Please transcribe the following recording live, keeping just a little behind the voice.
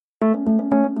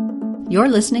You're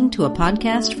listening to a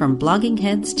podcast from Blogging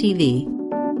Heads TV.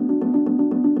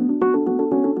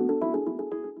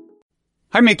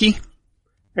 Hi, Mickey.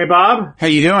 Hey, Bob. How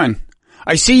you doing?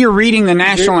 I see you're reading the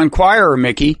National Enquirer,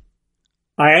 Mickey.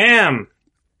 I am.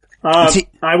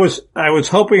 I was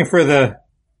hoping for the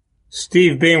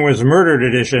Steve Bannon was murdered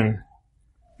edition.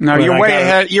 No, you're way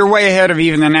ahead. You're way ahead of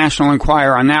even the National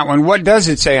Enquirer on that one. What does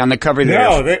it say on the cover there?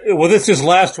 No, this is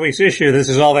last week's issue. This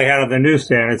is all they had on the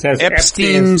newsstand. It says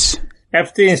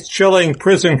Epstein's chilling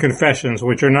prison confessions,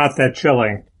 which are not that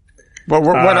chilling. What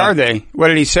are they? What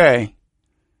did he say?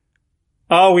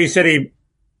 Oh, he said he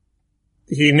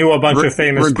knew a bunch of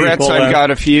famous regrets people. I've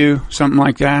got a few, something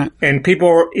like that. And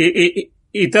people,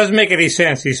 it doesn't make any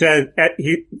sense. He said,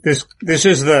 this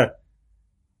is the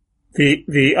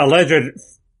alleged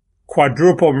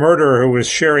quadruple murderer who was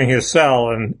sharing his cell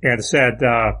and said,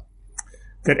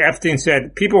 that Epstein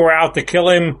said people were out to kill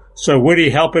him, so would he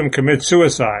help him commit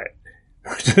suicide?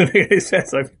 Doesn't make any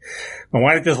sense. Like, well,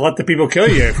 why not just let the people kill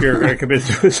you if you're going to commit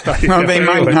suicide? Well, they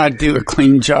might not do a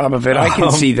clean job of it. I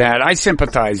can see that. I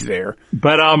sympathize there.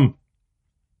 But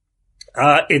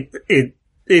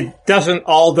it doesn't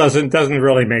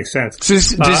really make sense.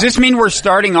 Does this mean we're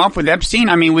starting off with Epstein?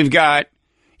 I mean, we've got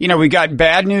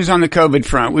bad news on the COVID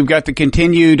front. We've got the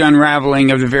continued unraveling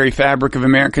of the very fabric of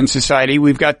American society.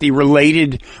 We've got the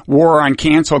related war on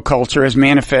cancel culture as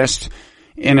manifest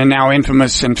in a now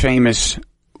infamous and famous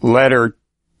letter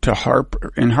to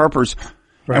Harper in Harper's.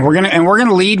 Right. And we're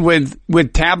gonna lead with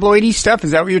tabloidy stuff.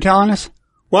 Is that what you're telling us?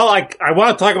 Well, I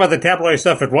want to talk about the tabloid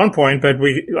stuff at one point, but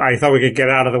I thought we could get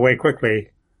out of the way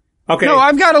quickly. Okay. No,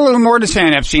 I've got a little more to say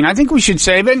on Epstein. I think we should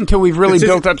save it until we've really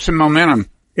built up some momentum.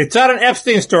 It's not an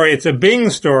Epstein story. It's a Bing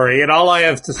story. And all I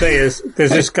have to say is there's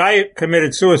this guy who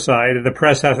committed suicide and the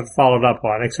press hasn't followed up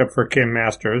on, except for Kim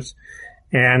Masters.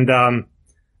 And,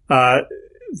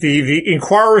 the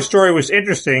Inquirer story was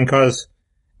interesting because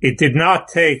it did not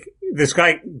take, this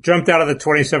guy jumped out of the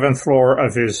 27th floor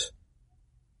of his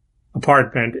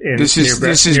apartment near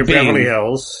Beverly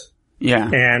Hills. Yeah.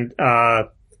 And,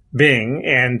 Bing.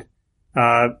 And,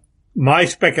 my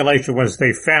speculation was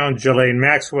they found Ghislaine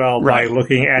Maxwell by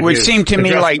looking at which seemed to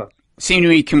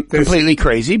me completely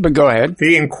crazy, but go ahead.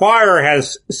 The Inquirer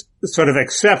has sort of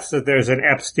accepts that there's an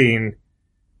Epstein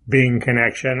Bing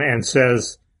connection and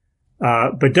says,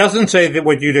 but doesn't say that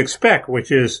what you'd expect,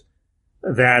 which is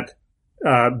that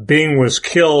Bing was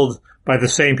killed by the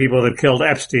same people that killed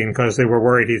Epstein because they were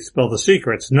worried he'd spill the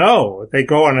secrets. No, they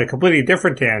go on a completely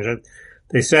different tangent.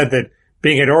 They said that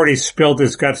Bing had already spilled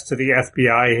his guts to the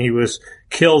FBI and he was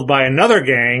killed by another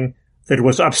gang that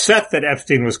was upset that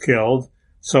Epstein was killed.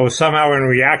 So somehow in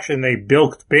reaction they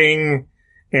bilked Bing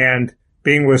and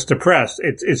Bing was depressed.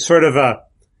 It's sort of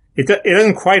it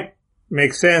doesn't quite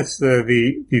make sense.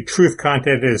 The truth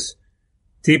content is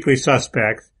deeply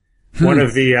suspect. One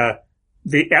of the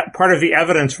part of the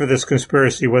evidence for this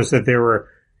conspiracy was that there were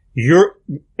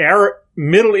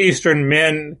Middle Eastern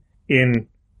men in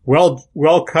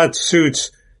well-cut suits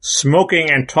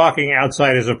smoking and talking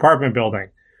outside his apartment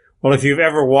building. Well, if you've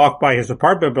ever walked by his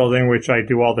apartment building, which I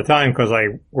do all the time because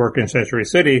I work in Century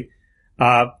City,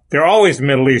 there are always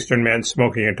Middle Eastern men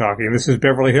smoking and talking. This is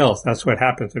Beverly Hills. That's what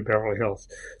happens in Beverly Hills.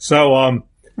 So,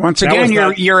 once again,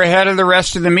 you're ahead of the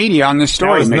rest of the media on this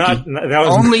story, Mickey.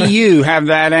 Only you have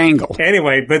that angle.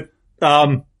 Anyway, but,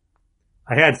 I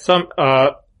had some,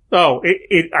 I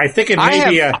think it may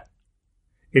be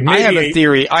I have a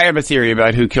theory. I have a theory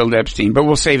about who killed Epstein, but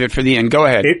we'll save it for the end. Go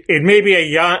ahead. It may be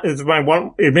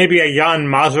it may be a Jan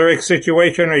Masaryk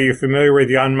situation. Are you familiar with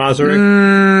Jan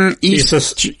Masaryk?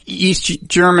 East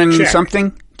German Czech.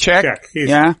 Something? Czech?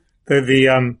 Yeah.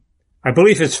 I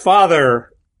believe his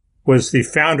father was the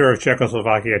founder of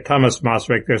Czechoslovakia, Thomas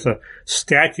Masaryk. There's a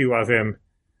statue of him,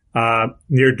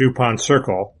 near DuPont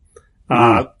Circle.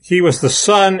 He was the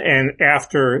son, and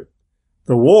after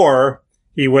the war,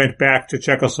 he went back to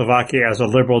Czechoslovakia as a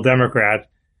liberal Democrat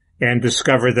and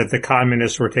discovered that the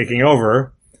communists were taking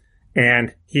over.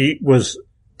 And he was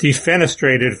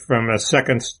defenestrated from a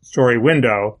second-story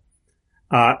window.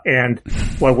 And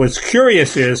what was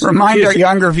curious is... Remind our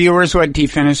younger viewers what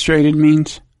defenestrated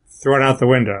means. Thrown out the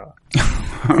window.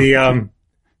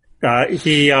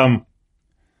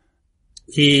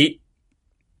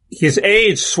 His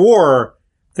aides swore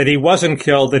that he wasn't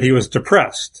killed, that he was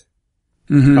depressed.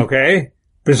 Mm-hmm. Okay?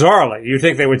 Bizarrely, you'd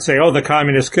think they would say, "Oh, the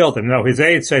communists killed him." No, his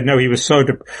aides said, "No, he was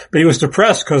but he was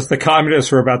depressed because the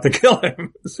communists were about to kill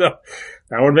him." So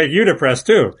that would make you depressed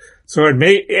too. So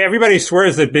everybody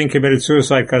swears that Bing committed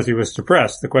suicide because he was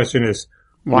depressed. The question is,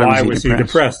 why was he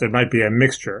depressed? It might be a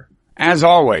mixture. As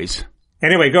always.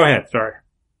 Anyway, go ahead. Sorry.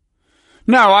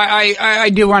 No, I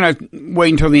do want to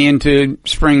wait until the end to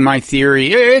spring my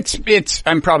theory.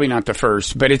 I'm probably not the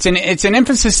first, but it's an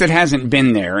emphasis that hasn't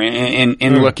been there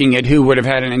in looking at who would have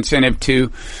had an incentive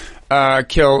to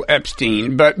kill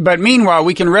Epstein. But meanwhile,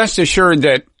 we can rest assured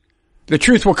that the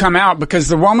truth will come out because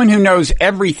the woman who knows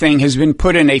everything has been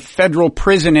put in a federal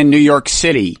prison in New York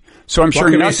City. So I'm sure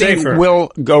nothing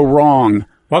will go wrong.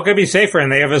 What could be safer?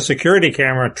 And they have a security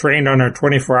camera trained on her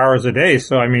 24 hours a day.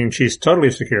 So, I mean, she's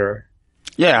totally secure.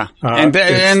 Yeah. And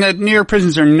the New York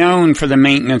prisons are known for the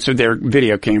maintenance of their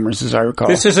video cameras, as I recall.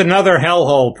 This is another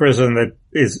hellhole prison that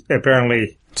is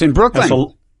apparently... It's in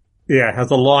Brooklyn.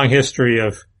 Has a long history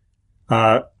of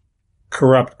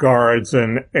corrupt guards.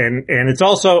 And it's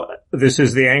also... This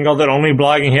is the angle that only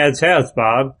Blogging Heads has,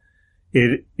 Bob.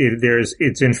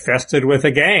 It's infested with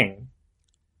a gang.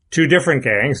 2 different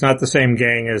gangs, not the same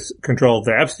gang as controlled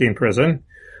the Epstein prison.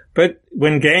 But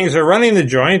when gangs are running the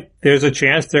joint, there's a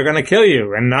chance they're going to kill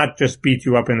you and not just beat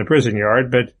you up in the prison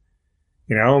yard, but,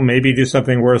 maybe do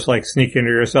something worse like sneak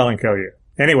into your cell and kill you.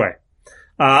 Anyway,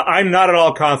 I'm not at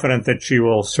all confident that she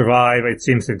will survive. It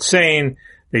seems insane.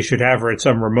 They should have her at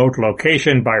some remote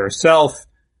location by herself.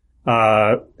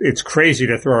 It's crazy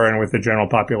to throw her in with the general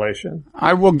population.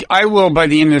 I will by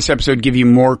the end of this episode give you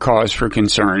more cause for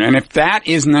concern. And if that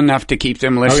isn't enough to keep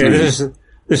them listening. Okay,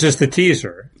 this is the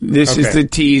teaser. This is the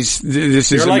tease.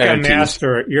 This is You're like a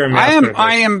master. You're a master.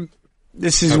 I am.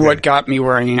 This is what got me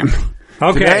where I am.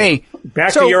 Okay. Today.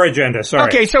 Back to your agenda. Sorry.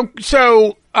 Okay.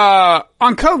 So,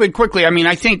 on COVID quickly, I mean,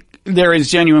 I think there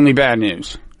is genuinely bad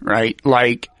news, right?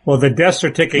 Well, the deaths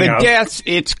are ticking up. The deaths,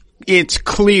 it's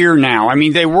clear now. I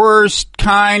mean, they were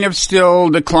kind of still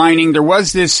declining. There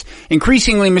was this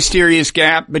increasingly mysterious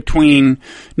gap between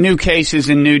new cases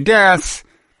and new deaths.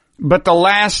 But the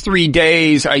last 3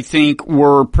 days, I think,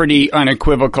 were pretty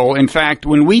unequivocal. In fact,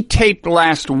 when we taped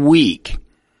last week,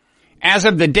 as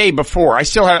of the day before, I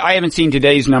haven't seen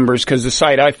today's numbers because the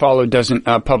site I follow doesn't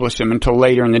publish them until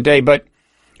later in the day. But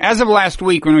as of last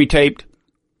week when we taped,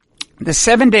 the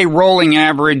 7-day rolling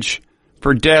average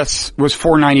for deaths was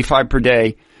 495 per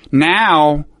day.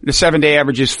 Now, the 7-day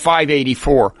average is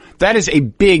 584. That is a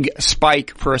big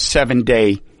spike for a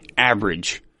 7-day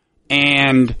average.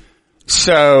 And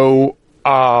so,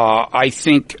 I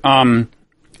think, I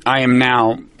am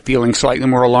now feeling slightly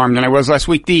more alarmed than I was last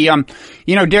week.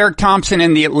 Derek Thompson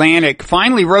in The Atlantic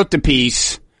finally wrote the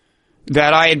piece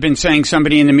that I had been saying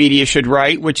somebody in the media should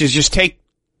write, which is just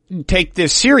take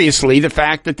this seriously, the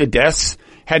fact that the deaths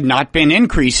had not been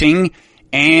increasing,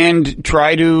 and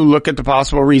try to look at the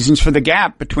possible reasons for the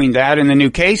gap between that and the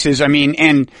new cases. I mean,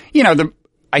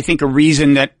 I think a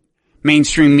reason that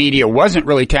mainstream media wasn't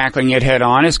really tackling it head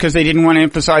on is because they didn't want to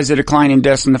emphasize the decline in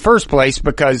deaths in the first place,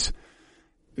 because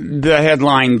the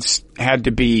headlines had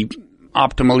to be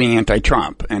optimally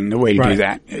anti-Trump, and the way to do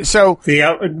that. So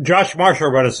Josh Marshall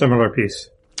wrote a similar piece.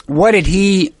 What did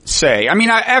he say? I mean,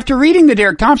 after reading the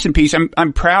Derek Thompson piece,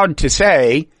 I'm proud to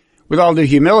say, with all due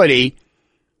humility,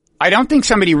 I don't think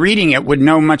somebody reading it would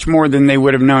know much more than they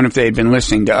would have known if they had been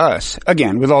listening to us.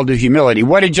 Again, with all due humility.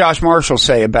 What did Josh Marshall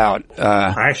say about,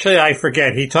 Actually, I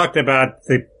forget. He talked about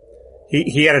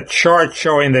he had a chart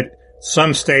showing that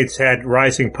some states had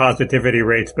rising positivity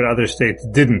rates, but other states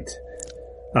didn't.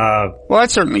 Well,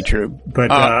 that's certainly true.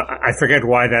 But, I forget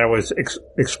why that was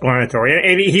explanatory.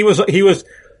 And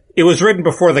it was written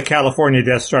before the California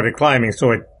deaths started climbing,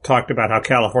 so it talked about how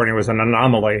California was an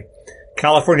anomaly.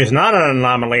 California is not an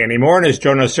anomaly anymore, and as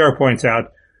Joe Nocera points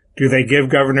out, do they give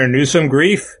Governor Newsom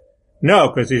grief? No,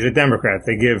 because he's a Democrat.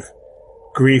 They give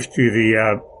grief to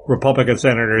the Republican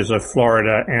senators of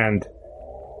Florida and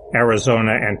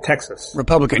Arizona and Texas.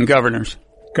 Republican governors.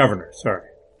 Governors, sorry.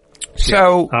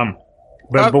 So,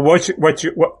 but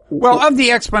well, of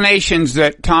the explanations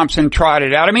that Thompson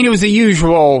trotted out, I mean, it was the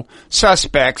usual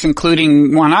suspects,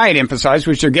 including one I had emphasized,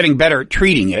 which they're getting better at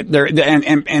treating it.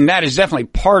 And that is definitely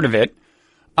part of it.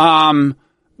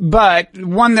 But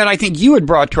one that I think you had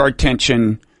brought to our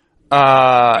attention,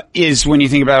 is when you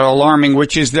think about it, alarming,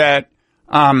 which is that,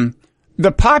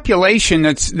 the population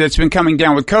that's been coming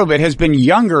down with COVID has been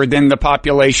younger than the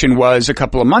population was a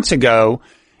couple of months ago.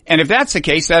 And if that's the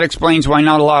case, that explains why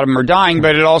not a lot of them are dying,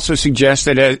 but it also suggests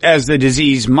that as the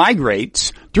disease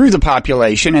migrates through the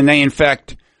population and they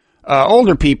infect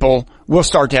older people, we'll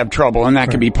start to have trouble, and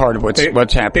that could be part of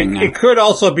what's happening now. It could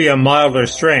also be a milder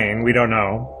strain. We don't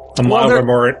know. A milder,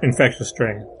 more infectious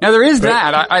strain. Now, there is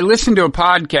that. I listened to a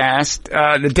podcast,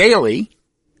 The Daily,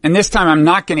 and this time I'm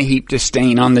not going to heap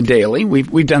disdain on The Daily.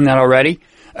 We've done that already.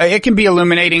 It can be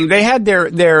illuminating. They had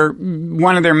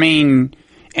one of their main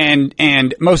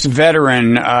and most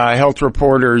veteran health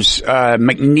reporters,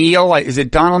 McNeil, is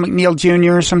it Donald McNeil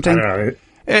Jr. or something? I don't know.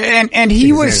 And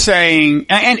he was saying,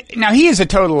 and now he is a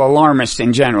total alarmist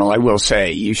in general, I will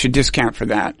say. You should discount for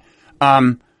that.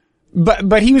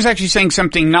 But he was actually saying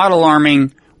something not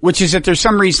alarming, which is that there's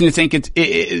some reason to think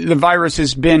the virus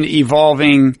has been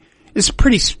evolving. It's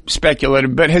pretty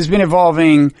speculative, but has been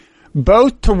evolving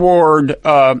both toward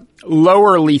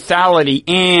lower lethality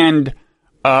and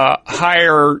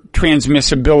higher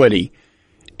transmissibility.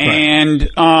 Right.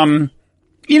 And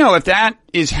if that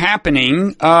is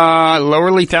happening,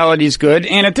 lower lethality is good.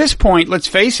 And at this point, let's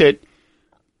face it,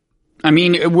 I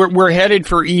mean, we're headed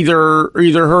for either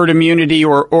herd immunity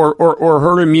or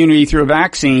herd immunity through a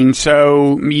vaccine.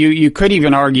 So you could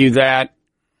even argue that,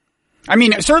 I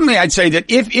mean, certainly I'd say that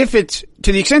if it's,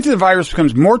 to the extent that the virus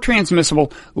becomes more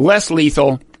transmissible, less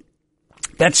lethal,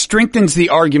 that strengthens the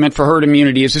argument for herd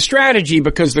immunity as a strategy,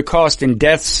 because the cost and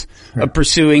deaths of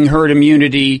pursuing herd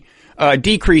immunity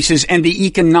decreases, and the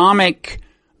economic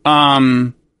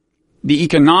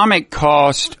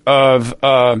cost of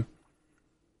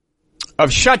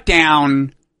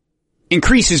shutdown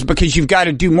increases, because you've got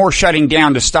to do more shutting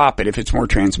down to stop it if it's more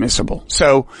transmissible.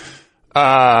 So,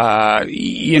 right,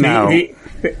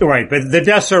 but the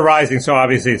deaths are rising, so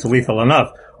obviously it's lethal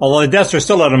enough. Although the deaths are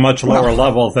still at a much lower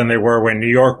level than they were when New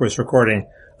York was recording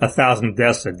 1,000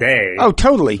 deaths a day. Oh,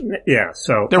 totally. Yeah,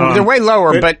 so they're way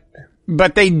lower,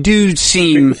 but they do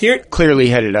seem clearly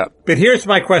headed up. But here's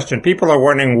my question: people are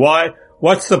wondering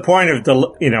what's the point of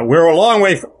we're a long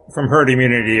way from herd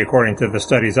immunity according to the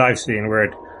studies I've seen. We're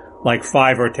at like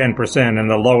 5 or 10%, and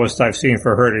the lowest I've seen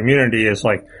for herd immunity is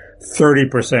like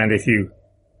 30% if you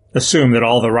assume that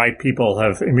all the right people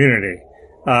have immunity.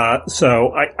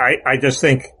 So I just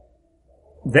think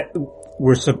that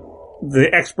the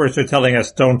experts are telling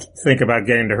us don't think about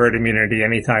getting to herd immunity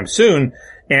anytime soon.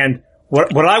 And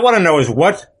what I want to know is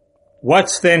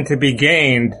what's then to be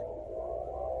gained?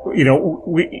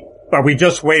 Are we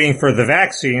just waiting for the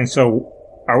vaccine? So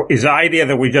is the idea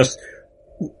that we just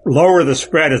lower the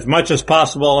spread as much as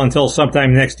possible until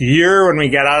sometime next year when we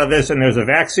get out of this and there's a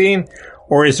vaccine?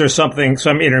 Or is there some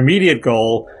intermediate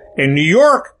goal? In New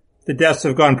York, the deaths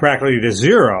have gone practically to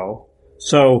zero.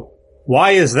 So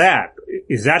why is that?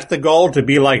 Is that the goal, to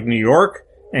be like New York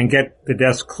and get the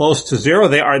deaths close to zero?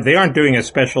 They aren't doing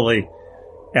especially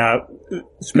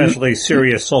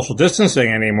serious social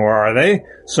distancing anymore, are they?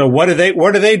 So what are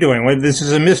they doing? Well, this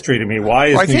is a mystery to me. Why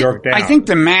is New York down? I think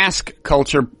the mask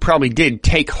culture probably did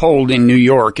take hold in New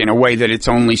York in a way that it's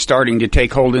only starting to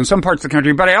take hold in some parts of the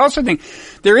country. But I also think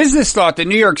there is this thought that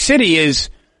New York City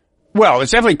is, well,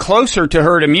 it's definitely closer to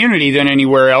herd immunity than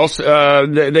anywhere else.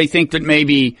 They think that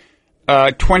maybe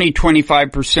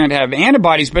 25% have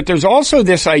antibodies, but there's also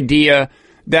this idea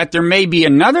that there may be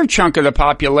another chunk of the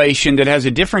population that has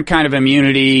a different kind of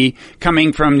immunity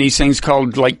coming from these things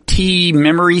called like T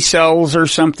memory cells or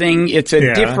something. It's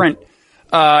a different,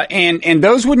 and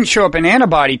those wouldn't show up in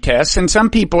antibody tests. And some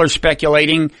people are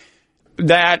speculating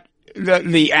that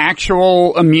the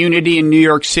actual immunity in New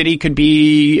York City could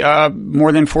be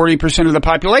more than 40% of the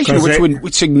population, which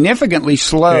would significantly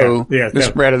slow the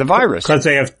spread of the virus. Because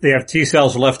they have T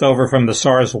cells left over from the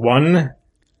SARS-1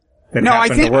 that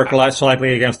happened to work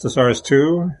slightly against the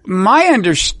SARS-2? My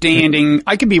understanding,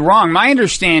 I could be wrong, my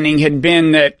understanding had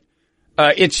been that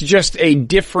it's just a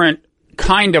different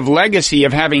kind of legacy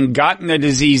of having gotten the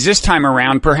disease this time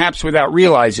around, perhaps without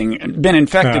realizing, been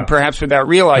infected perhaps without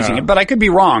realizing it, but I could be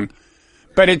wrong.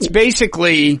 But it's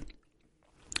basically,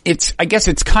 I guess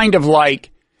it's kind of like,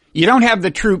 you don't have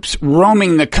the troops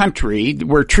roaming the country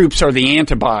where troops are the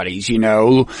antibodies,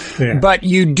 but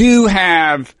you do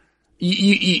have,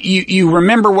 you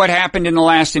remember what happened in the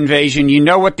last invasion, you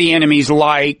know what the enemy's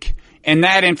like, and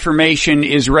that information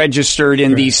is registered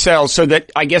in these cells so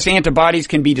that I guess antibodies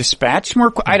can be dispatched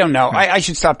more. I don't know. I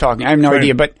should stop talking. I have no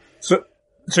idea, but. So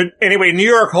anyway, New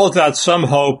York holds out some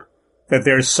hope that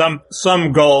there's some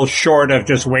goal short of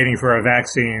just waiting for a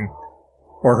vaccine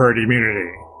or herd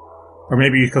immunity. Or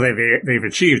maybe because they've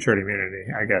achieved herd immunity,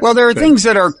 I guess. Well, there are things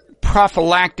that are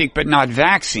prophylactic but not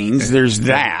vaccines. There's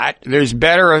that. There's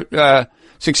better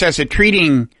success at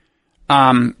treating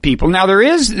people. Now there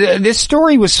is, this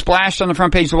story was splashed on the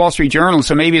front page of the Wall Street Journal,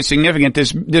 so maybe it's significant.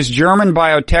 This German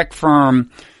biotech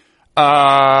firm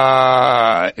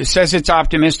says it's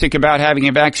optimistic about having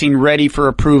a vaccine ready for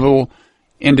approval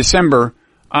in December.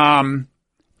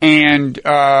 And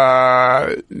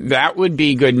that would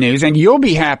be good news. And you'll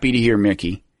be happy to hear,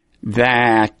 Mickey,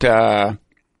 that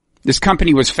this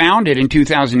company was founded in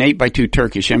 2008 by two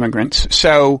Turkish immigrants.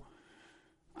 So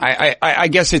I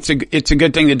guess it's a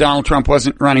good thing that Donald Trump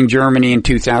wasn't running Germany in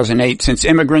 2008, since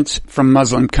immigrants from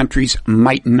Muslim countries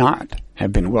might not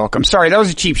have been welcome. Sorry, that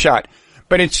was a cheap shot,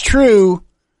 but it's true.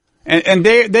 And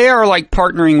they are like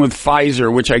partnering with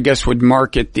Pfizer, which I guess would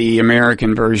market the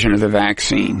American version of the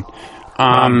vaccine.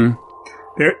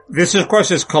 This, of course,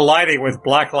 is colliding with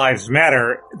Black Lives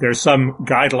Matter. There's some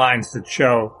guidelines that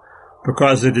show,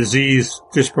 because the disease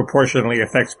disproportionately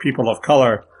affects people of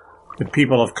color, that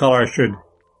people of color should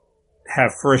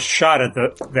have first shot at the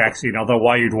vaccine. Although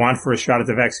why you'd want first shot at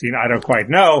the vaccine, I don't quite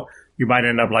know. You might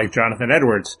end up like Jonathan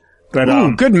Edwards.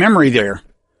 But good memory there.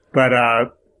 But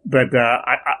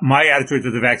my attitude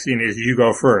to the vaccine is you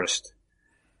go first.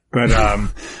 But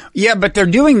yeah, but they're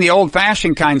doing the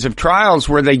old-fashioned kinds of trials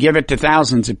where they give it to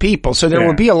thousands of people. So there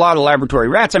will be a lot of laboratory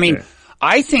rats. I mean,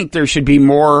 I think there should be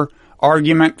more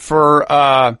argument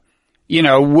for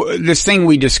this thing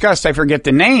we discussed. I forget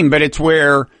the name, but it's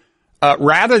where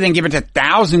rather than give it to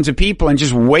thousands of people and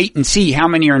just wait and see how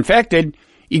many are infected,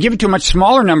 you give it to a much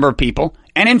smaller number of people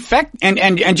and infect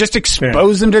and just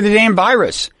expose them to the damn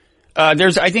virus. I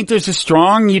think there's a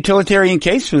strong utilitarian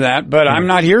case for that, but I'm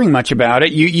not hearing much about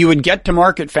it. You would get to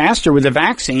market faster with a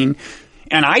vaccine,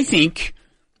 and I think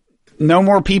no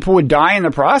more people would die in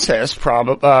the process,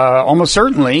 almost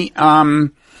certainly.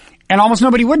 And almost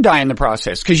nobody would die in the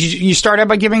process, because you start out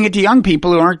by giving it to young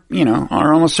people who are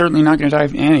almost certainly not going to die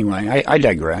anyway. I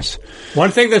digress.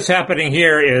 One thing that's happening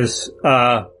here is,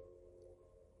 the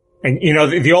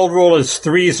old rule is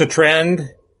 3 is a trend.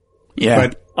 Yeah.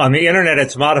 But on the internet,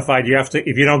 it's modified.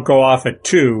 If you don't go off at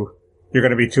 2, you're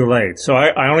going to be too late. So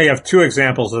I only have 2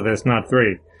 examples of this, not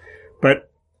 3.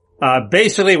 But,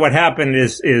 basically what happened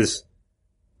is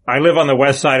I live on the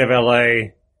west side of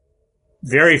LA.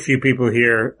 Very few people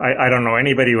here. I don't know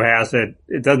anybody who has it.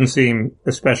 It doesn't seem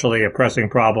especially a pressing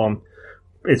problem.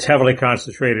 It's heavily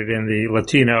concentrated in the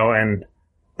Latino and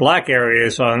black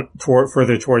areas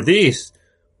further toward the east.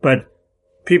 But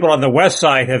people on the west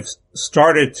side have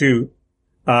started to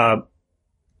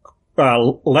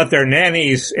let their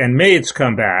nannies and maids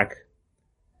come back,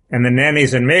 and the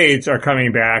nannies and maids are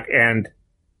coming back and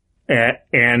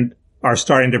are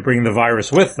starting to bring the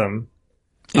virus with them.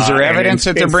 Is there evidence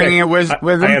that they're bringing it with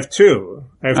them? I have 2.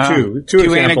 Two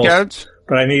examples, anecdotes,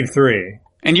 but I need 3.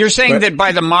 And you're saying that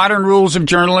by the modern rules of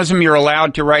journalism, you're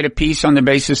allowed to write a piece on the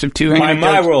basis of 2 anecdotes?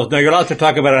 By my rules, no, you're allowed to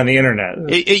talk about it on the internet.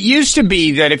 It used to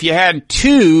be that if you had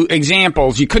 2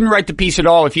 examples, you couldn't write the piece at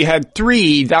all. If you had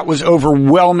 3, that was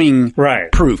overwhelming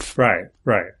proof. Right.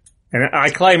 And I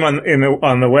claim on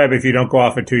the web, if you don't go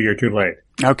off at 2, you're too late.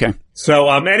 Okay. So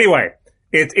anyway,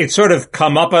 it's sort of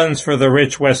comeuppance for the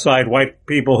rich West Side white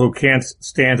people who can't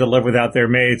stand to live without their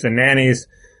maids and nannies.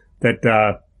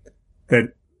 That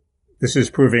this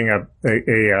is proving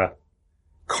a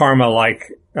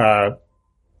karma-like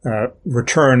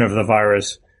return of the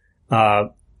virus,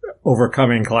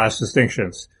 overcoming class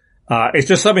distinctions. It's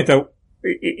just something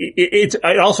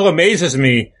it also amazes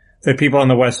me that people on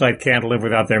the West Side can't live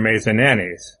without their maids and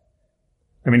nannies.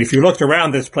 I mean, if you looked around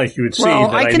this place, you would see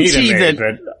that I need a maid,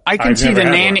 but I can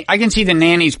see the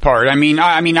nannies part. I mean,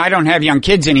 I don't have young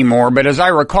kids anymore, but as I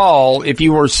recall, if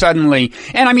you were suddenly,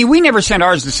 and I mean, we never sent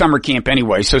ours to summer camp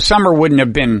anyway, so summer wouldn't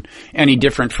have been any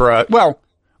different for us. Well,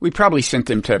 we probably sent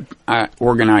them to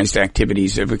organized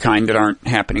activities of a kind that aren't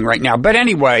happening right now. But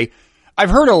anyway, I've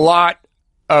heard a lot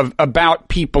about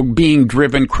people being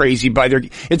driven crazy by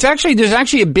there's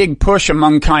actually a big push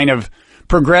among kind of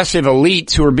progressive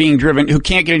elites who are being driven, who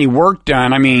can't get any work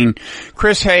done. I mean,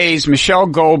 Chris Hayes, Michelle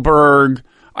Goldberg.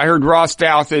 I heard Ross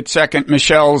Douthat second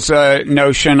Michelle's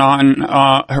notion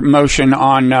on her motion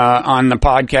on the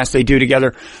podcast they do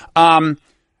together.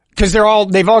 Because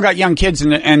they've all got young kids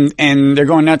and they're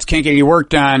going nuts, can't get any work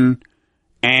done,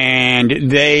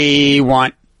 and they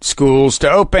want schools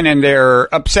to open, and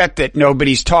they're upset that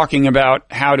nobody's talking about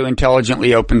how to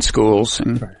intelligently open schools.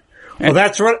 Well,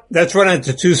 that's run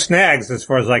into 2 snags as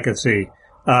far as I can see.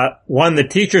 1, the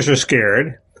teachers are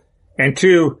scared, and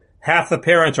 2, half the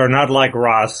parents are not like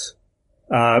Ross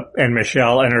and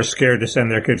Michelle and are scared to send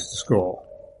their kids to school.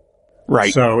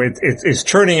 Right. So it's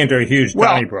turning into a huge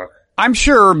Donnybrook. I'm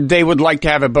sure they would like to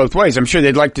have it both ways. I'm sure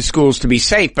they'd like the schools to be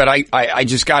safe, but I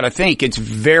just got to think it's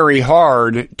very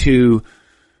hard to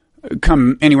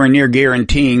come anywhere near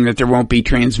guaranteeing that there won't be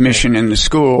transmission in the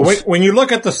schools. When you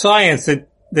look at the science,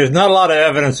 there's not a lot of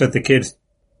evidence that the kids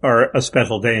are a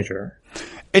special danger.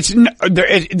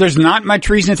 There's not much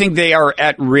reason to think they are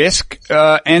at risk,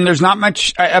 and there's not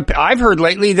much. I've heard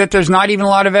lately that there's not even a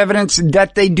lot of evidence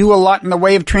that they do a lot in the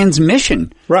way of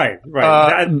transmission. Right.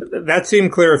 That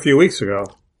seemed clear a few weeks ago.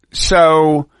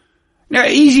 So,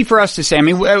 easy for us to say. I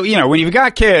mean, when you've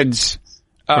got kids,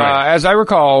 As I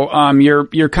recall,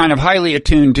 you're kind of highly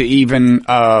attuned to even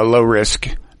low risk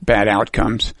bad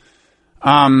outcomes.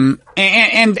 And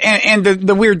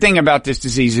the weird thing about this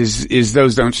disease is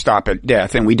those don't stop at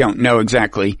death, and we don't know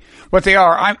exactly what they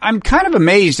are. I'm kind of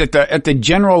amazed at the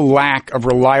general lack of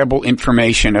reliable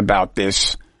information about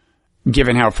this,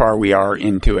 given how far we are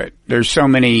into it. There's so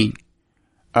many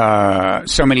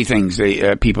things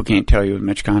people can't tell you with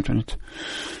much confidence.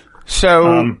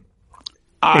 So,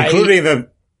 including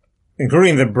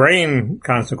the brain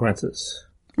consequences.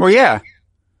 Well, yeah.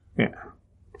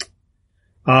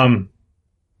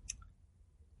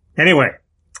 Anyway,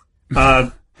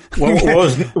 what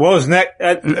was next?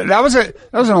 That was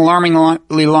an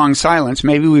alarmingly long silence.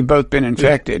 Maybe we've both been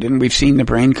infected and we've seen the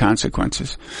brain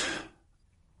consequences.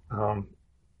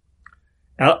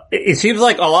 It seems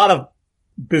like a lot of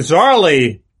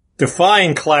bizarrely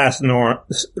defying class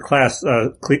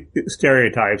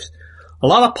stereotypes. A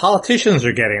lot of politicians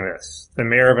are getting this. The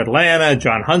mayor of Atlanta,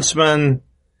 John Huntsman,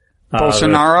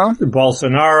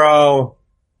 Bolsonaro.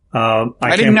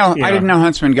 I didn't know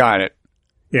Huntsman got it.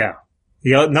 Yeah.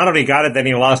 He not only got it, then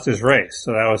he lost his race.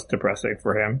 So that was depressing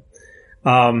for him.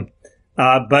 But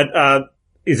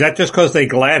is that just because they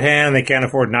glad hand, they can't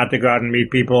afford not to go out and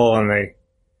meet people, and I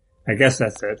guess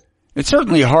that's it. It's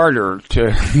certainly harder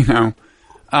to,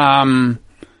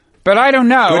 but I don't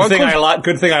know.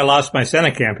 Good thing I lost my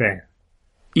Senate campaign.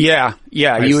 Yeah,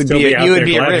 you would be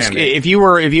at risk if you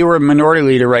were a minority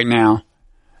leader right now.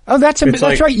 Oh, that's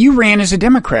right. You ran as a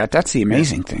Democrat. That's the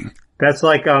amazing thing. That's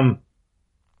like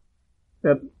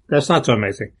that's not so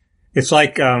amazing. It's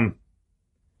like at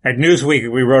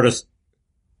Newsweek we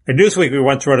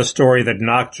once wrote a story that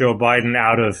knocked Joe Biden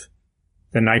out of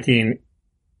the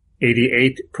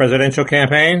 1988 presidential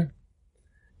campaign,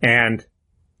 and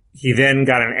he then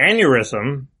got an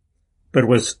aneurysm, but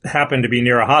happened to be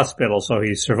near a hospital, so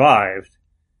he survived.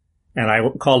 And I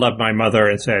called up my mother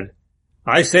and said,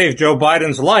 I saved Joe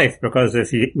Biden's life, because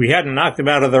if we hadn't knocked him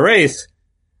out of the race,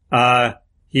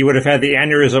 he would have had the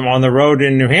aneurysm on the road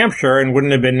in New Hampshire and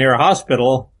wouldn't have been near a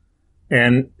hospital,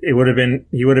 and he would have been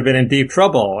in deep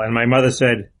trouble. And my mother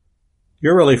said,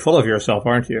 you're really full of yourself,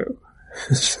 aren't you?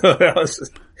 So that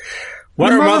was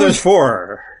what are mothers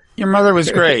for? Your mother was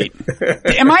great.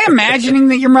 Am I imagining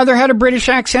that your mother had a British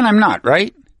accent? I'm not,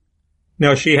 right?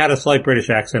 No, she had a slight British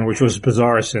accent, which was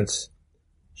bizarre since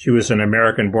she was an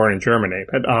American born in Germany.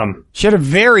 But she had a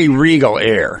very regal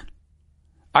air.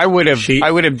 I would have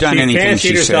done anything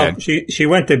she said. She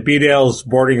went to Bedale's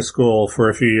boarding school for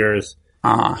a few years,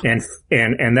 and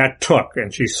that took,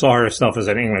 and she saw herself as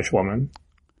an English woman.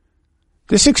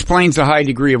 This explains the high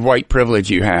degree of white privilege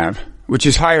you have, which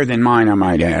is higher than mine, I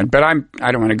might add. But I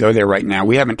don't want to go there right now.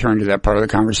 We haven't turned to that part of the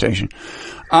conversation.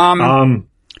 But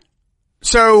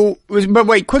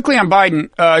wait, quickly on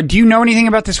Biden. Do you know anything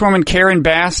about this woman, Karen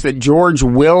Bass, that George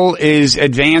Will is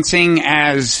advancing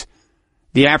as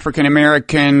the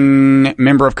African-American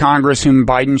member of Congress whom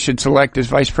Biden should select as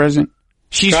vice president?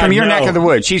 She's from your neck of the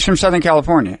woods. She's from Southern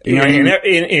California. You know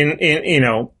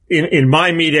in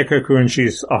my media cocoon,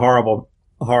 she's a horrible,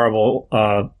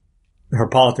 her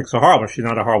politics are horrible. She's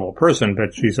not a horrible person,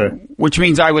 but which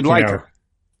means I would like her.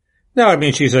 No, I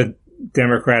mean, she's a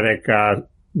Democratic,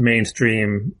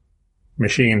 mainstream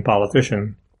machine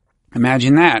politician.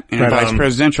 Imagine that in a vice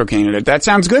presidential candidate. That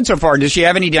sounds good so far. Does she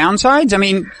have any downsides? I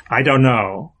mean, I don't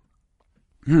know.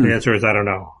 The answer is I don't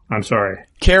know. I'm sorry.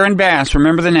 Karen Bass,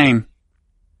 remember the name.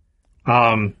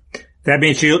 That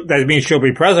means she'll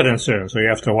be president soon. So you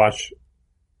have to watch.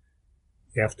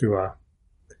 You have to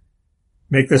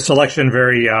make the selection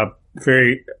very,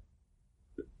 very,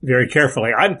 very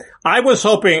carefully.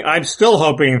 I'm still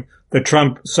hoping that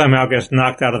Trump somehow gets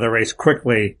knocked out of the race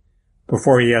quickly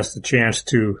before he has the chance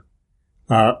to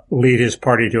lead his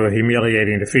party to a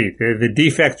humiliating defeat. The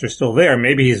defects are still there.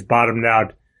 Maybe he's bottomed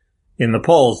out in the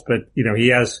polls, but he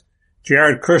has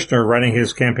Jared Kushner running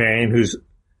his campaign, who's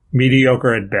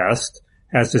mediocre at best,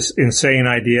 has this insane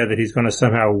idea that he's going to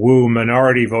somehow woo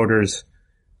minority voters,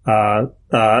 to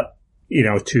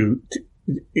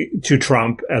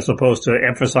Trump, as opposed to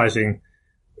emphasizing,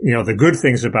 the good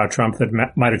things about Trump that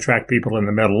might attract people in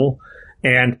the middle.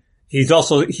 And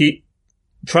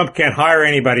Trump can't hire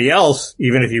anybody else,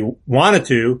 even if he wanted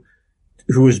to,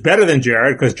 who is better than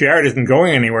Jared, because Jared isn't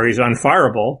going anywhere. He's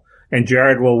unfireable, and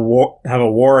Jared will have a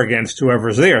war against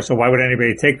whoever's there. So why would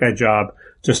anybody take that job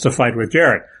just to fight with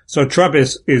Jared? So Trump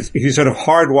he's sort of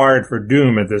hardwired for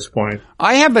doom at this point.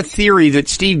 I have a theory that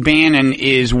Steve Bannon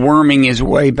is worming his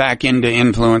way back into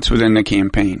influence within the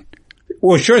campaign.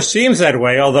 Well, it sure seems that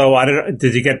way, although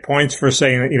did he get points for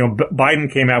saying that,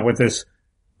 Biden came out with this,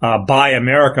 Buy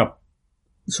America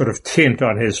sort of tint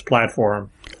on his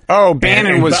platform. Oh,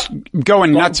 Bannon was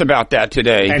going nuts about that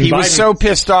today. He was so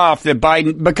pissed off that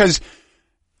Biden, because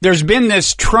there's been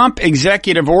this Trump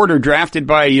executive order drafted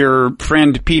by your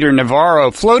friend Peter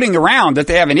Navarro floating around that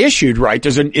they haven't issued, right?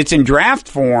 It's in draft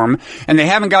form, and they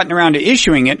haven't gotten around to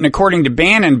issuing it. And according to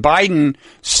Bannon, Biden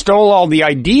stole all the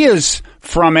ideas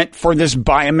from it for this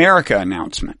Buy America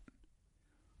announcement.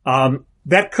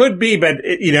 That could be, but,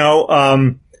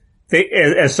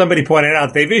 as somebody pointed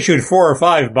out, they've issued 4 or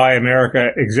 5 Buy America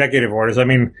executive orders. I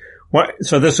mean,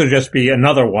 so this would just be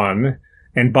another one.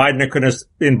 And Biden could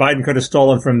have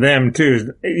stolen from them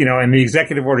too, and the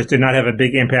executive orders did not have a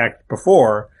big impact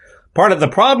before. Part of the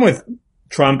problem with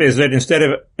Trump is that instead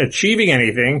of achieving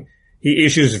anything, he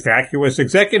issues vacuous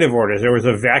executive orders. There was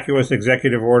a vacuous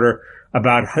executive order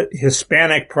about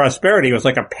Hispanic prosperity. It was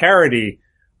like a parody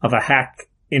of a hack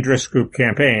interest group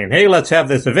campaign. Hey, let's have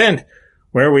this event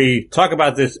where we talk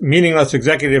about this meaningless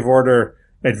executive order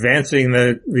advancing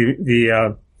the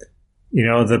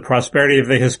prosperity of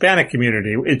the Hispanic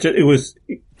community. It was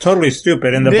totally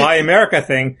stupid. And the Buy America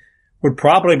thing would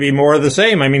probably be more of the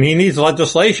same. I mean, he needs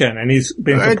legislation, and he's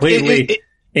been completely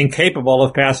incapable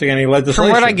of passing any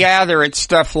legislation. From what I gather, it's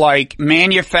stuff like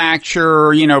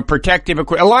manufacture, protective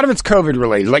equipment. A lot of it's COVID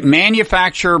related, like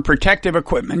manufacture protective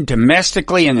equipment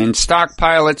domestically and then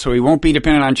stockpile it so we won't be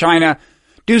dependent on China.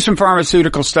 Do some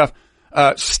pharmaceutical stuff.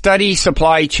 Study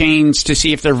supply chains to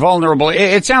see if they're vulnerable.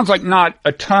 It sounds like not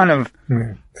a ton of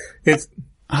it's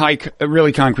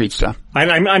really concrete stuff.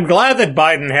 I'm glad that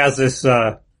Biden has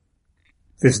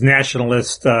this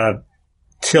nationalist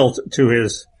tilt to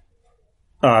his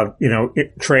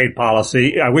trade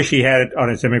policy. I wish he had it on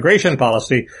his immigration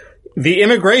policy. The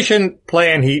immigration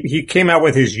plan, he came out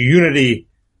with his unity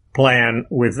plan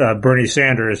with Bernie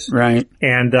Sanders, right?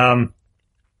 And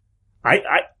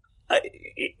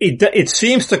it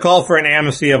seems to call for an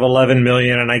amnesty of 11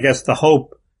 million, and I guess the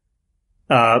hope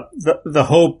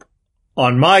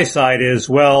on my side is,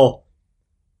 well,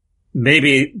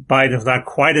 maybe Biden's not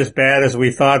quite as bad as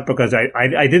we thought, because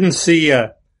I didn't see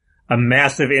a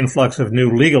massive influx of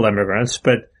new legal immigrants,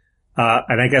 but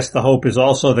and I guess the hope is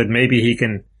also that maybe he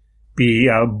can be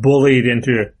bullied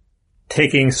into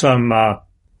taking some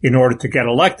in order to get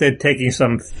elected, taking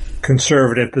some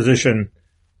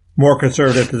more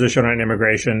conservative position on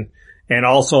immigration, and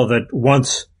also that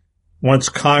once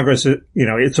Congress,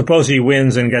 suppose he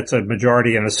wins and gets a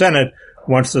majority in the Senate,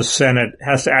 once the Senate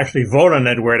has to actually vote on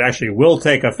it, where it actually will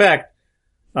take effect,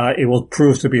 it will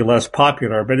prove to be less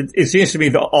popular. But it seems to me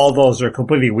that all those are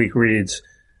completely weak reads.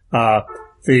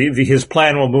 His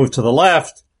plan will move to the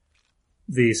left.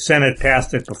 The Senate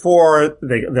passed it before.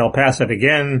 They'll pass it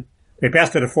again. They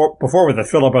passed it before with a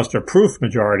filibuster-proof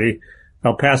majority.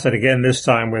 They'll pass it again this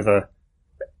time with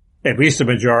at least a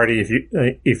majority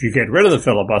if you get rid of the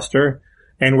filibuster,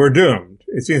 and we're doomed.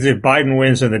 It seems if Biden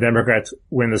wins and the Democrats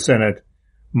win the Senate,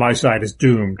 my side is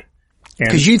doomed.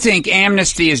 Because you think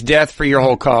amnesty is death for your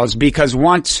whole cause, because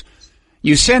once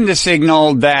you send the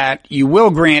signal that you will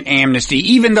grant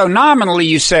amnesty, even though nominally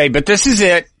you say, but this is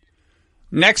it,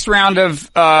 next round of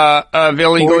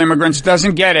illegal immigrants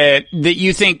doesn't get it, that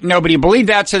you think nobody believed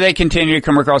that, so they continue to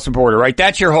come across the border, right?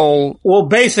 That's your whole... Well,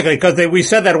 basically, because we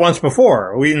said that once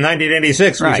before. In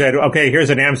 1986, we said, okay, here's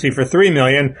an amnesty for 3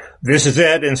 million. This is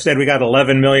it. Instead, we got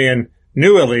 11 million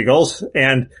new illegals.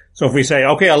 And so if we say,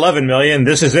 okay, 11 million,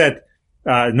 this is it.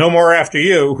 No more after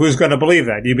you. Who's going to believe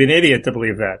that? You'd be an idiot to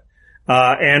believe that.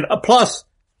 And plus,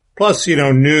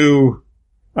 new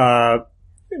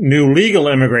legal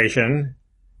immigration,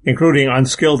 including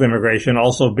unskilled immigration,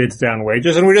 also bids down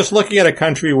wages. And we're just looking at a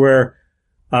country where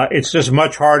it's just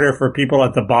much harder for people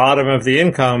at the bottom of the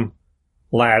income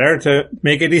ladder to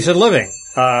make a decent living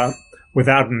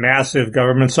without massive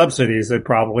government subsidies that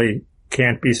probably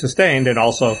can't be sustained and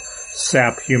also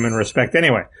sap human respect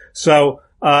anyway. So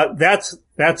that's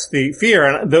the fear.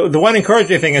 And the one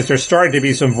encouraging thing is there's starting to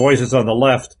be some voices on the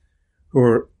left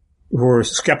who are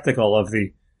skeptical of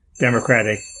the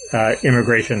Democratic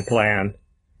immigration plan.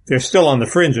 They're still on the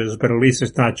fringes, but at least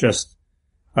it's not just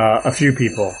a few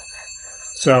people.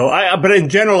 So, but in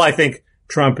general, I think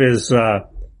Trump is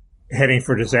heading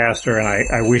for disaster, and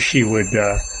I wish he would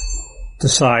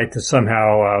decide to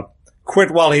somehow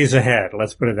quit while he's ahead.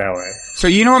 Let's put it that way. So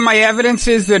you know what my evidence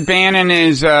is that Bannon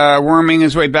is worming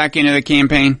his way back into the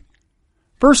campaign?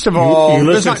 First of all... You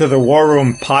listen to the War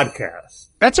Room podcast.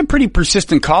 That's a pretty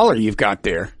persistent caller you've got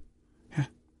there.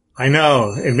 I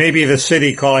know. It may be the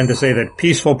city calling to say that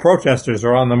peaceful protesters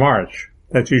are on the march.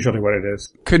 That's usually what it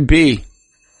is. Could be.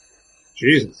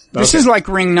 Jesus. Okay. This is like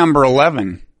ring number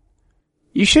 11.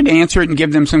 You should answer it and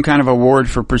give them some kind of award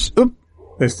for...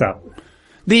 They stop.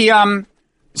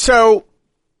 So,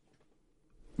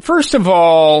 first of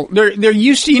all, they're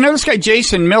used to, this guy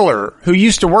Jason Miller, who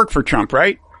used to work for Trump,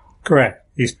 right? Correct.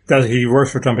 He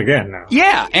works for Trump again now.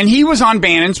 Yeah, and he was on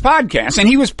Bannon's podcast, and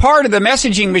he was part of the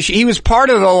messaging machine. He was part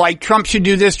of the, Trump should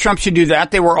do this, Trump should do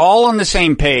that. They were all on the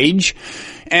same page.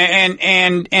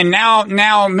 And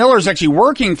now Miller's actually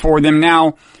working for them.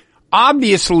 Now,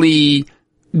 obviously,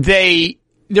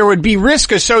 there would be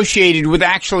risk associated with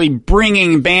actually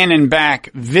bringing Bannon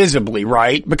back visibly,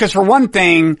 right? Because for one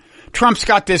thing, Trump's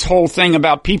got this whole thing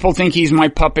about people think he's my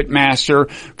puppet master.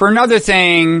 For another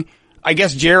thing, I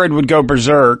guess Jared would go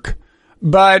berserk.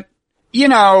 But,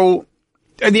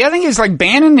 the other thing is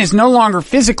Bannon is no longer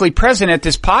physically present at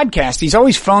this podcast. He's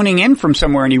always phoning in from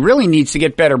somewhere, and he really needs to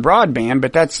get better broadband,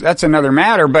 but that's another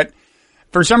matter. But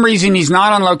for some reason, he's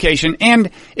not on location. And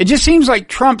it just seems like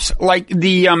Trump's,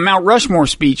 the Mount Rushmore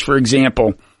speech, for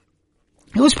example,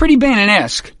 it was pretty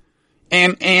Bannon-esque.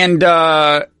 And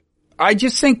I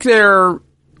just think they're,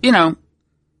 and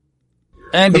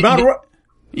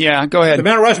yeah, go ahead. The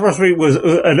Mount Rushmore speech was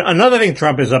another thing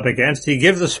Trump is up against. He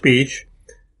gives a speech.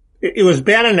 It was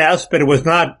Bannon-esque, but it was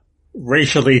not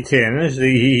racially tinged.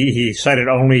 He cited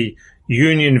only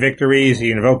Union victories.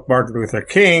 He invoked Martin Luther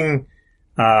King.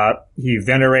 He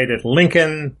venerated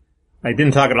Lincoln. I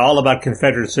didn't talk at all about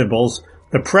Confederate symbols.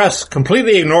 The press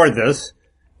completely ignored this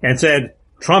and said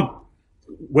Trump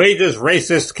wages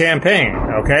racist campaign.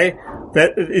 Okay,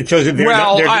 that it shows you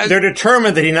they're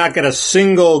determined that he not get a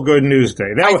single good news day.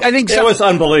 I think that was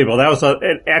unbelievable. That was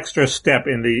an extra step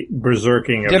in the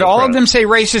berserking. Did all of them say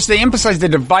racist? They emphasized the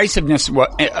divisiveness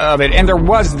of it, and there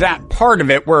was that part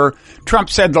of it where Trump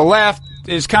said the left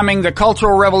is coming, the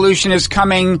cultural revolution is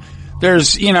coming.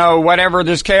 There's, whatever,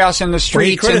 there's chaos in the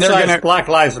streets. Well, he criticized Black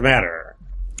Lives Matter.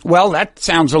 Well, that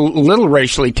sounds a little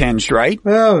racially tinged, right?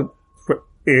 Well,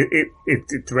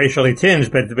 it's racially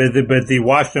tinged, but the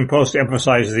Washington Post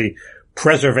emphasized the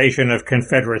preservation of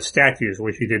Confederate statues,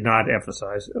 which he did not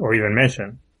emphasize or even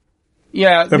mention.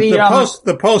 Yeah,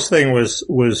 the Post thing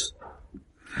was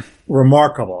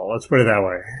remarkable. Let's put it that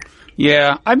way.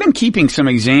 Yeah, I've been keeping some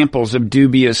examples of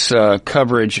dubious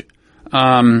coverage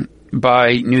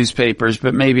by newspapers,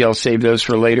 but maybe I'll save those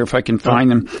for later if I can find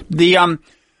them.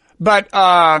 But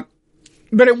the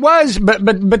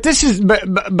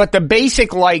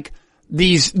basic,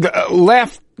 the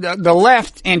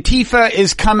left, Antifa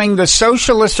is coming, the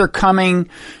socialists are coming.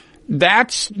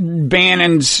 That's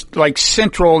Bannon's,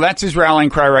 central, that's his rallying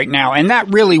cry right now. And that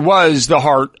really was the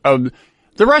heart of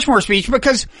the Rushmore speech,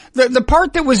 because the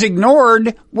part that was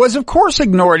ignored was of course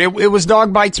ignored. It was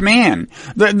dog bites man.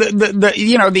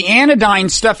 The anodyne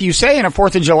stuff you say in a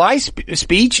 4th of July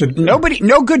speech, no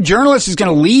good journalist is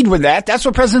going to lead with that. That's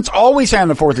what presidents always say on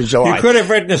the 4th of July. You could have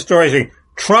written a story saying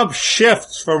Trump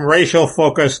shifts from racial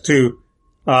focus to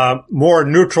more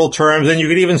neutral terms, and you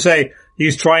could even say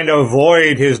he's trying to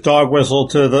avoid his dog whistle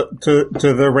to the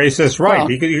racist right. Well,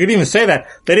 you could even say that.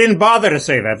 They didn't bother to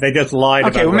say that. They just lied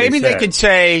about what maybe he said. They could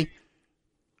say,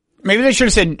 maybe they should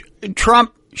have said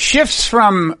Trump shifts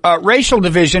from racial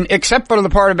division, except for the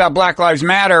part about Black Lives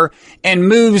Matter, and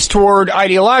moves toward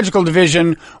ideological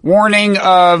division, warning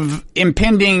of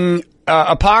impending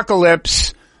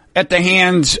apocalypse at the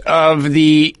hands of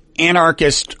the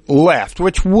anarchist left,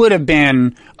 which would have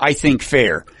been, I think,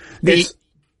 fair.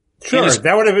 Sure,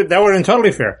 that would have been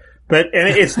totally fair. But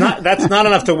it's not. That's not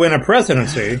enough to win a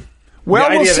presidency. Well,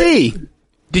 we'll see.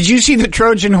 Did you see the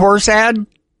Trojan horse ad?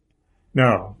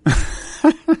 No.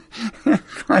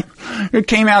 It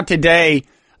came out today.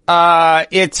 They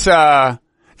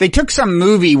took some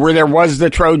movie where there was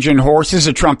the Trojan horse. This is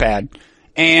a Trump ad,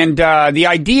 and the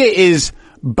idea is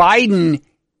Biden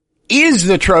is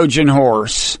the Trojan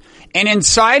horse, and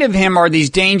inside of him are these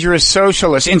dangerous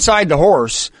socialists. Inside the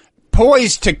horse,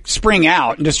 poised to spring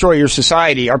out and destroy your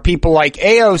society, are people like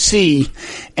AOC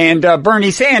and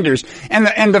Bernie Sanders.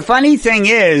 And the funny thing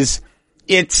is,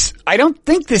 I don't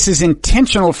think this is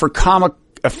intentional for comic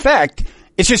effect.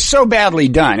 It's just so badly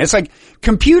done. It's like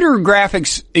computer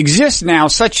graphics exist now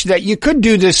such that you could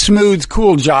do this smooth,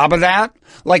 cool job of that.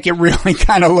 Like it really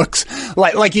kind of looks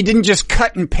like you didn't just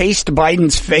cut and paste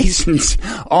Biden's face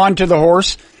onto the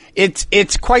horse.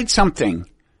 It's quite something.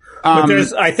 But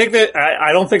I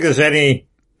don't think it's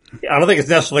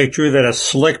necessarily true that a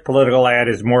slick political ad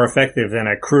is more effective than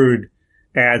a crude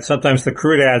ad. Sometimes the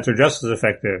crude ads are just as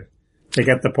effective. They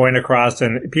get the point across,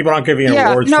 and people aren't giving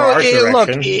awards for art direction. Look,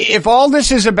 if all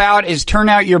this is about is turn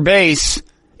out your base,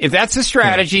 if that's the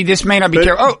strategy, this may not be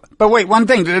terrible. Oh, but wait, one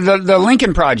thing, the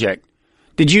Lincoln Project.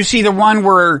 Did you see the one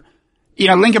where,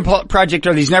 Lincoln Project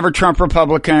are these never Trump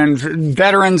Republicans,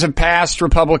 veterans of past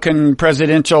Republican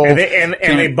presidential. And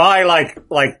they buy like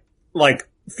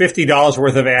 $50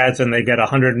 worth of ads and they get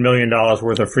 $100 million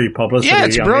worth of free publicity. Yeah,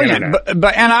 it's on brilliant. the internet.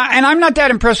 But I'm not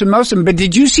that impressed with most of them. But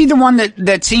did you see the one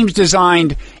that seems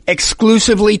designed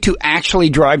exclusively to actually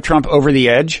drive Trump over the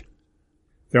edge?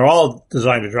 They're all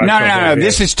designed to drive Trump over the edge. No.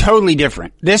 This is totally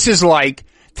different. This is like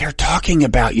they're talking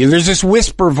about you. There's this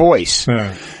whisper voice.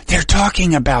 They're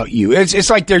talking about you. It's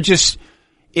like they're just.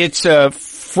 It's a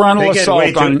frontal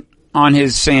assault on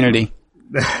his sanity.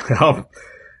 They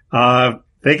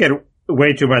get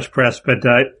way too much press, but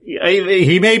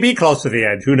he may be close to the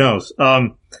edge. Who knows?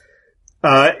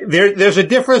 There's a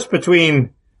difference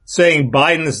between saying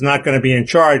Biden is not going to be in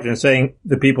charge and saying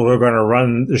the people who are going to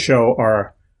run the show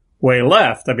are way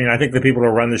left. I mean, I think the people who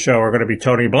run the show are going to be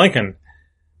Tony Blinken,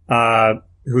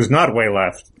 who's not way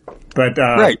left. But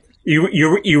right. You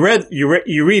read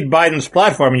Biden's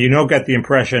platform and you don't get the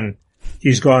impression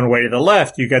he's gone way to the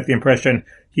left. You get the impression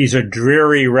he's a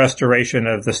dreary restoration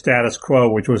of the status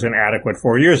quo, which was inadequate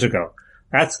 4 years ago.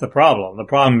 That's the problem. The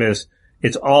problem is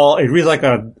it reads like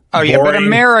a but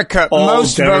America,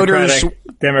 most voters,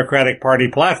 Democratic Party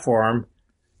platform.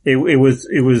 It was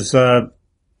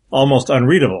almost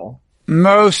unreadable.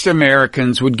 Most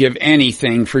Americans would give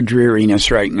anything for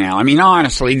dreariness right now. I mean,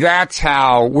 honestly, that's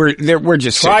how we're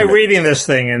just try reading this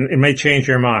thing and it may change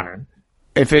your mind.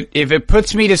 If it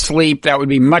puts me to sleep, that would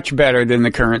be much better than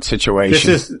the current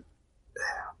situation.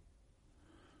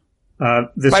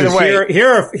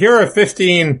 Here are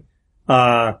 15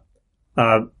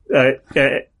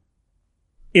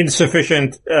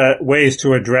 insufficient ways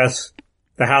to address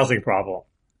the housing problem.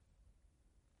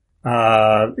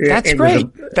 That's great.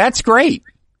 That's great.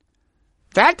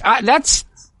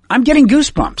 I'm getting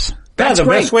goosebumps. That's the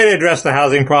best way to address the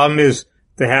housing problem is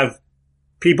to have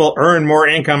people earn more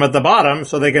income at the bottom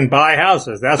so they can buy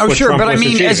houses. That's what Trump was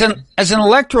achieving. as an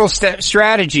electoral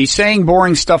strategy, saying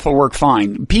boring stuff will work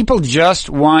fine. People just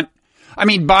want,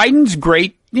 Biden's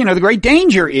great, the great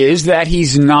danger is that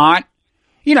he's not,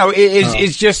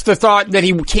 is just the thought that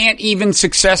he can't even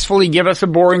successfully give us a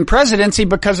boring presidency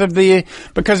because of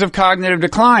cognitive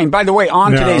decline. By the way,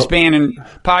 on today's Bannon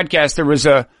podcast, there was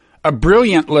a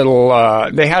brilliant little,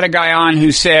 they had a guy on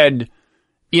who said,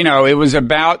 it was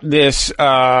about this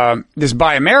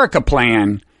Buy America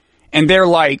plan. And they're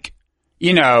like,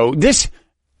 first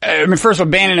of all,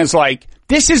 Bannon is like,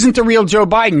 this isn't the real Joe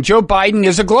Biden. Joe Biden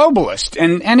is a globalist.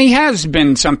 And he has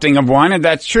been something of one, and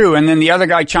that's true. And then the other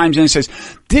guy chimes in and says,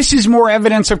 this is more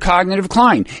evidence of cognitive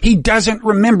decline. He doesn't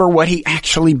remember what he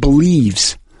actually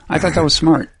believes. I thought that was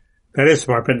smart. That is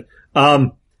smart. But,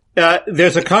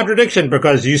 there's a contradiction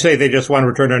because you say they just want to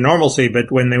return to normalcy,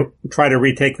 but when they try to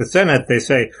retake the Senate, they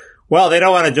say, well, they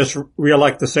don't want to just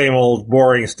reelect the same old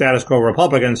boring status quo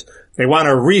Republicans. They want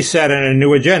to reset in a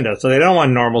new agenda. So they don't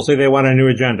want normalcy. They want a new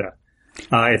agenda.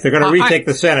 If they're going to retake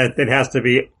the Senate, it has to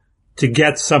be to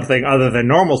get something other than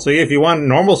normalcy. If you want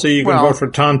normalcy, you can vote for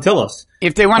Tom Tillis.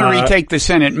 If they want to retake the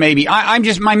Senate, maybe.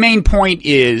 My main point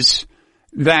is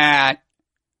that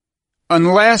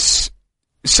unless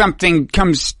something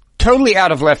comes totally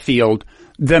out of left field,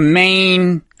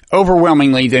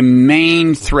 overwhelmingly, the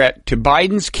main threat to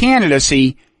Biden's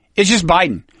candidacy is just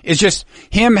Biden. It's just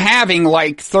him having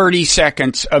like 30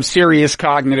 seconds of serious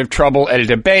cognitive trouble at a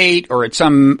debate or at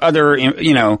some other,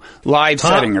 live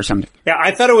setting or something. Yeah,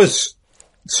 I thought it was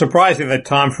surprising that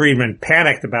Tom Friedman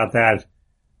panicked about that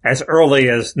as early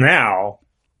as now.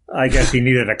 I guess he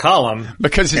needed a column.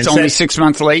 Because it's only 6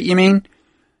 months late, you mean?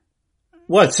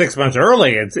 What, 6 months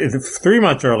early? It's 3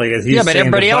 months early. Yeah, but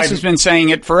everybody else has been saying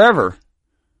it forever.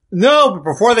 No, but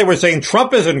before they were saying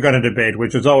Trump isn't going to debate,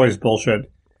 which is always bullshit.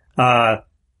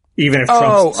 Even if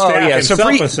Trump's staff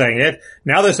himself was saying it.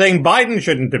 Now they're saying Biden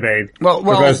shouldn't debate.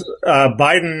 Because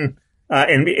Biden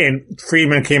and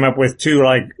Friedman came up with two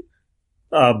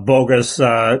bogus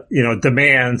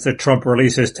demands that Trump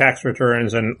release his tax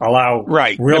returns and allow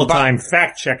real-time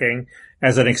fact-checking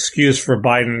as an excuse for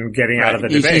Biden getting out of the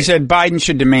debate. He said Biden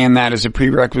should demand that as a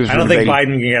prerequisite for I don't debating. think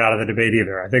Biden can get out of the debate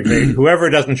either. I think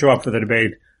whoever doesn't show up for the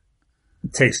debate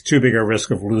takes too big a risk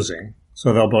of losing.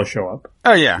 So they'll both show up.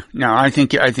 Oh yeah. No, I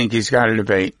think he's got a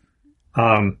debate.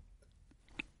 Now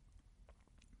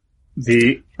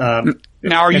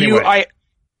I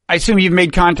assume you've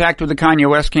made contact with the Kanye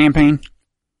West campaign?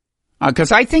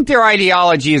 Cause I think their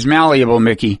ideology is malleable,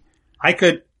 Mickey.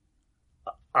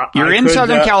 You're in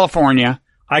Southern California.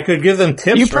 I could give them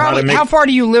tips for how to make... How far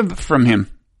do you live from him?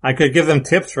 I could give them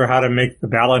tips for how to make the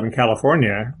ballot in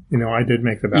California. I did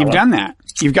make the ballot. You've done that.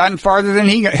 You've gotten farther than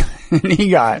he got.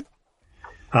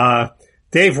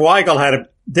 Dave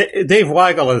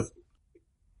Weigel is...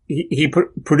 He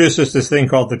produces this thing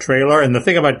called The Trailer, and the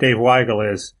thing about Dave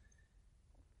Weigel is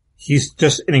he's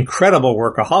just an incredible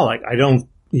workaholic. I don't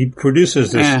he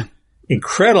produces this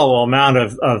incredible amount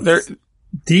of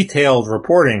detailed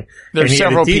reporting. There's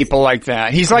several people like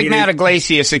that. He's like Matt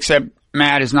Iglesias, except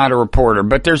Matt is not a reporter,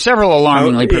 but there's several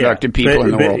alarmingly productive people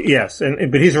in the world. Yes,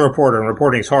 but he's a reporter, and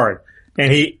reporting's hard.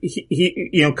 And he,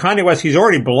 Kanye West, he's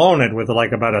already blown it with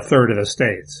like about a third of the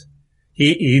states.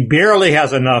 He barely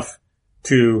has enough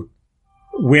to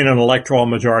win an electoral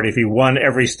majority. If he won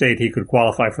every state he could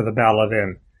qualify for the ballot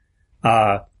in.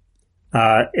 But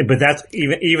that's,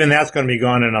 even that's going to be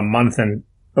gone in a month and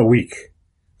a week.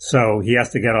 So he has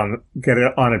to get on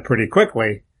it pretty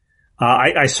quickly.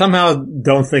 I somehow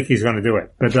don't think he's going to do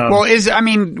it. But,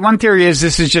 one theory is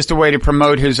this is just a way to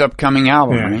promote his upcoming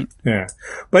album, right? Yeah.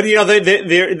 But,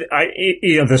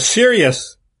 the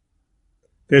serious,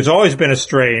 there's always been a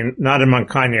strain, not among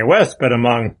Kanye West, but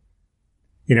among,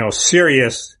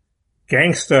 serious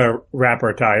gangsta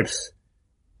rapper types.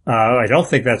 I don't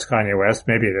think that's Kanye West.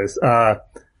 Maybe it is.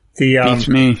 Beats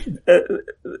me.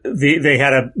 They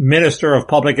had a minister of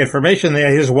public information.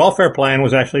 His welfare plan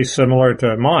was actually similar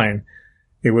to mine.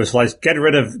 It was like, get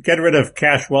rid of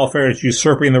cash welfare. It's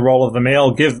usurping the role of the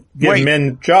male. Give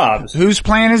men jobs. Whose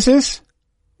plan is this?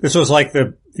 This was like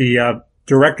the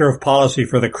director of policy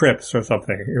for the Crips or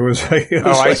something.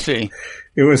 I see.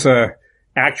 It was a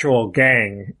actual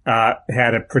gang,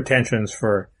 had pretensions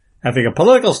for having a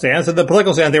political stance, and the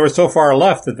political stance, they were so far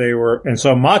left and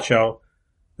so macho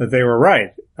that they were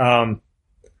right.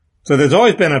 So there's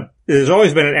always been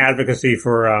an advocacy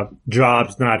for,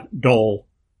 jobs, not dole.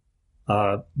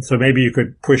 So maybe you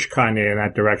could push Kanye in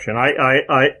that direction.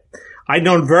 I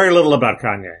know very little about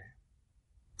Kanye.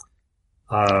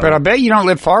 But I bet you don't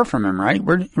live far from him, right?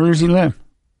 Where does he live?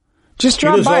 Just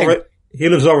drop by. He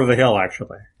lives over the hill,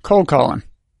 actually. Cold call him.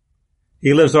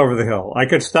 He lives over the hill. I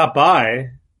could stop by.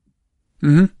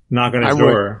 Mm-hmm. Knock on his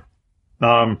door.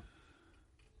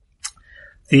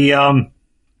 We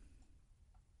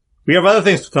have other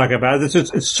things to talk about.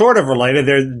 It's sort of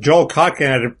related. Joel Kotkin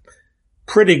had a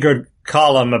pretty good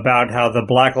column about how the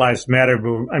Black Lives Matter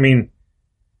movement,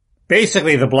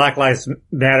 basically the Black Lives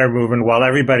Matter movement, while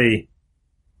everybody,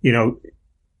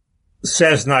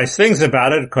 says nice things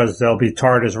about it because they'll be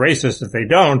tarred as racist if they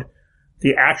don't,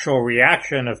 the actual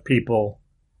reaction of people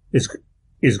is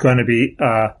going to be,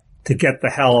 to get the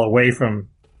hell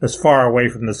as far away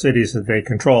from the cities that they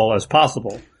control as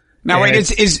possible. Now wait,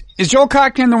 is Joel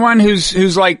Kotkin the one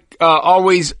who's like,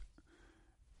 always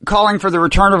calling for the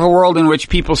return of a world in which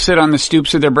people sit on the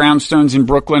stoops of their brownstones in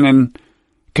Brooklyn and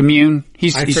commune?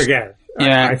 I forget.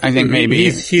 Yeah, I think maybe.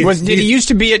 Did he used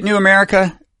to be at New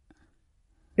America?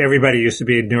 Everybody used to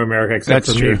be at New America except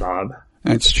for me, Bob.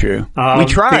 That's true. We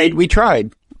tried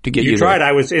to get you tried.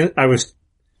 There.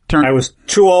 I was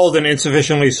too old and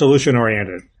insufficiently solution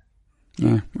oriented.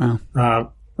 Yeah, well.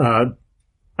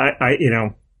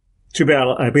 Too bad.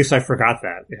 At least I forgot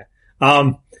that.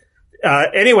 Yeah.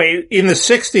 Anyway, in the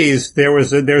 60s,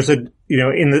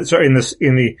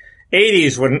 in the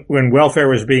 80s when welfare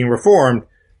was being reformed,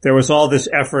 there was all this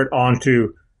effort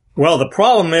onto, well, the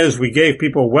problem is we gave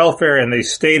people welfare and they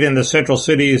stayed in the central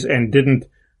cities and didn't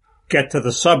get to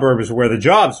the suburbs where the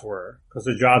jobs were, because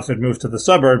the jobs had moved to the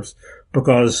suburbs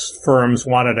because firms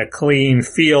wanted a clean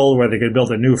field where they could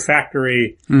build a new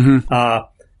factory. Mm-hmm.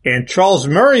 And Charles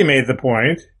Murray made the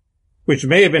point, which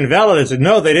may have been valid, and said,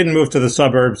 no, they didn't move to the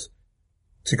suburbs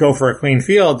to go for a clean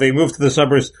field. They moved to the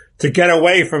suburbs to get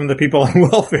away from the people on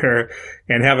welfare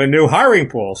and have a new hiring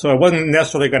pool. So it wasn't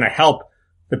necessarily going to help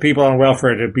the people on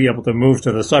welfare to be able to move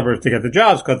to the suburbs to get the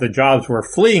jobs, because the jobs were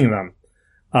fleeing them.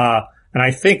 And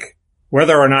I think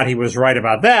whether or not he was right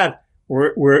about that,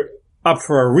 we're up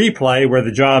for a replay where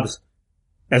the jobs,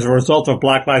 as a result of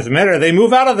Black Lives Matter, they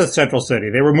move out of the central city.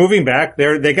 They were moving back.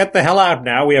 They get the hell out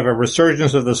now. We have a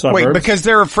resurgence of the suburbs. Wait, because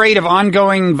they're afraid of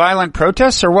ongoing violent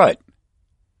protests or what?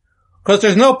 Because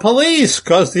there's no police.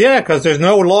 Because there's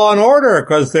no law and order.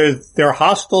 Because they're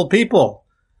hostile people.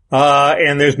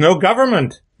 And there's no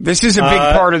government. This is a big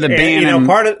part of the Bannon.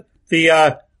 Part of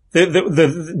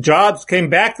the jobs came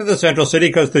back to the central city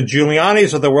because the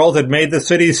Giulianis of the world had made the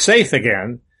cities safe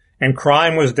again, and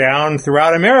crime was down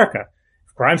throughout America.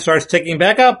 If crime starts ticking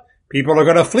back up, people are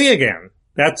going to flee again.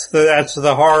 That's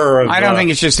the horror of. I don't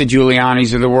think it's just the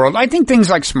Giulianis of the world. I think things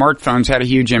like smartphones had a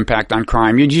huge impact on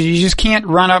crime. You just can't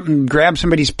run up and grab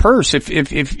somebody's purse if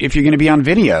you're going to be on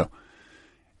video.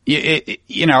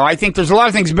 I think there's a lot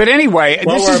of things, but anyway,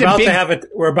 well, we're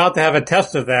about to have a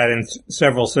test of that in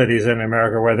several cities in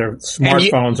America, where their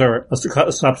smartphones are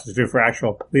a substitute for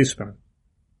actual policemen.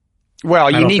 Well,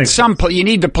 you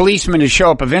need the policeman to show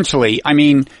up eventually.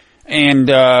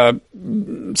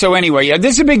 So anyway, yeah,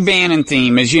 this is a big Bannon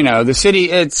theme, as you know. The city,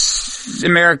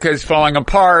 America is falling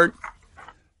apart.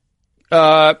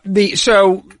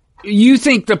 So you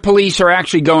think the police are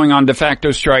actually going on de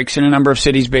facto strikes in a number of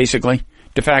cities, basically?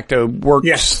 De facto work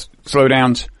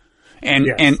slowdowns? And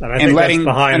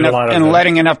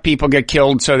letting enough people get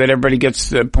killed so that everybody gets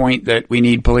the point that we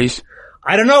need police?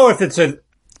 I don't know if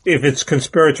it's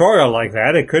conspiratorial like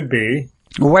that. It could be.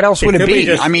 Well, what else would it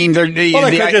be? I mean, it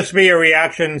could just be a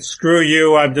reaction. Screw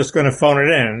you. I'm just going to phone it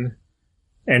in,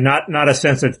 and not a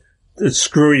sense that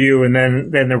screw you, and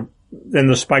then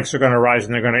the spikes are going to rise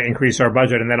and they're going to increase our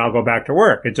budget, and then I'll go back to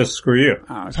work. It's just screw you.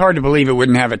 It's hard to believe it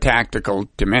wouldn't have a tactical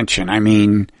dimension. I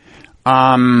mean,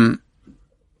 yeah.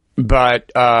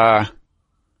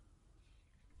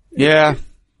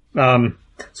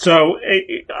 So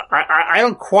I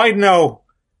don't quite know.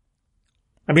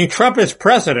 I mean, Trump is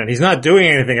president. He's not doing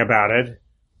anything about it.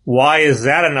 Why is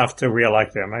that enough to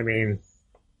reelect him? I mean,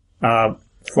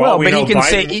 Biden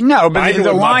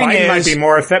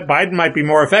might be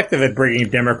more effective at bringing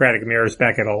Democratic mayors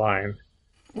back into line.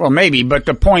 Well, maybe, but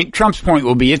Trump's point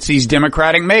will be it's these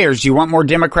Democratic mayors. Do you want more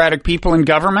Democratic people in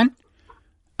government?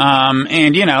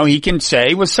 And he can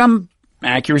say with some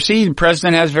accuracy, the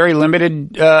president has very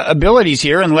limited abilities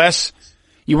here unless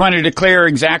you want to declare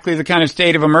exactly the kind of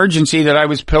state of emergency that I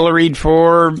was pilloried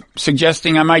for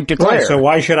suggesting I might declare. Right, so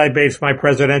why should I base my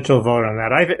presidential vote on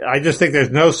that? I just think there's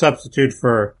no substitute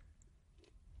for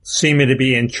seeming to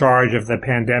be in charge of the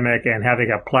pandemic and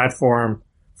having a platform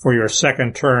for your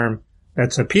second term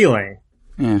that's appealing.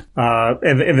 Yeah.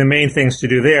 And the main things to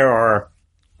do there are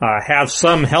have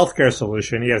some healthcare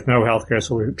solution. He has no healthcare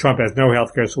solution. Trump has no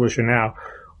healthcare solution now.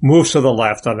 Moves to the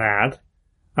left on that,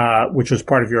 which was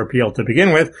part of your appeal to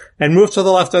begin with, and moves to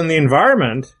the left on the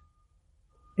environment.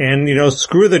 And,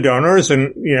 screw the donors.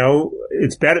 And,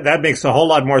 it's better. That makes a whole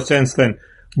lot more sense than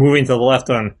moving to the left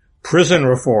on prison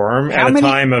reform at a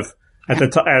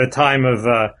time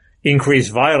of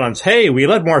increased violence. Hey, we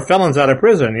let more felons out of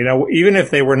prison. Even if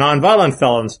they were nonviolent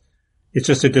felons, it's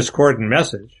just a discordant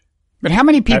message. But how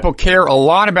many people care a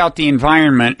lot about the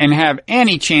environment and have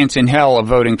any chance in hell of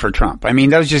voting for Trump? I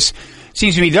mean, seems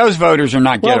to me those voters are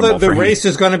not gettable. Well, the race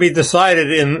is going to be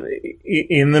decided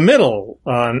in the middle,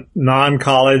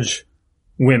 non-college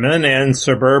women and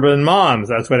suburban moms.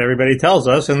 That's what everybody tells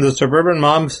us. And the suburban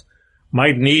moms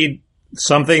might need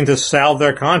something to salve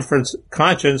their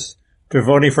conscience to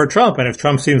voting for Trump. And if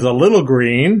Trump seems a little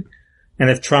green, and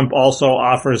if Trump also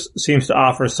seems to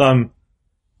offer some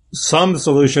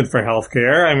solution for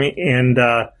healthcare, and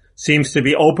seems to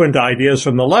be open to ideas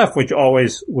from the left, which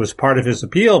always was part of his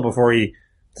appeal before he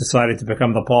decided to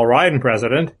become the Paul Ryan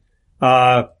president,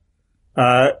 that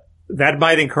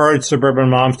might encourage suburban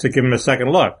moms to give him a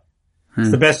second look.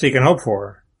 It's the best he can hope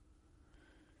for.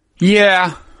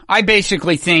 Yeah, I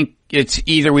basically think it's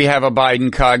either we have a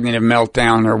Biden cognitive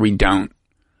meltdown or we don't.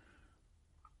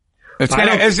 It's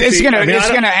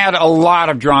gonna add a lot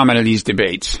of drama to these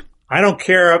debates. I don't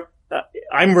care.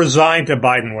 I'm resigned to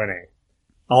Biden winning.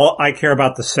 I care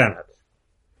about the Senate.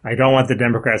 I don't want the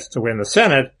Democrats to win the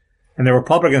Senate. And the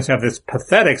Republicans have this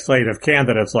pathetic slate of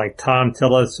candidates like Tom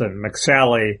Tillis and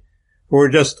McSally who are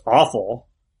just awful.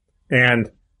 And,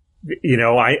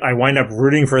 I wind up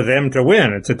rooting for them to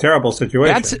win. It's a terrible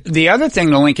situation. That's the other thing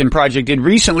the Lincoln Project did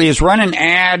recently is run an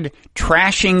ad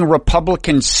trashing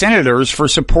Republican senators for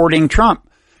supporting Trump.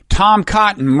 Tom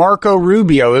Cotton, Marco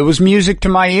Rubio. It was music to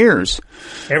my ears.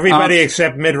 Everybody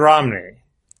except Mitt Romney.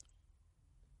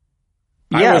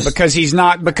 Because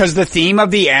the theme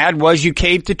of the ad was you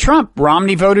caved to Trump.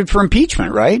 Romney voted for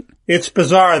impeachment, right? It's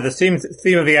bizarre. The theme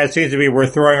of the ad seems to be we're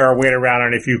throwing our weight around,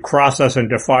 and if you cross us and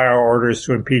defy our orders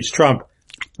to impeach Trump,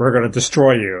 we're going to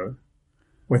destroy you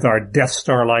with our Death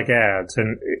Star-like ads.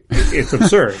 And it's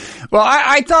absurd. Well,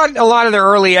 I thought a lot of the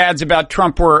early ads about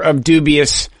Trump were of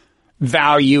dubious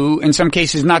value, in some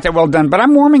cases not that well done, but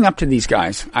I'm warming up to these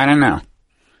guys. I don't know.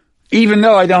 Even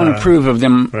though I don't approve of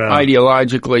them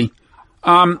ideologically.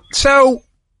 So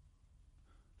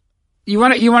you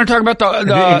want to talk about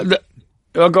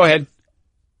go ahead.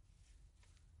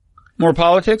 More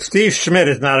politics? Steve Schmidt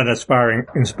is not an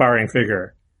inspiring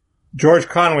figure. George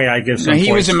Conway, I give some points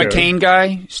he was a McCain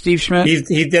guy, Steve Schmidt?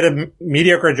 He did a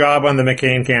mediocre job on the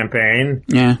McCain campaign.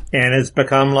 Yeah. And it's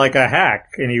become like a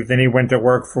hack. And then he went to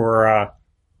work for,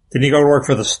 didn't he go to work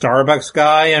for the Starbucks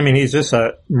guy? I mean, he's just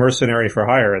a mercenary for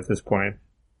hire at this point.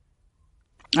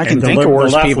 I can think of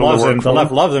worse people to work for. The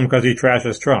left loves him because he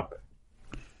trashes Trump.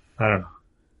 I don't know.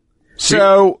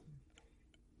 So,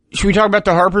 should we talk about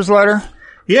the Harper's letter?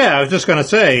 Yeah, I was just going to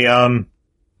say,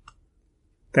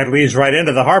 that leads right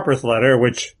into the Harper's letter,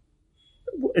 which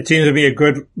it seems to be a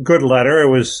good letter. It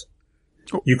was,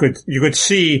 you could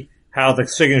see how the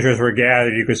signatures were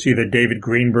gathered. You could see the David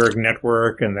Greenberg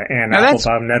network and the Ann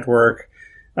Applebaum network.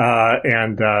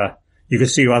 You could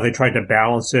see how they tried to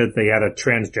balance it. They had a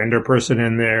transgender person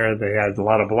in there. They had a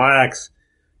lot of blacks.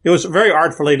 It was very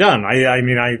artfully done.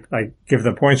 I give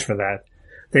them points for that.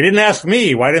 They didn't ask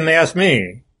me. Why didn't they ask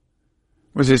me?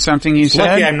 Was it something you said?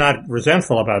 Lucky I'm not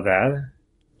resentful about that.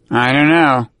 I don't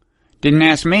know. Didn't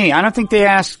ask me. I don't think they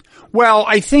asked. Well,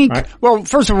 I think, well,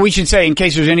 first of all, we should say, in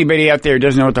case there's anybody out there who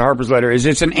doesn't know what the Harper's letter is,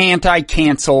 it's an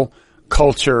anti-cancel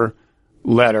culture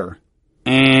letter.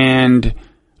 And,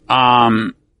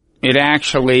 it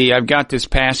actually, I've got this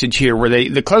passage here where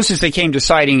the closest they came to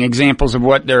citing examples of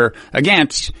what they're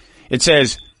against, it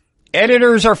says,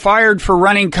 editors are fired for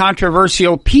running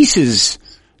controversial pieces.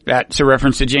 That's a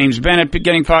reference to James Bennett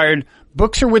getting fired.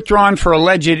 Books are withdrawn for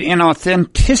alleged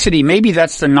inauthenticity. Maybe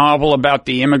that's the novel about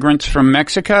the immigrants from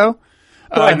Mexico.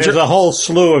 Well, there's a whole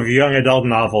slew of young adult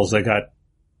novels that got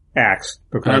axed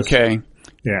because. Okay.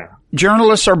 Yeah.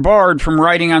 Journalists are barred from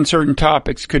writing on certain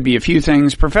topics. Could be a few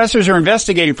things. Professors are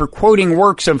investigated for quoting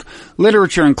works of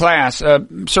literature in class,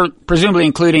 presumably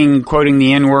including quoting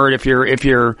the N-word if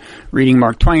you're reading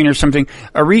Mark Twain or something.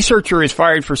 A researcher is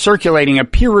fired for circulating a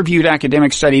peer-reviewed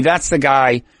academic study. That's the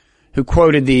guy who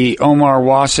quoted the Omar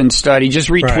Wasson study, just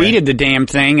retweeted the damn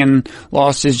thing and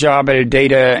lost his job at a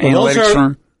data analytics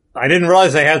firm. I didn't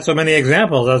realize they had so many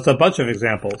examples. That's a bunch of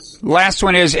examples. Last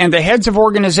one is, and the heads of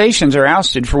organizations are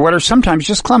ousted for what are sometimes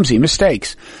just clumsy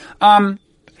mistakes.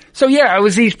 So yeah, it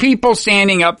was these people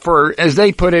standing up for, as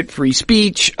they put it, free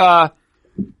speech. By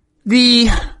the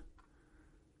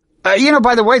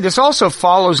way, this also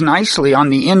follows nicely on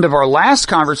the end of our last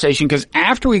conversation, because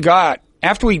after we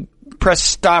pressed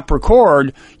stop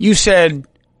record, you said,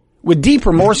 with deep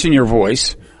remorse in your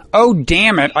voice, oh,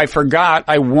 damn it, I forgot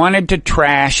I wanted to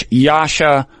trash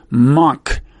Yasha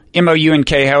Monk.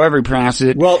 M-O-U-N-K, however he pronounces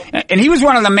it. Well, and he was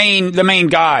one of the main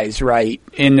guys, right?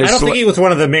 In this, I don't think he was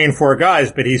one of the main four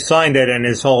guys, but he signed it and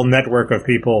his whole network of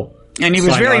people. And he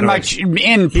was very much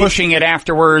pushing it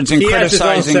afterwards and criticizing. He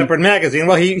has his own separate magazine.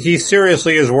 Well, he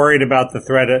seriously is worried about the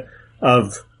threat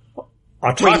of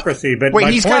autocracy. Wait,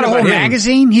 he's got a whole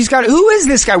magazine? Who is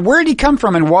this guy? Where did he come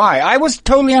from and why? I was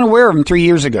totally unaware of him 3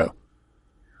 years ago.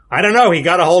 I don't know. He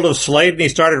got a hold of Slate and he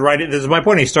started writing, this is my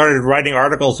point, he started writing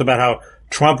articles about how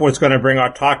Trump was going to bring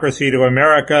autocracy to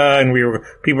America and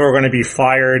people were going to be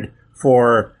fired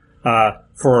for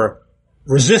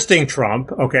resisting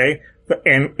Trump, okay?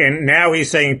 And now he's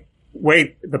saying,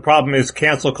 wait, the problem is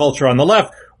cancel culture on the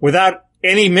left, without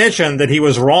any mention that he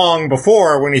was wrong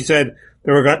before when he said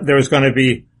there was going to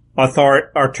be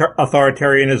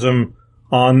authoritarianism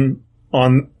on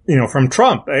from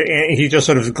Trump. And he just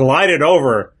sort of glided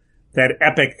over that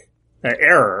epic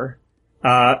error.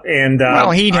 Well,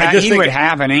 he would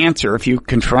have an answer if you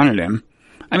confronted him.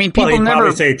 I mean, people he'd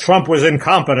probably say Trump was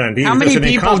incompetent. He was just an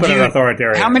incompetent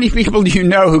authoritarian. How many people do you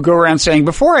know who go around saying,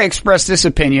 before I express this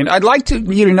opinion, I'd like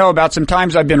you to know about some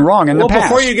times I've been wrong in the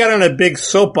past? Well, before you get on a big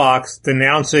soapbox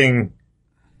denouncing,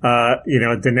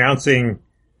 saying,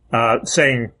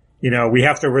 we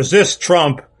have to resist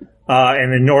Trump,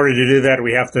 and in order to do that,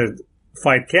 we have to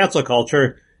fight cancel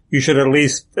culture, you should at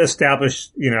least establish,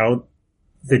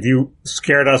 that you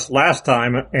scared us last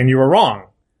time and you were wrong.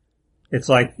 It's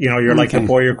like, you're like the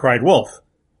boy who cried wolf.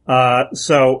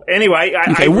 So anyway,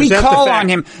 we call on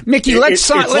him. Mickey, let's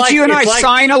you and I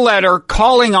sign a letter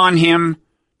calling on him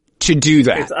to do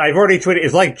that. I've already tweeted,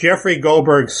 it's like Jeffrey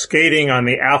Goldberg skating on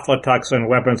the aflatoxin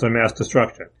weapons of mass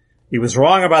destruction. He was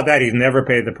wrong about that. He's never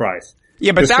paid the price.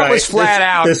 Yeah, but that was flat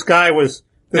out. This guy was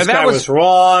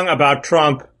wrong about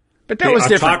Trump. But that was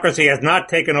different. Autocracy has not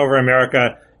taken over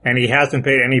America, and he hasn't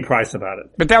paid any price about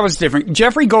it. But that was different.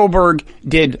 Jeffrey Goldberg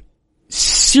did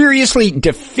seriously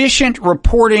deficient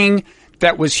reporting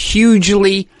that was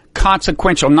hugely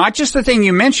consequential. Not just the thing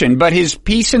you mentioned, but his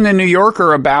piece in the New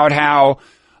Yorker about how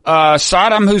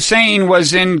Saddam Hussein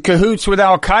was in cahoots with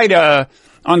Al-Qaeda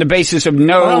on the basis of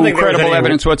no credible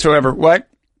evidence whatsoever. What?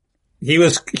 He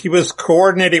was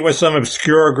coordinating with some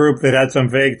obscure group that had some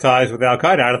vague ties with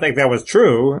Al-Qaeda. I don't think that was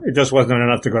true. It just wasn't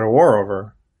enough to go to war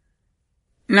over.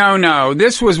 No.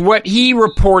 This was what he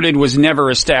reported was never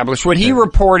established. What he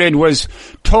reported was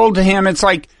told to him. It's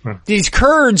like these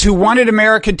Kurds who wanted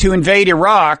America to invade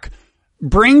Iraq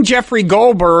bring Jeffrey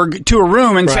Goldberg to a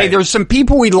room and say, there's some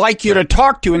people we'd like you to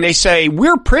talk to. And they say,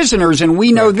 we're prisoners and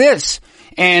we know this.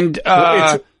 And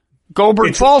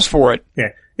Goldberg falls for it. Yeah,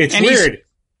 it's weird.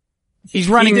 He's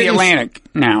running the Atlantic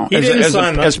now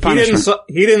as punishment.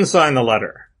 He didn't sign the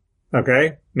letter.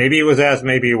 Okay? Maybe he was asked,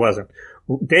 maybe he wasn't.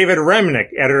 David Remnick,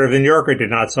 editor of The New Yorker, did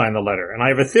not sign the letter. And I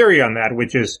have a theory on that,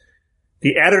 which is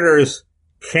the editors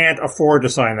can't afford to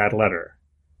sign that letter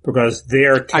because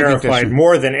they're terrified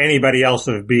more than anybody else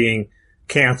of being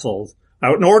canceled.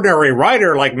 An ordinary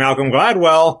writer like Malcolm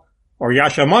Gladwell or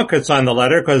Yasha Monk could sign the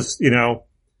letter because, you know,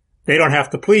 they don't have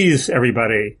to please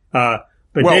everybody. But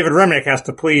David Remnick has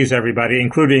to please everybody,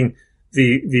 including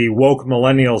the woke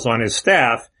millennials on his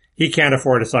staff. He can't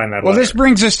afford to sign that letter. Well, this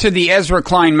brings us to the Ezra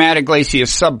Klein, Matt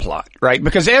Iglesias subplot, right?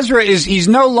 Because Ezra he's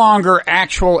no longer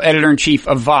actual editor-in-chief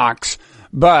of Vox,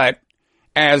 but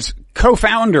as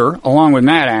co-founder, along with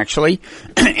Matt actually,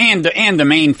 and the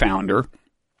main founder,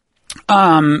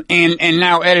 and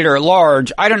now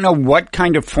editor-at-large, I don't know what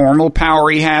kind of formal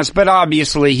power he has, but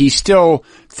obviously he still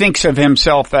thinks of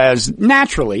himself as,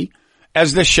 naturally,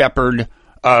 as the shepherd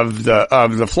of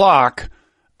the flock,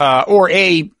 or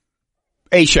a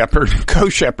shepherd,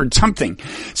 co-shepherd, something.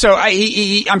 So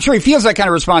I'm sure he feels that kind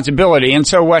of responsibility. And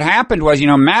so what happened was, you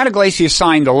know, Matt Iglesias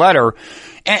signed the letter.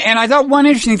 And I thought one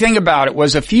interesting thing about it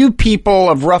was a few people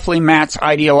of roughly Matt's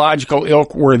ideological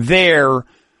ilk were there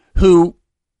who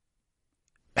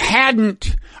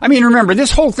hadn't, I mean, remember,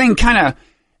 this whole thing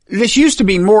this used to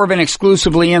be more of an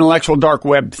exclusively intellectual dark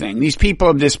web thing. These people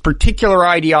of this particular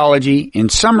ideology, in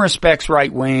some respects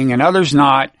right-wing and others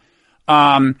not,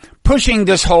 pushing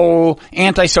this whole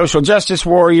anti-social justice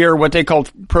warrior, what they call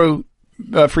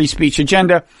free speech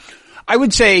agenda. I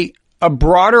would say a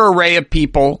broader array of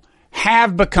people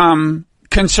have become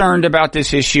concerned about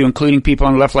this issue, including people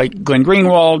on the left like Glenn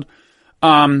Greenwald.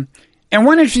 And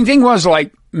one interesting thing was,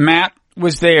 like, Matt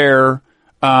was there,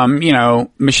 you know,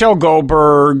 Michelle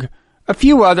Goldberg, a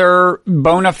few other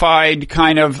bona fide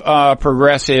kind of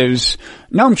progressives.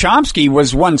 Noam Chomsky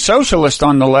was one socialist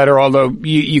on the letter, although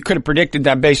you could have predicted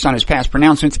that based on his past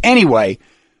pronouncements. Anyway,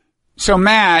 so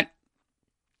Matt,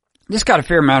 this got a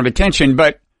fair amount of attention,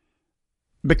 but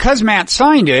because Matt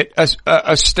signed it,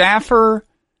 a staffer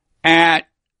at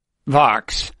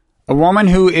Vox, a woman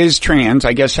who is trans,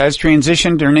 I guess has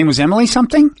transitioned, her name was Emily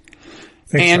something?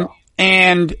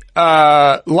 And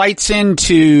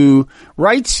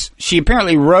writes, she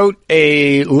apparently wrote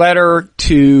a letter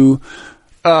to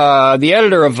the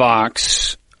editor of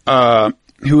Vox,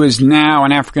 who is now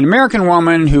an African-American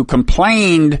woman who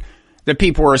complained that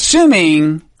people were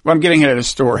assuming, well, I'm getting ahead of the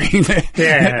story.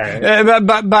 Yeah.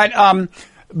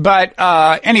 But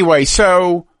anyway,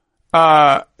 so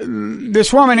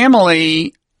this woman,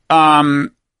 Emily,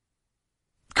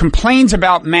 complains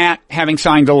about Matt having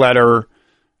signed the letter.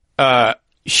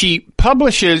 She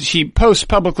posts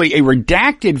publicly a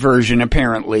redacted version,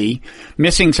 apparently,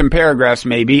 missing some paragraphs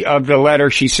maybe, of the letter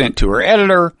she sent to her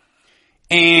editor.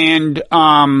 And,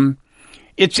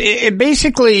 it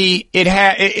basically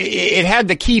had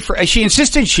the key for, she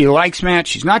insisted she likes Matt.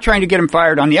 She's not trying to get him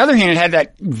fired. On the other hand, it had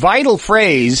that vital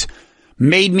phrase,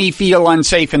 made me feel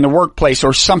unsafe in the workplace,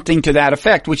 or something to that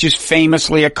effect, which is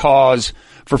famously a cause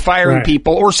for firing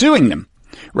people or suing them.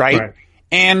 Right.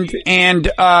 And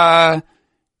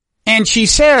she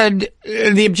said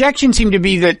the objection seemed to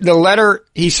be that the letter,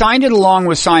 he signed it along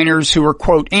with signers who were,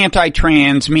 quote,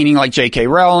 anti-trans, meaning like J.K.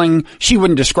 Rowling. She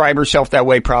wouldn't describe herself that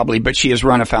way probably, but she has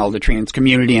run afoul of the trans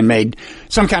community and made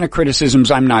some kind of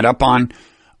criticisms I'm not up on.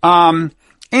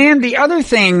 And the other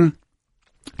thing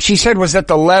she said was that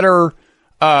the letter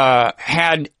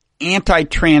had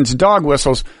anti-trans dog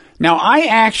whistles. Now,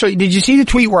 did you see the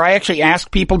tweet where I actually asked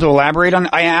people to elaborate on,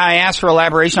 I asked for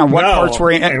elaboration on what parts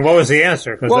were. And what was the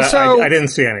answer? Because I didn't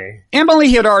see any.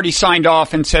 Emily had already signed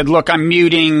off and said, look, I'm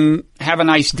muting, have a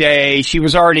nice day. She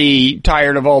was already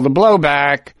tired of all the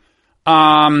blowback.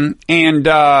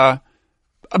 But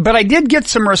I did get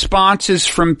some responses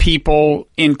from people,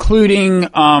 including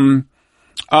some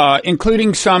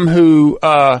who,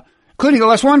 including at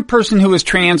least one person who was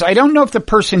trans. I don't know if the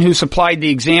person who supplied the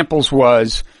examples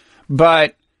was,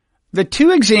 but the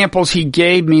two examples he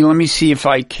gave me, let me see if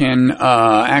I can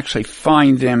actually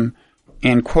find them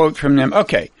and quote from them.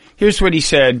 Okay, here's what he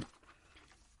said.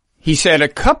 He said, a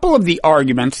couple of the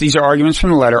arguments, these are arguments from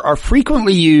the letter, are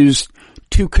frequently used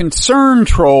to concern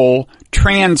troll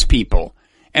trans people.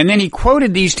 And then he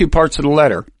quoted these two parts of the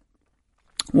letter.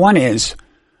 One is,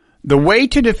 the way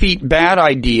to defeat bad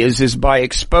ideas is by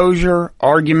exposure,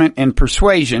 argument, and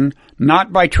persuasion,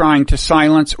 not by trying to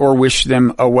silence or wish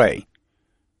them away.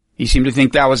 He seemed to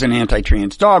think that was an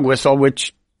anti-trans dog whistle,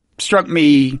 which struck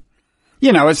me,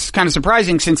 you know, it's kind of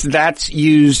surprising since that's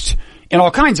used in all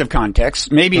kinds of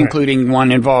contexts, maybe including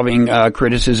one involving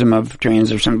criticism of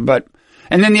trans or something.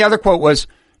 And then the other quote was,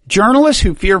 journalists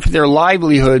who fear for their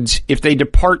livelihoods if they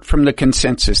depart from the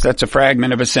consensus. That's a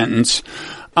fragment of a sentence.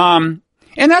 And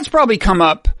that's probably come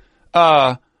up,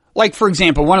 like, for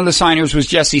example, one of the signers was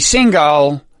Jesse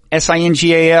Singal,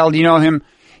 S-I-N-G-A-L. Do you know him?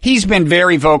 he's been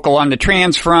very vocal on the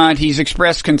trans front. He's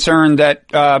expressed concern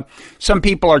that some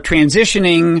people are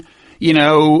transitioning,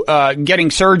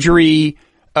 getting surgery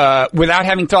without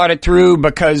having thought it through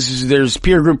because there's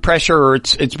peer group pressure or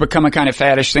it's become a kind of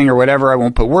faddish thing or whatever. I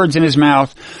won't put words in his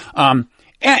mouth. And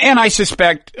I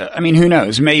suspect, who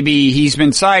knows? Maybe he's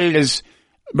been cited as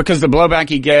because the blowback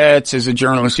he gets as a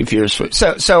journalist who fears.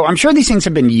 So I'm sure these things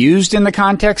have been used in the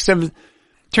context of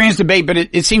trans debate, but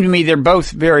it seemed to me they're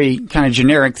both very kind of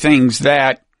generic things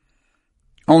that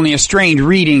only a strained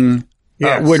reading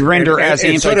would render as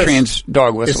anti-trans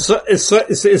dog whistles. It's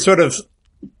sort of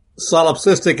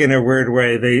solipsistic in a weird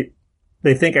way.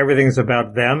 They think everything's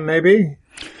about them, maybe?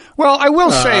 Well, I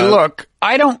will say, look,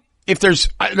 there's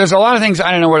a lot of things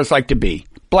I don't know what it's like to be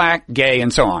black, gay,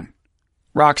 and so on.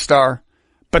 Rock star.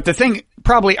 But the thing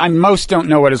probably I most don't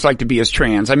know what it's like to be as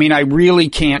trans. I really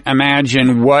can't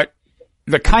imagine what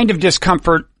the kind of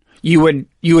discomfort you would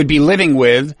be living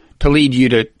with to lead you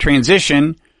to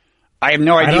transition. I have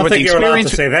no idea what the experience. I don't think you're allowed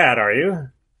to say that, are you?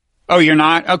 Oh, you're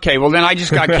not? Okay, well then I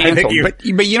just got canceled.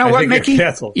 But you know what, Mickey?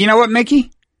 You know what,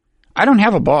 Mickey? I don't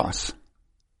have a boss.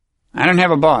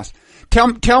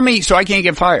 Tell me so I can't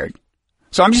get fired.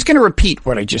 So I'm just going to repeat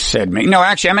what I just said. No,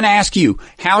 actually, I'm going to ask you,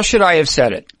 how should I have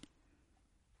said it?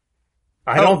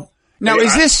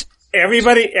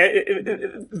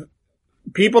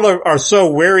 People are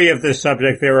so wary of this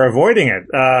subject, they're avoiding it.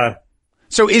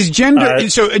 So gender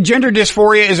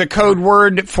dysphoria is a code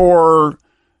word for,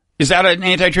 is that an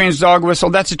anti-trans dog whistle?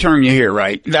 That's a term you hear,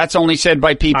 right? That's only said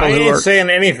by people who are. I ain't saying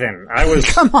anything.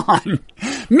 Come on.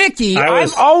 Mickey,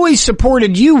 I've always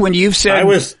supported you when you've said.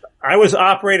 I was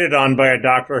operated on by a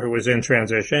doctor who was in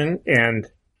transition and.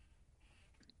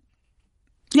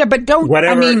 Yeah, but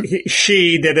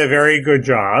she did a very good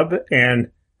job,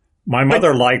 and my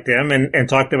mother liked him and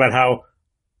talked about how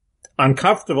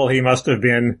uncomfortable he must have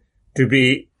been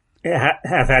to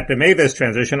have had to make this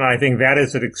transition. And I think that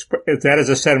is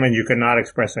a sentiment you cannot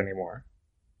express anymore.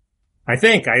 I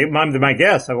think I'm my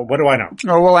guess. What do I know?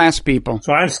 Oh, we'll ask people.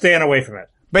 So I'm staying away from it.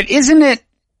 But doesn't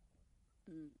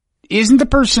the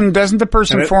person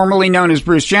formerly known as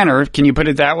Bruce Jenner, can you put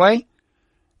it that way?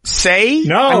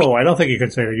 No, I don't think you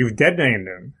could say that. You've dead named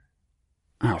him.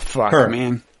 Oh, fuck,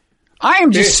 man. I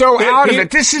am just out of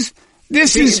it. This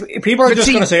is people are just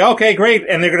going to say, okay, great.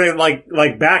 And they're going to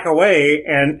like back away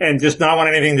and just not want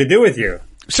anything to do with you.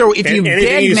 So if you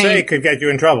anything you say could get you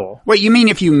in trouble. Wait, you mean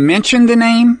if you mention the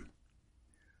name?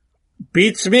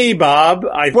 Beats me, Bob.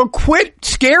 Well, quit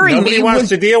scaring me. Nobody wants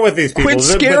to deal with these people. Quit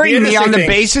scaring me on the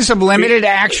basis of limited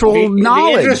actual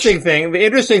knowledge. The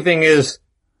interesting thing is,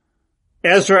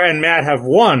 Ezra and Matt have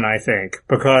won, I think,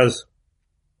 because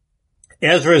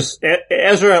Ezra,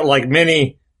 like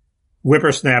many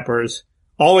whippersnappers,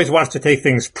 always wants to take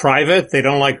things private. They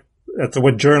don't like, that's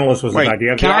what journalists was about.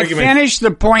 Can I finish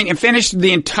the point and finish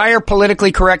the entire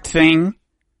politically correct thing?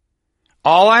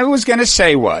 All I was going to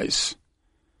say was,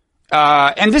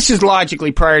 and this is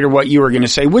logically prior to what you were going to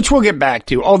say, which we'll get back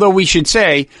to, although we should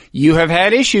say you have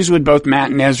had issues with both Matt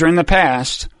and Ezra in the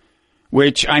past,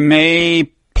 which I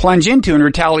may plunge into in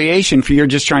retaliation for your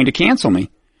just trying to cancel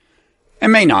me. It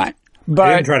may not, but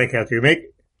I didn't try to cancel you.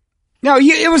 No,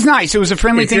 it was nice. It was a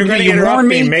friendly thing. You warned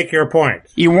me. Make your point.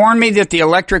 You warned me that the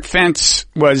electric fence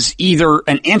was either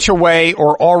an inch away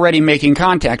or already making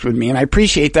contact with me, and I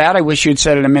appreciate that. I wish you'd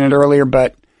said it a minute earlier,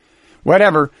 but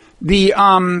whatever. What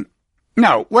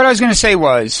I was going to say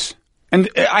was, and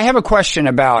I have a question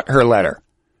about her letter.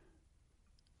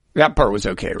 That part was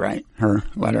okay, right? Her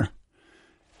letter.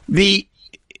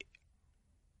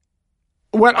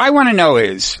 What I want to know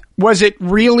is, was it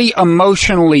really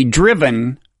emotionally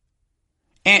driven?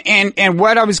 And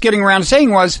what I was getting around to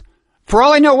saying was, for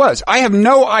all I know I have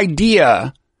no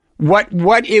idea what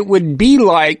it would be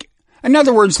like. In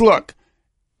other words, look,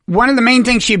 one of the main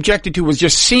things she objected to was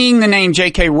just seeing the name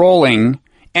J.K. Rowling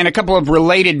and a couple of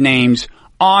related names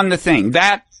on the thing.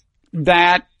 That,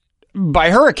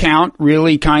 by her account,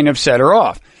 really kind of set her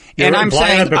off. And I'm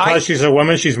saying that because she's a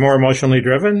woman, she's more emotionally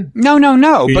driven? No.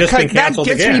 Because that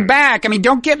gets me back.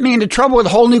 Don't get me into trouble with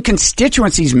whole new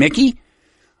constituencies, Mickey.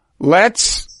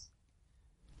 You've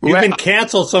been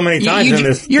canceled so many times in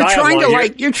this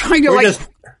dialogue. You're trying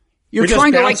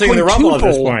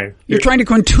to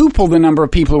quintuple the number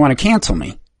of people who want to cancel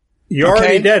me. You're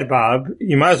already dead, Bob.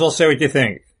 You might as well say what you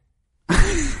think.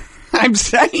 I'm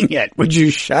saying it. Would you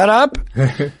shut up?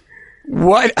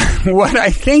 What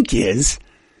I think is,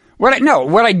 what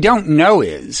I don't know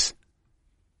is,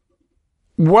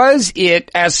 was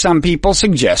it, as some people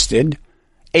suggested,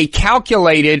 a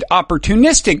calculated,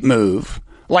 opportunistic move?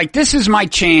 Like, this is my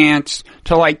chance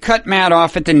to cut Matt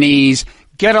off at the knees,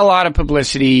 get a lot of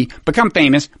publicity, become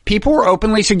famous. People were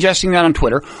openly suggesting that on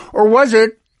Twitter. Or was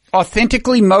it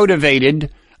authentically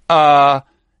motivated, and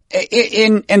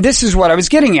this is what I was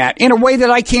getting at, in a way that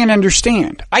I can't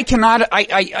understand. I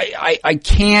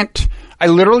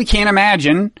literally can't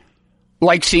imagine,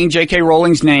 like, seeing J.K.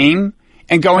 Rowling's name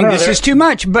and going, this is too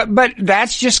much. But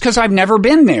that's just because I've never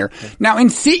been there. Now, in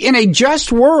a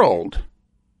just world,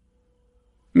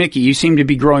 Mickey, you seem to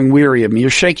be growing weary of me.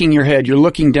 You're shaking your head. You're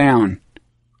looking down.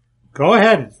 Go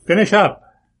ahead. Finish up.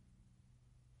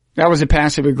 That was a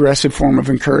passive-aggressive form of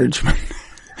encouragement.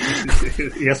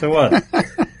 Yes, it was.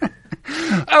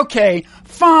 Okay,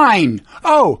 fine.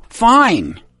 Oh,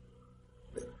 fine.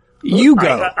 You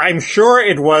go. I'm sure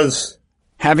it was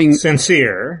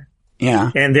sincere. Yeah.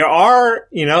 And there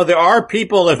are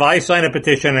people, if I sign a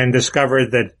petition and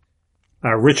discovered that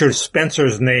Richard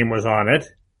Spencer's name was on it,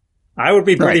 I would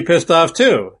be pretty pissed off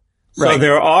too. So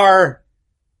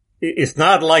it's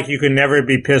not like you can never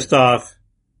be pissed off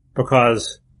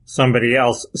because somebody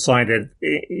else signed it,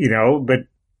 but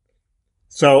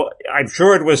so I'm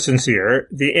sure it was sincere.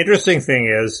 The interesting thing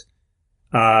is,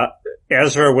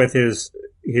 Ezra, with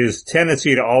his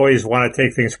tendency to always want to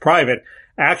take things private,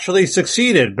 actually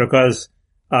succeeded because,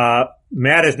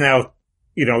 Matt is now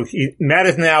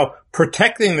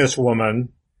protecting this woman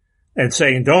and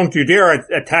saying, don't you dare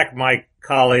attack my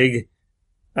colleague,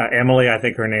 Emily, I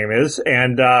think her name is.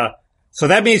 And, so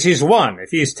that means he's won. If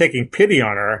he's taking pity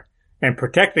on her and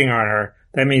protecting on her,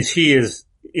 that means he is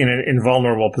in an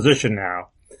invulnerable position now.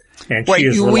 And she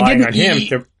is relying on him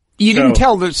to... You didn't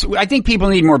tell this. I think people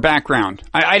need more background.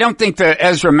 I don't think the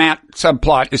Ezra Matt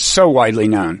subplot is so widely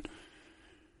known.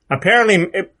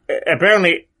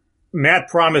 Apparently Matt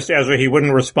promised Ezra he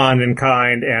wouldn't respond in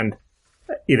kind and,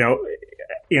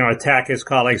 attack his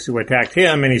colleagues who attacked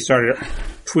him, and he started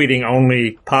tweeting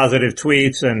only positive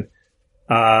tweets, and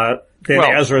then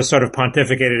Ezra sort of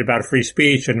pontificated about free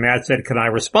speech, and Matt said, "Can I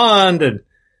respond?" And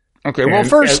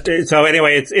first, so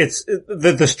anyway, it's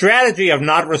the strategy of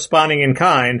not responding in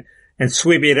kind and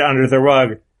sweeping it under the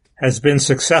rug has been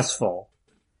successful.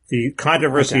 The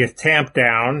controversy is tamped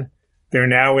down. They're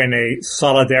now in a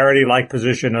solidarity-like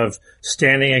position of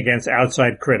standing against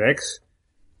outside critics,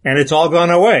 and it's all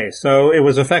gone away. So it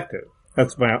was effective.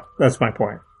 That's my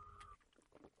point.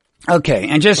 Okay,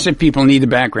 and just so people need the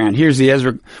background, here's the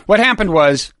Ezra. What happened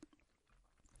was,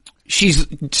 she's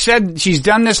said she's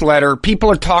done this letter.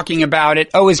 People are talking about it.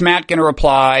 Oh, is Matt going to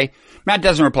reply? Matt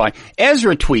doesn't reply.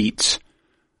 Ezra tweets,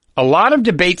 a lot of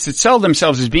debates that sell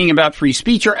themselves as being about free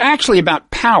speech are actually about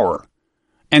power.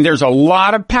 And there's a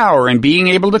lot of power in being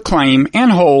able to claim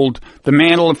and hold the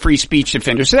mantle of free speech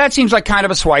defender. So that seems like kind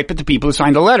of a swipe at the people who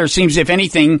signed the letter. Seems, if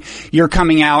anything, you're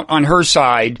coming out on her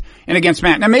side and against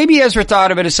Matt. Now, maybe Ezra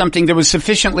thought of it as something that was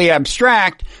sufficiently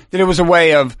abstract that it was a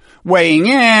way of weighing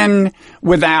in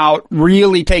without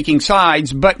really taking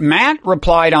sides. But Matt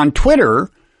replied on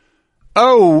Twitter,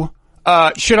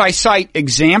 should I cite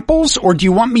examples, or do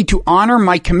you want me to honor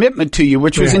my commitment to you?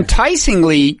 Which was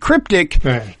enticingly cryptic.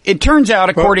 Right. It turns out,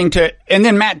 and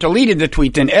then Matt deleted the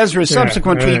tweet. Then Ezra's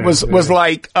subsequent tweet was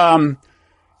like,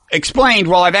 explained,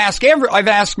 well, I've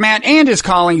asked Matt and his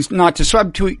colleagues not to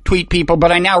subtweet people,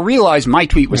 but I now realize my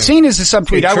tweet was seen as a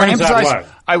subtweet. I want to emphasize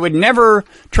I would never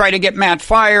try to get Matt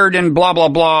fired and blah, blah,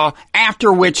 blah,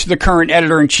 after which the current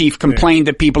editor-in-chief complained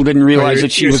that people didn't realize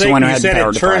that she was the one who had the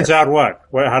power to fire. You said it turns out what?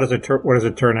 What does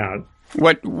it turn out?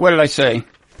 What did I say?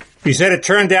 You said it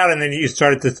turned out, and then you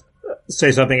started to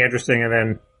say something interesting and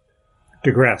then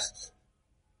digressed.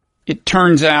 It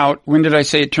turns out. When did I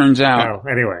say it turns out? Oh,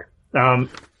 anyway.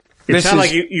 It sounded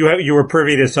like you were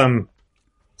privy to some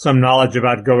knowledge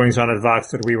about goings on at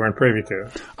Vox that we weren't privy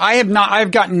to. I have not.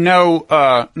 I've got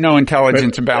no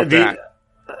intelligence about that.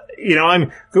 The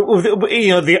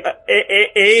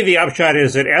upshot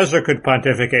is that Ezra could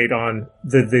pontificate on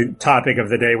the topic of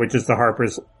the day, which is the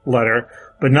Harper's letter,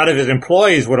 but none of his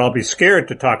employees would all be scared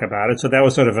to talk about it. So that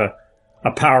was sort of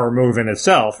a power move in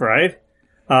itself, right?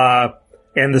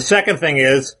 And the second thing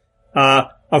is,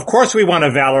 of course we want to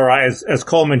valorize, as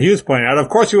Coleman Hughes pointed out, of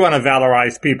course we want to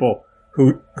valorize people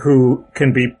who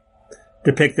can be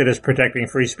depicted as protecting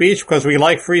free speech because we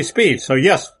like free speech. So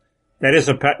yes, that is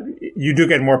you do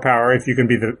get more power if you can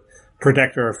be the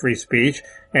protector of free speech.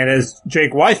 And as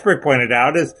Jake Weisberg pointed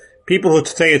out, is people who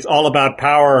say it's all about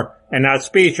power and not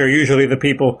speech are usually the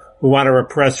people who want to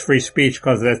repress free speech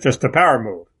because that's just a power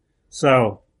move.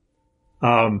 So,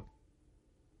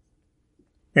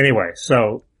 anyway,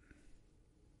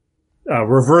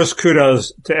 reverse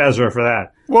kudos to Ezra for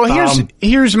that. Well,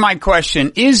 here's my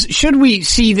question. Should we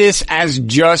see this as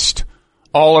just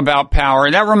all about power?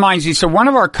 And that reminds me, so one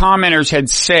of our commenters had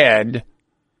said,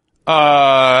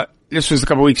 This was a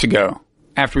couple weeks ago,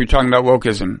 after we were talking about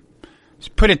wokeism. Let's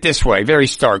put it this way, very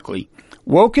starkly.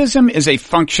 Wokeism is a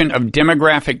function of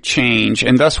demographic change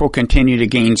and thus will continue to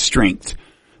gain strength.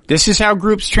 This is how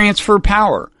groups transfer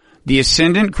power. The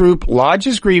ascendant group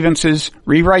lodges grievances,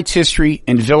 rewrites history,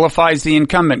 and vilifies the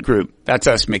incumbent group. That's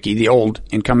us, Mickey, the old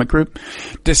incumbent group.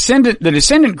 The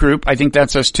descendant group, I think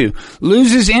that's us too,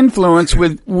 loses influence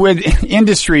with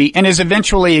industry and is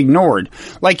eventually ignored.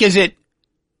 Like, is it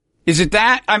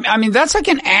that? I mean, that's like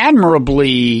an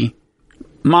admirably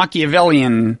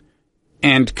Machiavellian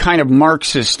and kind of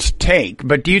Marxist take.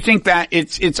 But do you think that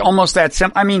it's almost that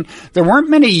simple? I mean, there weren't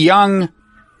many young,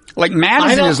 like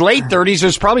Matt is in his late 30s.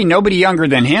 There's probably nobody younger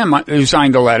than him who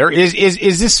signed the letter. Is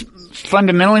this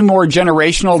fundamentally more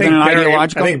generational than an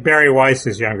ideological? I think Barry Weiss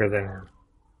is younger than him.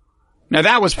 Now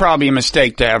that was probably a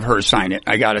mistake to have her sign it,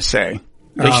 I gotta say.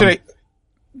 They should have,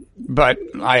 but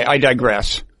I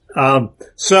digress. Well,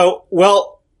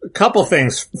 a couple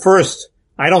things. First,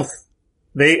 I've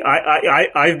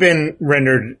been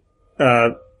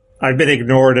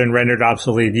ignored and rendered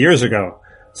obsolete years ago.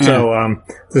 So,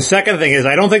 the second thing is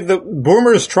I don't think the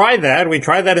boomers tried that. We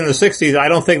tried that in the 60s. I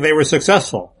don't think they were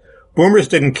successful. Boomers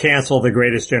didn't cancel the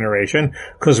greatest generation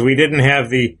because we didn't have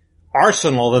the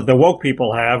arsenal that the woke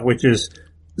people have, which is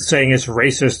saying it's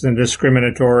racist and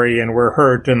discriminatory and we're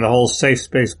hurt and the whole safe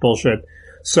space bullshit.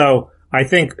 So I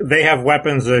think they have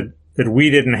weapons that we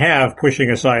didn't have, pushing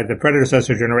aside the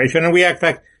predecessor generation, and we in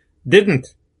fact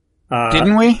didn't.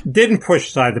 Didn't we? Didn't push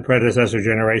aside the predecessor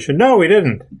generation. No, we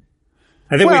didn't.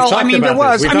 I think we've talked about there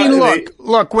was. this.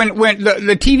 Look, when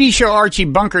the TV show Archie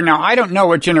Bunker, now I don't know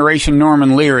what generation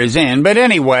Norman Lear is in, but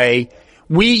anyway,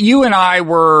 you and I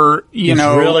were, He's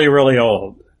really, really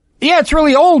old. Yeah, it's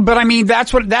really old, but I mean,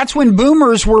 that's when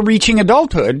boomers were reaching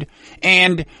adulthood.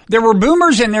 And there were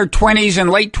boomers in their 20s and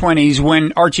late 20s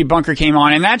when Archie Bunker came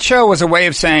on. And that show was a way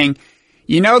of saying,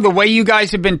 the way you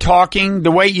guys have been talking,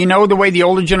 the way the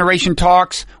older generation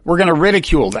talks, we're going to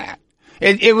ridicule that.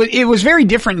 It was very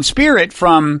different in spirit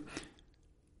but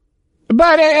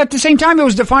at the same time, it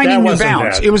was defining new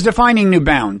bounds. Bad. It was defining new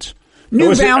bounds.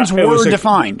 New bounds were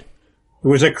defined. It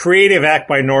was a creative act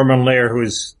by Norman Lear,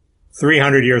 who's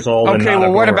 300 years old. Okay,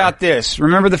 well, what about this?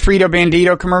 Remember the Frito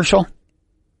Bandito commercial?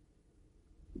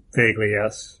 Vaguely,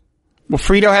 yes. Well,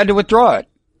 Frito had to withdraw it.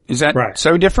 Is that right?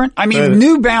 So different? I mean,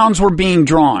 new bounds were being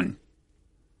drawn.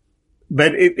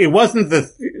 But it wasn't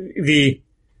the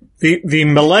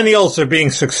millennials are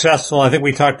being successful. I think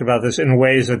we talked about this in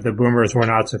ways that the boomers were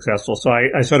not successful. So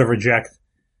I sort of reject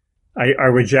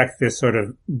this sort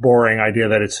of boring idea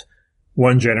that it's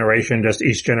one generation, just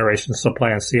each generation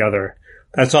supplants the other.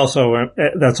 That's also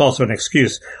an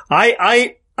excuse.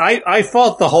 I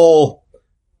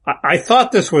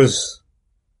thought this was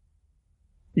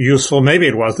useful. Maybe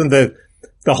it wasn't. The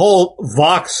whole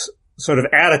Vox sort of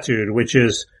attitude, which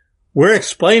is, we're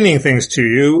explaining things to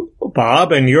you,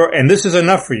 Bob, and this is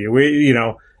enough for you.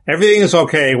 Everything is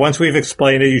okay. Once we've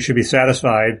explained it, you should be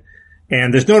satisfied.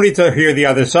 And there's no need to hear the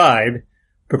other side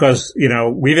because,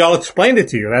 we've all explained it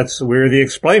to you. We're the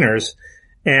explainers.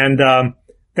 And,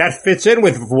 that fits in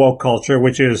with woke culture,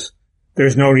 which is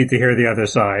there's no need to hear the other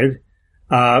side.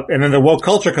 And then the woke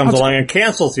culture comes along and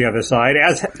cancels the other side,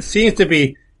 as seems to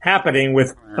be happening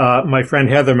with, my friend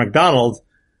Heather McDonald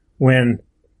when,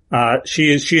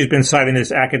 she's been citing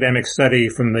this academic study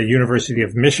from the University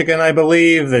of Michigan, I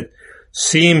believe, that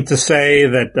seemed to say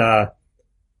that,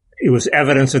 it was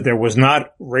evidence that there was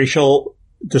not racial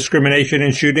discrimination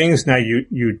in shootings. Now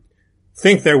you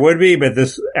think there would be, but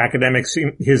this academic,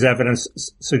 his evidence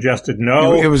suggested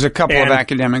no. It was a couple of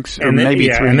academics, or maybe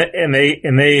three. And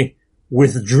they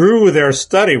withdrew their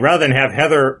study rather than have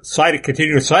Heather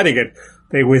continue citing it.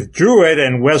 They withdrew it,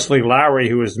 and Wesley Lowery,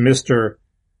 who is Mr.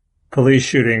 Police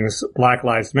Shootings, Black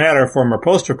Lives Matter, former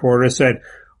Post reporter, said,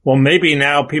 well, maybe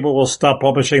now people will stop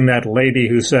publishing that lady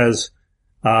who says,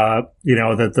 that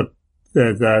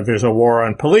there's a war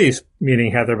on police,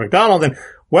 meaning Heather McDonald. And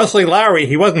Wesley Lowery,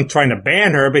 he wasn't trying to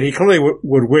ban her, but he clearly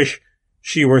would wish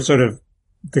she were sort of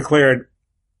declared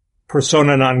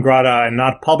persona non grata and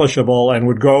not publishable and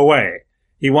would go away.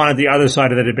 He wanted the other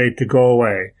side of the debate to go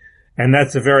away. And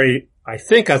that's a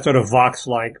sort of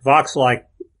Vox-like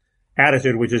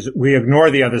attitude, which is we ignore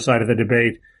the other side of the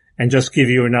debate and just give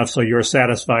you enough so you're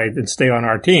satisfied and stay on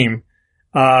our team.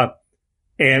 And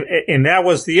that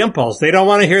was the impulse. They don't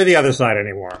want to hear the other side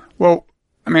anymore. Well,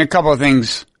 I mean, a couple of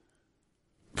things.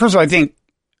 First of all, I think,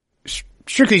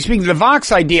 strictly speaking, the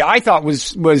Vox idea, I thought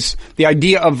was the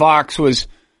idea of Vox was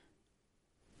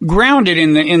grounded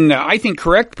in the, I think,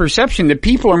 correct perception that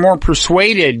people are more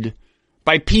persuaded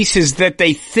by pieces that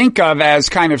they think of as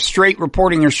kind of straight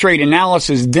reporting or straight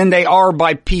analysis than they are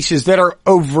by pieces that are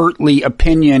overtly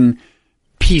opinion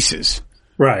pieces.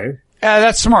 Right.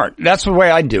 That's smart. That's the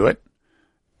way I do it.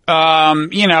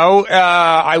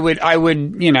 I would,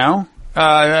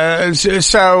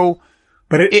 so.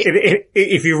 But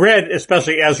if you read,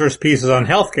 especially Ezra's pieces on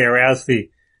healthcare,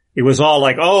 it was all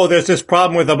like, oh, there's this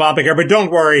problem with Obamacare, but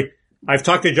don't worry. I've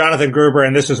talked to Jonathan Gruber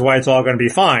and this is why it's all going to be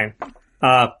fine.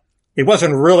 It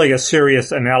wasn't really a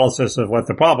serious analysis of what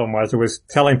the problem was. It was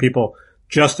telling people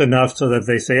just enough so that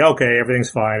they say, okay, everything's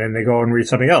fine, and they go and read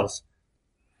something else.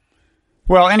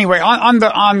 Well, anyway, on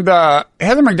the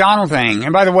Heather McDonald thing,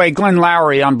 and by the way, Glenn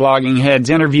Lowry on Blogging Heads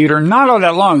interviewed her not all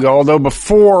that long ago, although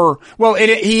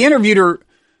he interviewed her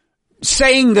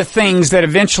saying the things that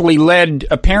eventually led,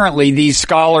 apparently, these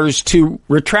scholars to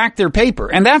retract their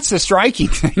paper. And that's the striking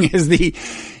thing,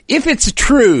 if it's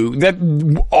true that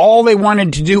all they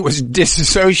wanted to do was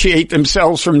disassociate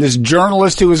themselves from this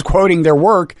journalist who was quoting their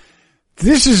work,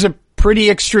 this is a pretty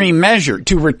extreme measure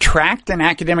to retract an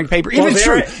academic paper. If it's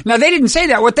true. Now, they didn't say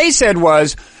that. What they said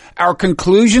was our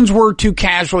conclusions were too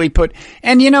casually put.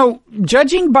 And,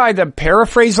 judging by the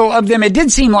paraphrasal of them, it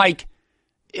did seem like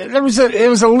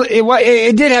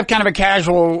it did have kind of a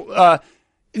casual,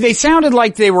 they sounded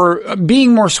like they were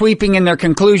being more sweeping in their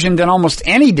conclusion than almost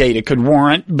any data could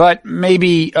warrant, but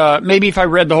maybe if I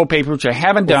read the whole paper, which I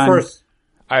haven't done,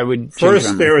 I would change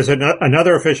them. There was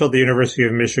another official at the University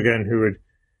of Michigan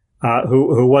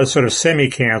who was sort of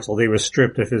semi-canceled. He was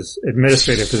stripped of his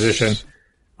administrative position.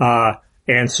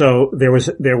 And so there was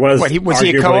What, was he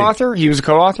a co-author? He was a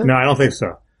co-author? No, I don't think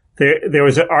so. There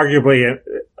was arguably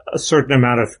a certain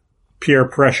amount of peer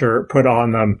pressure put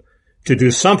on them to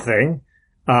do something.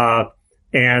 I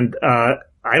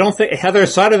don't think Heather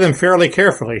cited them fairly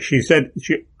carefully. She said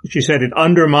it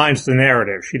undermines the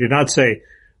narrative. She did not say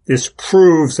this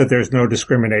proves that there's no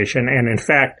discrimination. And in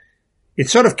fact,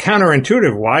 it's sort of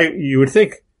counterintuitive why you would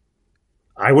think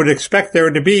I would expect there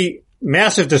to be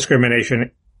massive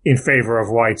discrimination in favor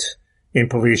of whites in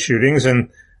police shootings. And,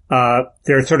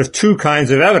 there are sort of two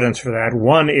kinds of evidence for that.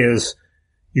 One is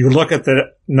you look at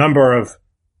the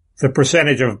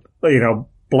percentage of,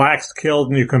 blacks killed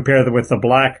and you compare them with the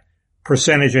black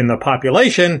percentage in the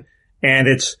population, and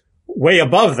it's way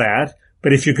above that.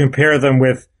 But if you compare them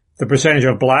with the percentage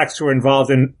of blacks who are involved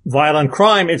in violent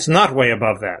crime, it's not way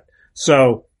above that.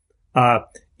 So,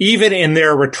 even in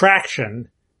their retraction,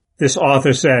 this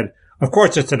author said, of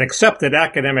course, it's an accepted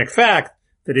academic fact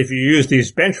that if you use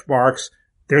these benchmarks,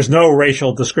 there's no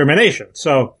racial discrimination.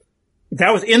 So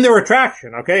that was in the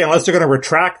retraction, okay? Unless they're going to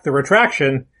retract the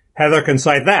retraction, Heather can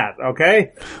cite that,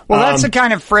 okay? Well, that's the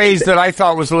kind of phrase that I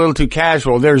thought was a little too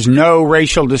casual. There's no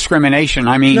racial discrimination.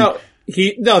 I mean,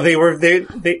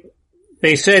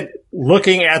 they said,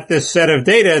 looking at this set of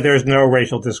data, there's no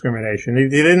racial discrimination. They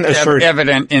didn't assert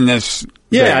evident in this.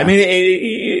 Yeah, data. I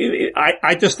mean,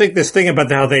 I just think this thing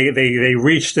about how they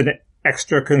reached an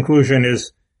extra conclusion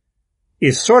is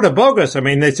sort of bogus. I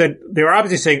mean, they were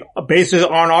obviously saying, based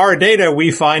on our data, we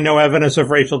find no evidence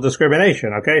of racial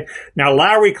discrimination, okay? Now,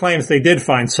 Lowry claims they did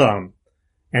find some,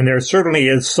 and there certainly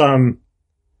is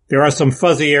there are some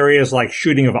fuzzy areas like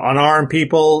shooting of unarmed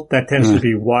people. That tends to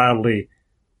be wildly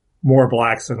more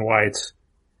blacks than whites.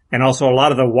 And also a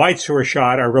lot of the whites who are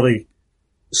shot are really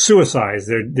suicides.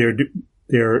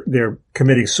 They're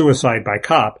committing suicide by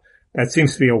cop. That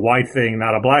seems to be a white thing,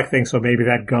 not a black thing, so maybe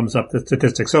that gums up the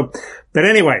statistics. So, but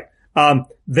anyway, the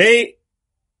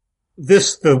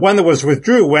one that was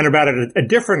withdrew went about it a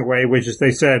different way, which is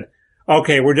they said,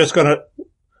 okay,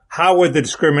 how would the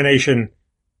discrimination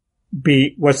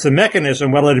be? What's the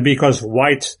mechanism? Well, it'd be because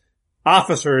white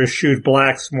officers shoot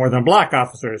blacks more than black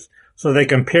officers. So they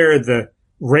compared the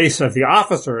race of the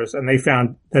officers and they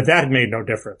found that made no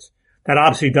difference. That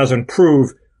obviously doesn't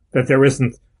prove that there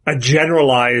isn't a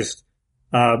generalized,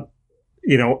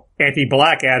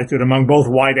 anti-black attitude among both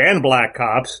white and black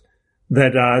cops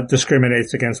that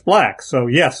discriminates against blacks. So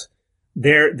yes,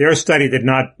 their study did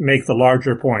not make the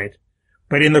larger point.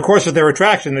 But in the course of their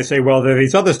retraction, they say, well, there are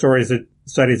these other studies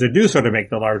that do sort of make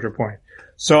the larger point.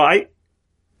 So I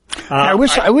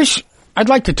wish I'd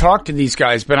like to talk to these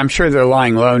guys, but I'm sure they're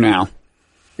lying low now.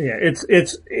 Yeah,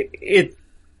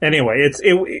 anyway,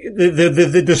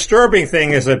 the disturbing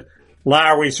thing is that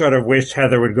Lowry sort of wished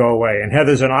Heather would go away. And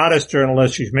Heather's an honest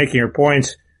journalist. She's making her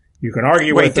points. You can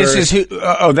argue with her. Wait, this is who?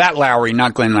 That Lowry,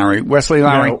 not Glenn Lowry. Wesley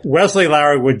Lowry? No, Wesley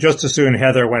Lowry would just as soon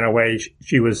Heather went away.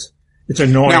 It's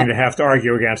annoying to have to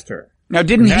argue against her. Now,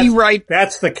 didn't he write?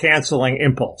 That's the canceling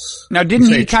impulse. Now,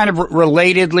 didn't he kind of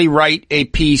relatedly write a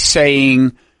piece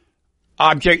saying,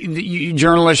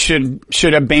 journalists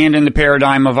should abandon the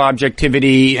paradigm of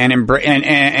objectivity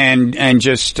and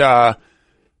just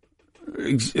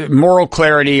moral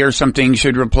clarity or something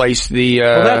should replace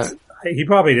the. He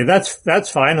probably did. That's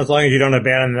fine as long as you don't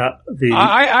abandon the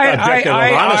objective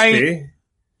of honesty.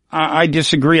 I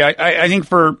disagree. I think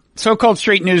for so-called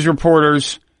straight news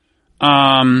reporters,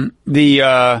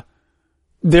 there's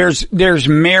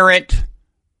merit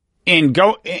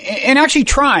in actually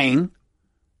trying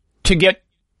to get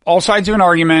all sides of an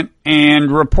argument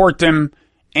and report them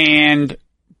and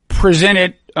present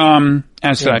it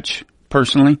as such.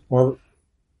 Personally, well,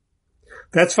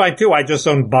 that's fine too. I just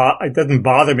don't. It doesn't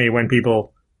bother me when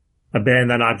people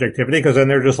abandon objectivity, because then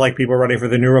they're just like people running for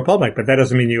the New Republic. But that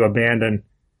doesn't mean you abandon.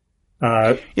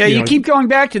 You keep going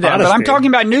back to that, honesty. But I'm talking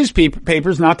about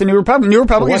newspapers, not the New Republic. New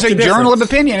Republic is a journal of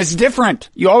opinion. It's different.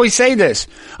 You always say this.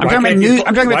 I'm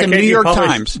talking about the New York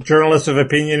Times. Journalists of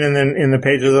opinion in the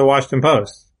pages of the Washington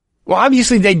Post. Well,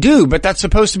 obviously they do, but that's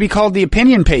supposed to be called the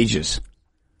opinion pages.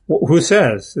 Who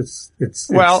says?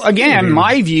 Well, again,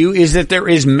 my view is that there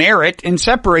is merit in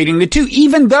separating the two,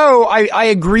 even though I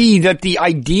agree that the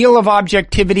ideal of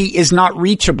objectivity is not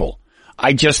reachable.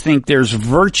 I just think there's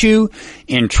virtue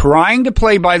in trying to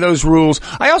play by those rules.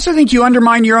 I also think you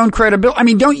undermine your own credibility. I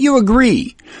mean, don't you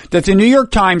agree that the New York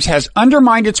Times has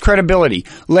undermined its credibility,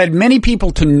 led many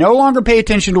people to no longer pay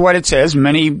attention to what it says?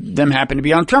 Many of them happen to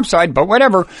be on Trump's side, but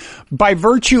whatever, by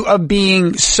virtue of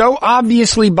being so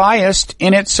obviously biased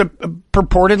in its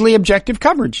purportedly objective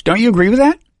coverage. Don't you agree with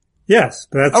that? Yes,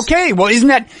 that's okay. Well, isn't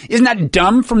that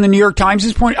dumb from the New York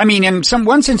Times' point? I mean, in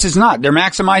one sense, it's not. They're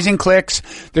maximizing clicks.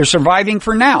 They're surviving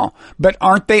for now, but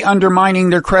aren't they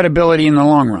undermining their credibility in the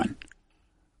long run?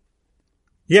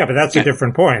 Yeah, but that's a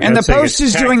different point. And the Post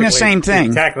is doing the same thing.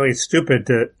 It's tactically stupid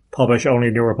to publish only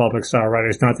New Republic style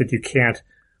writers. Not that you can't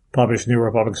publish New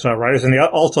Republic style writers. And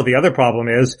also the other problem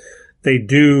is they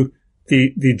do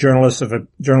the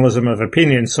journalism of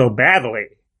opinion so badly.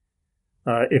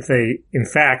 If they, in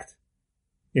fact,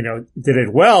 did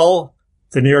it well,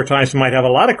 the New York Times might have a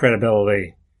lot of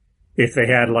credibility. If they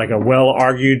had like a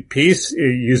well-argued piece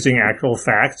using actual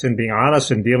facts and being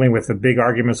honest and dealing with the big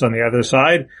arguments on the other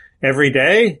side every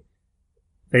day,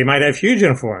 they might have huge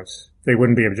influence. They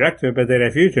wouldn't be objective, but they'd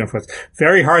have huge influence.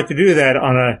 Very hard to do that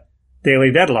on a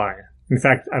daily deadline. In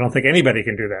fact, I don't think anybody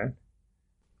can do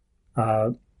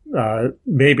that.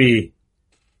 Maybe,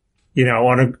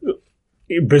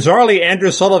 bizarrely,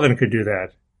 Andrew Sullivan could do that.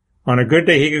 On a good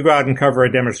day, he could go out and cover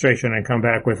a demonstration and come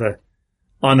back with a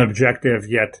unobjective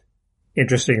yet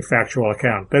interesting factual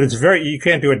account. But you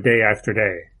can't do it day after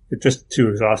day. It's just too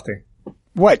exhausting.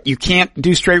 What? You can't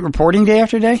do straight reporting day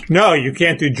after day? No, you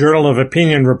can't do journal of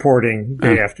opinion reporting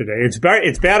day after day. It's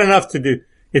bad enough to do.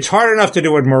 It's hard enough to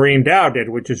do what Maureen Dow did,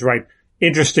 which is write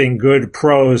interesting, good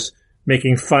prose,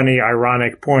 making funny,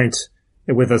 ironic points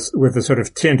with a sort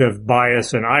of tint of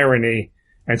bias and irony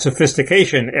and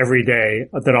sophistication every day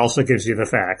that also gives you the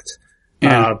facts.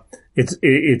 Yeah. It's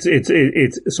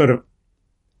sort of,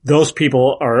 those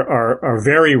people are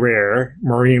very rare.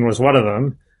 Maureen was one of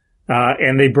them.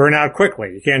 And they burn out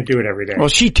quickly. You can't do it every day. Well,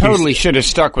 she totally should have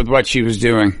stuck with what she was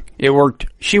doing.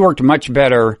 She worked much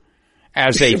better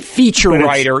as a feature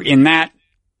writer in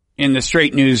the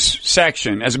straight news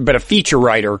section, but a feature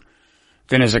writer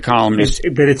than as a columnist.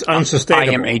 But it's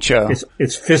unsustainable. IMHO.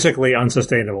 It's physically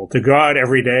unsustainable. To go out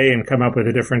every day and come up with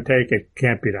a different take, it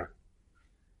can't be done.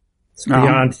 It's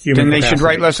beyond human Then they capacity. should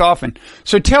write less often.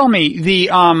 So tell me,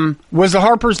 was the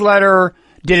Harper's letter,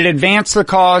 did it advance the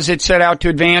cause it set out to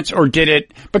advance, or did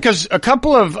it, because a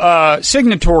couple of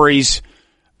signatories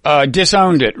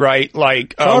disowned it, right?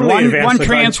 Like one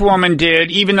trans woman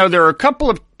did, even though there are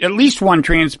at least one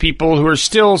trans people who are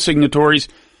still signatories.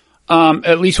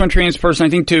 At least one trans person, I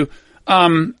think, too.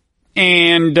 And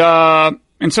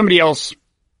somebody else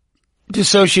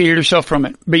dissociated herself from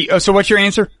it. But, so what's your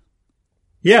answer?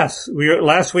 Yes.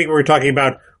 Last week we were talking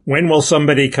about when will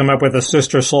somebody come up with a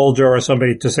sister soldier or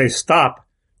somebody to say stop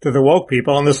to the woke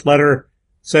people, and this letter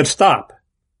said stop.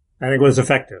 I think it was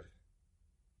effective.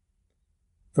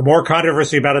 The more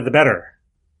controversy about it, the better.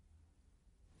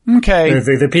 Okay.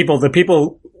 The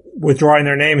people withdrawing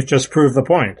their names just prove the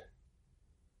point.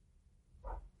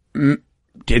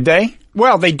 Did they?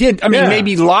 Well, they did. I mean,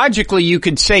 maybe logically you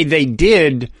could say they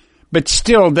did, but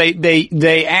still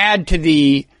they add to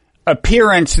the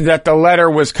appearance that the letter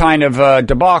was kind of a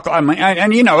debacle. I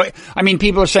mean,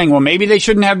 people are saying, well, maybe they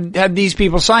shouldn't have had these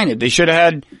people sign it. They should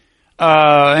have had,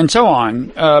 and so on,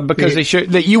 because they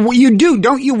should, that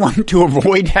don't you want to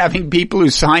avoid having people who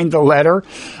signed the letter,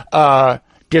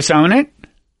 disown it?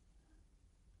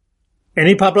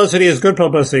 Any publicity is good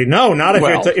publicity. No, not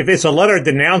if it's a letter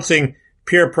denouncing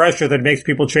peer pressure that makes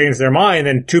people change their mind,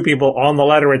 and two people on the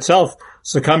letter itself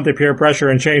succumb to peer pressure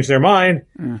and change their mind,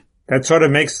 that sort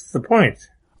of makes the point.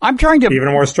 I'm trying to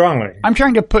even more strongly. I'm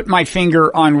trying to put my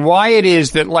finger on why it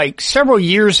is that, like, several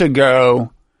years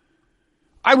ago,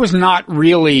 I was not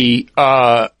really,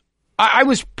 I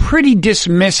was pretty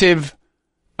dismissive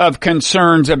of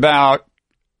concerns about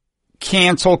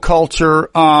cancel culture.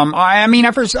 I mean,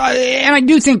 and I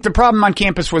do think the problem on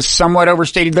campus was somewhat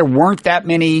overstated. There weren't that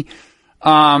many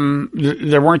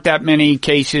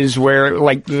cases where,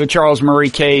 like the Charles Murray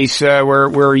case,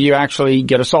 where you actually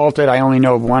get assaulted. I only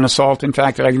know of one assault, in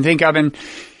fact, that I can think of,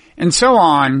 and so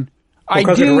on.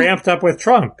 Because it ramped up with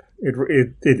Trump.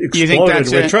 It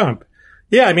exploded with Trump.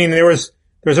 Yeah, I mean, there was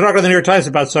an article in the New York Times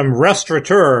about some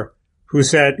restaurateur who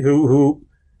said, who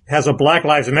has a Black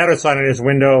Lives Matter sign in his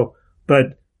window,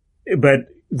 but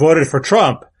voted for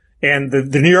Trump. And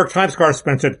the New York Times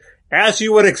correspondent said, as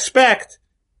you would expect,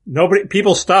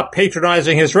 people stopped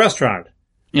patronizing his restaurant.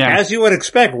 Yeah. As you would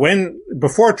expect,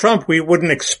 before Trump, we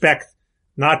wouldn't expect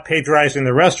not patronizing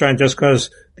the restaurant just because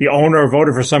the owner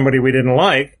voted for somebody we didn't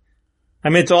like. I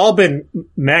mean, it's all been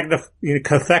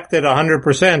cathected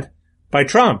 100% by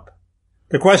Trump.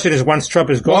 The question is, once Trump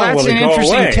is gone, will it go away?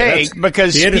 That's an interesting take,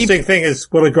 because the interesting thing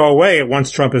is, will it go away once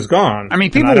Trump is gone? I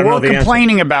mean, people were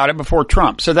complaining about it before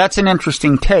Trump, so that's an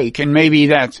interesting take, and maybe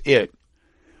that's it.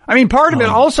 I mean, part of it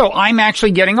also, I'm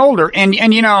actually getting older, and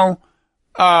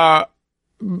part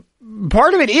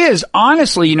of it is,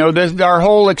 honestly, our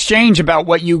whole exchange about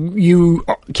what you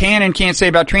can and can't say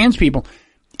about trans people.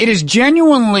 It is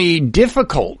genuinely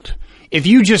difficult. If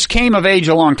you just came of age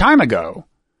a long time ago,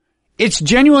 it's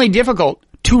genuinely difficult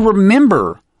to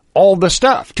remember all the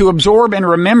stuff, to absorb and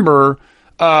remember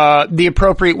the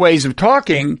appropriate ways of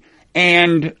talking.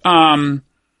 And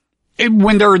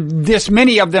when there are this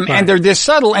many of them, right, and they're this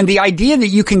subtle, and the idea that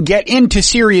you can get into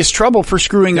serious trouble for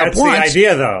screwing up once. That's the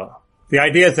idea, though. The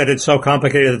idea is that it's so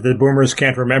complicated that the boomers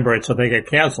can't remember it, so they get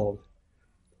canceled.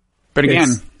 But again,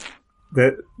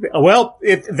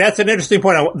 that's an interesting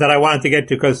point that I wanted to get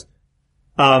to, because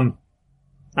I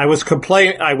was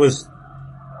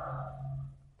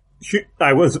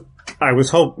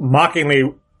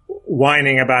mockingly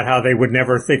whining about how they would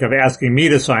never think of asking me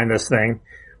to sign this thing.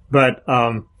 But,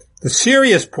 the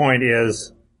serious point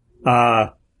is,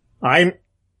 I'm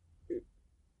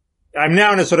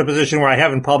now in a sort of position where I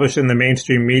haven't published in the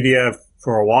mainstream media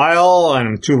for a while, and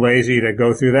I'm too lazy to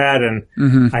go through that.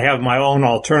 And I have my own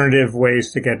alternative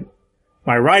ways to get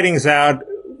my writings out,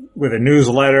 with a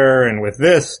newsletter and with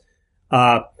this.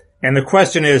 And the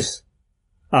question is,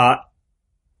 I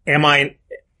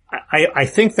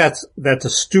think that's a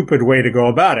stupid way to go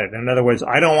about it. In other words,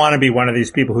 I don't want to be one of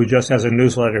these people who just has a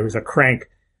newsletter, who's a crank,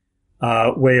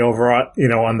 way over,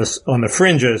 on the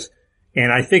fringes.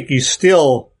 And I think you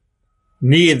still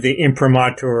need the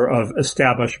imprimatur of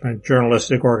establishment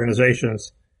journalistic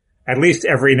organizations, at least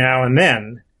every now and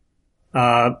then.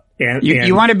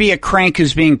 You want to be a crank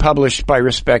who's being published by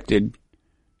respected.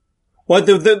 Well,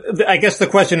 I guess the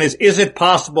question is it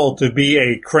possible to be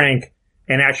a crank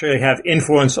and actually have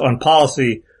influence on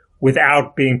policy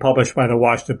without being published by the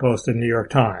Washington Post and New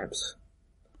York Times?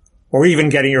 Or even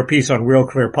getting your piece on Real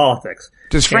Clear Politics.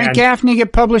 Does Frank Gaffney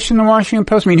get published in the Washington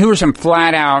Post? I mean, who are some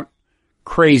flat out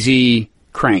crazy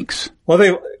cranks?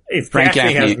 Well, if Frank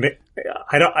Gaffney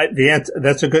has,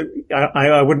 that's a good,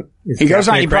 I wouldn't.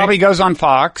 He probably goes on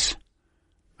Fox.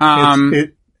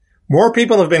 More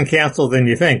people have been canceled than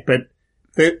you think, but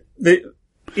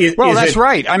that's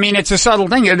right. I mean, it's a subtle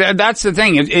thing. That's the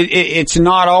thing. It's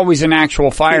not always an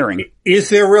actual firing. Is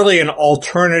there really an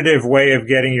alternative way of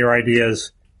getting your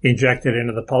ideas injected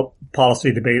into the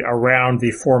policy debate around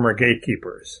the former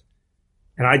gatekeepers?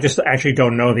 And I just actually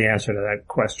don't know the answer to that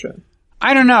question.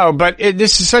 I don't know, but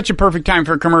this is such a perfect time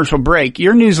for a commercial break.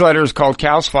 Your newsletter is called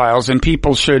Chaos Files, and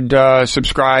people should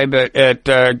subscribe at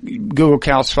Google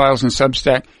Chaos Files and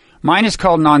Substack. Mine is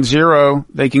called Nonzero.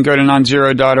 They can go to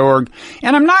nonzero.org.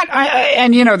 And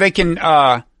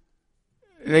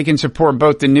they can support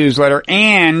both the newsletter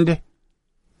and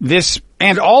this,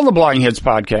 and all the Blogging Heads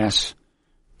podcasts,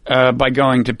 by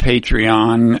going to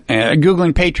Patreon,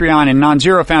 Googling Patreon and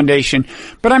Nonzero Foundation.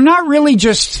 But I'm not really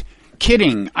just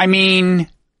kidding. I mean,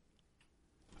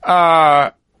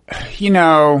 I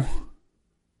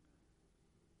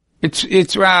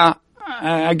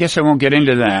guess I won't get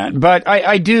into that, but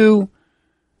I do,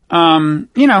 you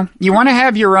want to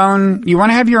have your own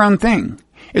thing.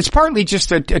 It's partly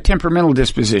just a temperamental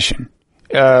disposition.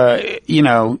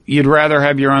 You'd rather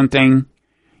have your own thing.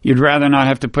 You'd rather not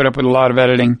have to put up with a lot of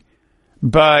editing,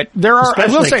 but there are,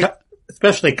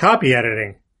 especially copy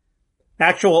editing.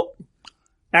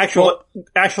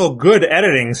 actual good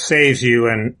editing saves you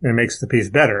and makes the piece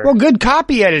better. Well, good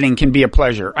copy editing can be a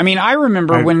pleasure. I mean, I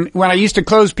remember when I used to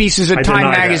close pieces at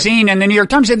Time Magazine and the New York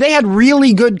Times, they had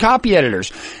really good copy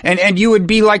editors. And you would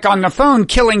be like on the phone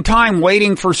killing time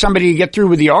waiting for somebody to get through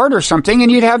with the art or something,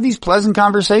 and you'd have these pleasant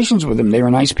conversations with them. They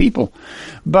were nice people.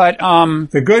 But, a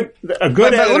good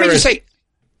editor. Let me just say,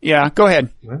 yeah, go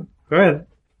ahead. Well, go ahead.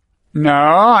 No,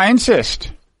 I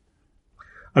insist.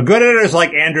 A good editor is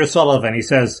like Andrew Sullivan. He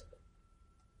says,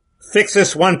 fix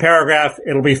this one paragraph,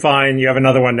 it'll be fine, you have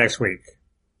another one next week.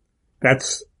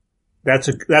 That's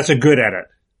a good edit.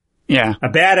 Yeah. A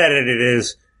bad edit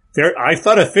is, I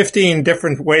thought of 15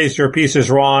 different ways your piece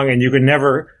is wrong and you could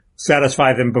never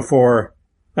satisfy them before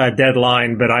a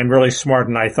deadline, but I'm really smart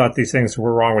and I thought these things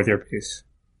were wrong with your piece.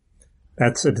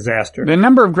 That's a disaster. The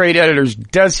number of great editors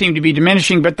does seem to be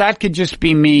diminishing, but that could just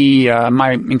be me,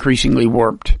 my increasingly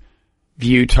warped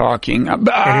view talking.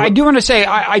 But I do want to say,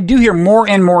 I do hear more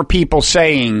and more people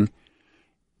saying,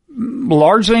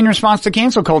 largely in response to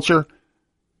cancel culture,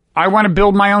 I want to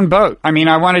build my own boat. I mean,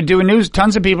 I want to do a news.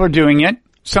 Tons of people are doing it.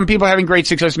 Some people are having great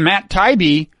success. Matt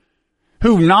Taibbi,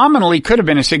 who nominally could have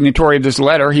been a signatory of this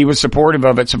letter, he was supportive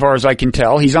of it so far as I can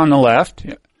tell. He's on the left.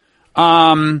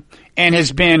 And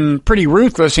has been pretty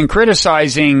ruthless in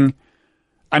criticizing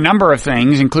a number of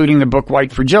things, including the book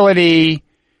White Fragility.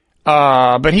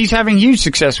 But he's having huge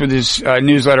success with his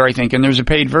newsletter, I think, and there's a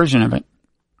paid version of it.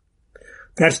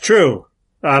 That's true,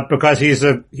 because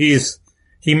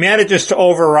he manages to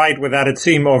overwrite without it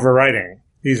seem overwriting.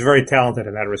 He's very talented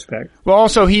in that respect. Well,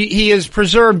 also he has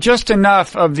preserved just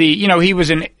enough of the,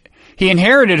 he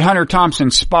inherited Hunter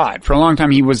Thompson's spot. For a long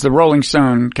time, he was the Rolling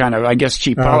Stone kind of, I guess,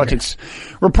 cheap politics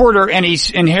reporter, and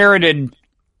he's inherited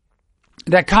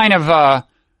that kind of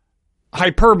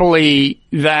hyperbole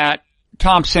that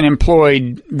Thompson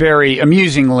employed very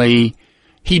amusingly.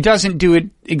 He doesn't do it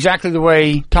exactly the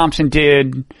way Thompson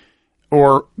did,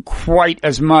 or quite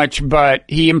as much, but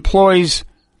he employs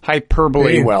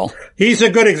hyperbole well. He's a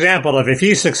good example of if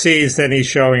he succeeds, then he's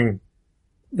showing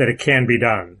that it can be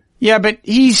done. Yeah, but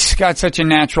he's got such a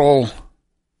natural,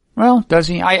 well, does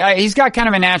he? He's got kind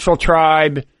of a natural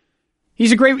tribe.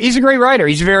 He's a great writer.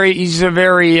 I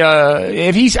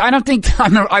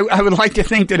would like to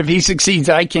think that if he succeeds,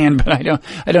 I can, but I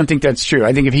don't think that's true.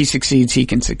 I think if he succeeds, he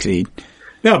can succeed.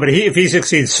 No, but if he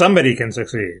succeeds, somebody can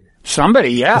succeed.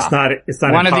 Somebody, yeah. It's not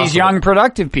one impossible. Of these young,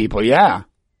 productive people, yeah.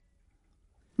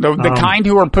 The kind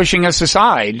who are pushing us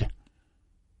aside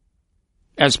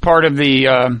as part of the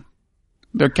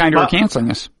kind who are canceling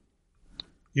us.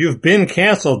 You've been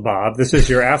canceled, Bob. This is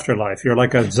your afterlife. You're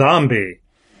like a zombie.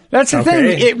 That's the thing.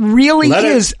 It really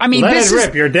is. I mean,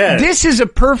 you're dead. This is a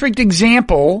perfect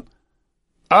example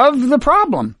of the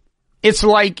problem. It's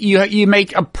like you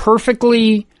make a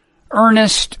perfectly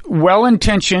earnest,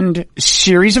 well-intentioned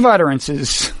series of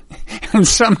utterances, and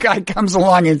some guy comes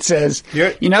along and says,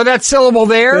 that syllable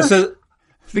there? The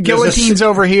guillotine's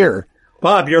over here.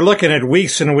 Bob, you're looking at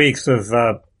weeks and weeks of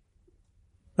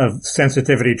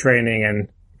sensitivity training and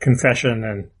confession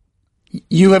and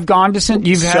you have gone to had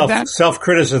that?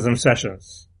 Self-criticism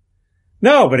sessions.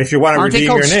 No, but if you want to redeem your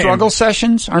name. Aren't they called struggle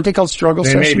sessions? Aren't they called struggle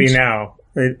sessions? They may be now.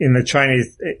 In the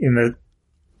Chinese, in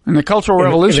the Cultural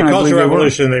Revolution, in the Cultural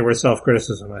Revolution, they were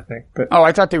self-criticism, I think. But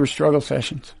I thought they were struggle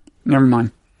sessions. Never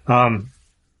mind.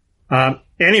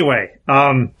 Anyway.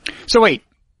 So wait.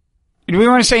 Do we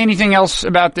want to say anything else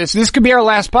about this? This could be our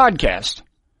last podcast.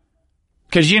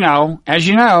 Because, as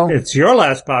you know. It's your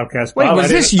last podcast, Bob. Wait, was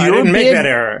this your bid? I didn't make that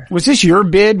error. Was this your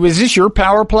bid? Was this your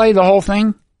power play, the whole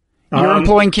thing? You're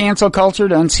employing cancel culture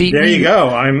to unseat me? There you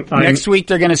go. Next week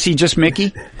they're going to see just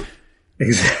Mickey?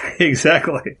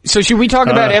 Exactly. So should we talk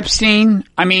about Epstein?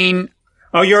 I mean.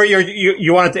 Oh,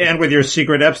 you wanted to end with your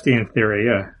secret Epstein theory,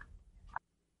 yeah.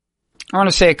 I want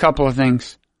to say a couple of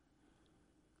things.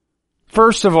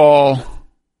 First of all,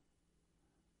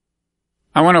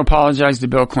 I want to apologize to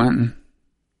Bill Clinton.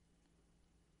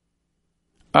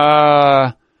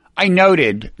 I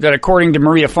noted that according to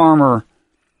Maria Farmer,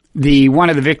 one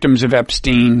of the victims of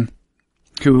Epstein,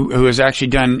 who has actually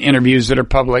done interviews that are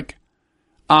public,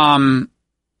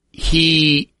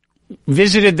 he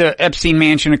visited the Epstein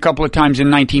mansion a couple of times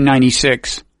in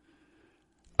 1996.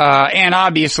 And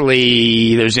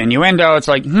obviously there's innuendo. It's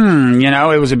like,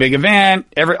 it was a big event.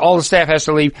 All the staff has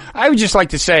to leave. I would just like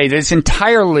to say that it's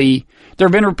entirely, there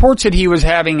have been reports that he was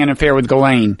having an affair with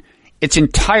Ghislaine. It's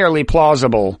entirely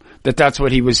plausible that that's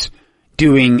what he was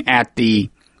doing at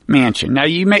the mansion. Now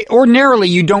ordinarily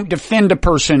you don't defend a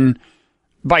person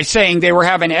by saying they were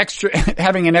having an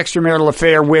extramarital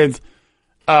affair with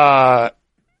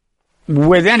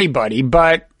anybody,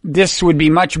 but this would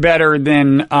be much better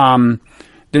than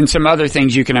than some other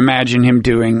things you can imagine him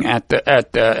doing at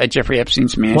Jeffrey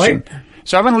Epstein's mansion. Right.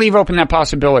 So I'm going to leave open that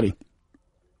possibility.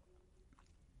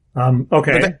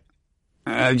 Okay.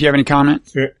 Do you have any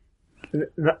comments? Sure.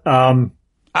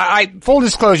 Full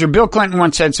disclosure, Bill Clinton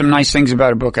once said some nice things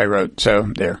about a book I wrote, so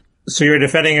there. So you're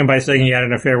defending him by saying he had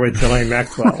an affair with Ghislaine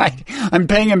Maxwell. Right. I'm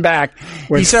paying him back.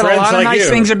 With he said a lot of nice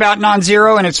things about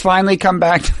non-zero, and it's finally come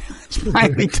back. It's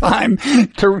finally time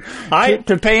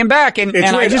to pay him back. And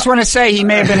I just want to say he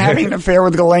may have been having an affair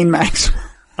with Ghislaine Maxwell.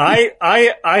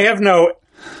 I have no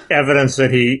evidence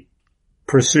that he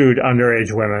pursued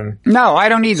underage women. No, I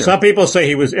don't either. Some people say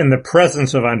he was in the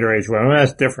presence of underage women.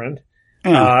 That's different.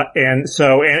 Yeah. And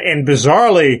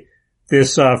bizarrely,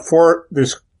 this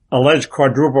alleged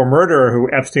quadruple murderer who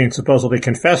Epstein supposedly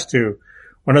confessed to,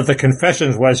 one of the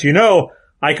confessions was,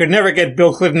 I could never get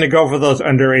Bill Clinton to go for those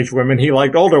underage women. He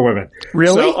liked older women.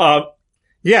 Really? So,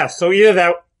 so either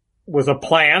that was a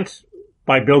plant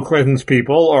by Bill Clinton's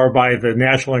people or by the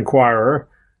National Enquirer,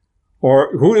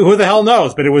 or who the hell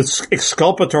knows, but it was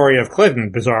exculpatory of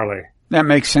Clinton, bizarrely. That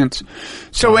makes sense.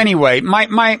 So anyway,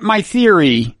 my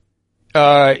theory,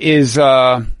 is,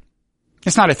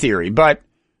 it's not a theory, but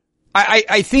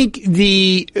I think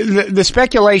the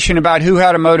speculation about who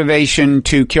had a motivation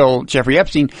to kill Jeffrey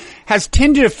Epstein has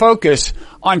tended to focus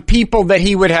on people that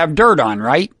he would have dirt on,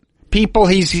 right? People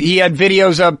he had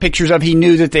videos of, pictures of, he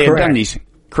knew that they had done these.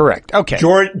 Correct. Okay.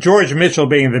 George Mitchell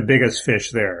being the biggest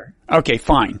fish there. Okay,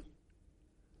 fine.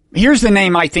 Here's the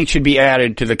name I think should be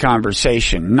added to the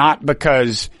conversation, not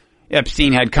because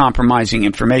Epstein had compromising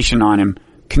information on him.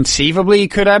 Conceivably he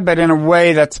could have, but in a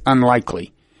way that's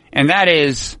unlikely. And that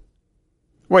is,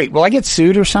 wait, will I get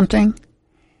sued or something?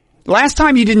 Last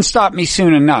time you didn't stop me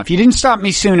soon enough. You didn't stop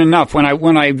me soon enough when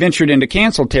I ventured into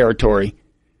cancel territory.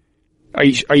 Are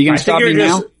you going to stop me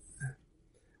now?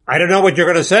 I don't know what you're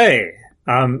going to say.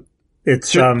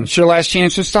 It's your last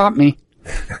chance to stop me.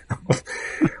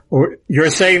 You're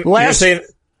saying Les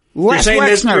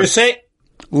Wexner.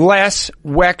 Les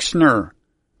Wexner.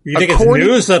 You think it's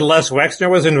news that Les Wexner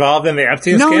was involved in the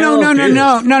Epstein scandal?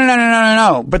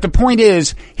 No. But the point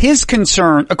is, his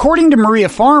concern, according to Maria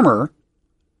Farmer,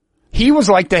 he was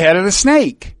like the head of the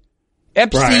snake.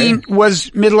 Epstein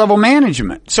was mid-level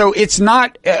management. So it's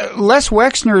not, Les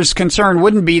Wexner's concern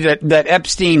wouldn't be that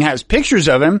Epstein has pictures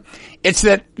of him. It's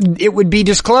that it would be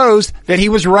disclosed that he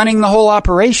was running the whole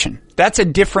operation. That's a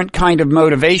different kind of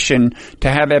motivation to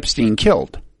have Epstein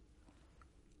killed.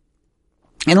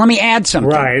 And let me add something.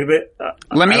 Right, but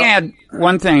let me add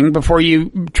one thing before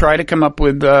you try to come up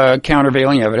with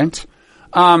countervailing evidence.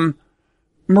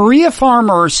 Maria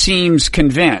Farmer seems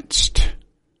convinced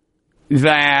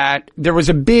that there was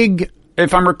a big,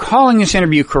 if I'm recalling this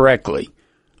interview correctly,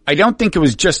 I don't think it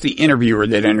was just the interviewer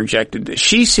that interjected this.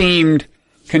 She seemed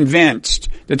convinced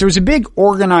that there was a big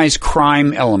organized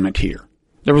crime element here.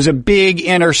 There was a big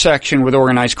intersection with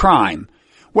organized crime.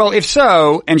 Well, if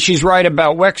so, and she's right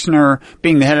about Wexner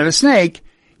being the head of the snake,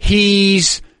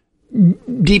 he's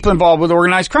deeply involved with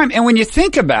organized crime. And when you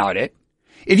think about it,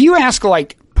 if you ask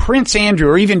like Prince Andrew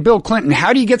or even Bill Clinton,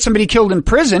 how do you get somebody killed in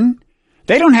prison?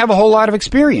 They don't have a whole lot of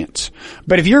experience.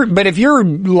 But if you're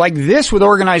like this with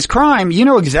organized crime, you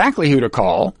know exactly who to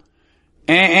call.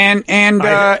 I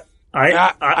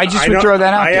just would throw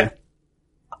that out there.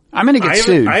 I'm going to get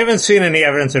sued. I haven't seen any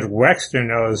evidence that Wexner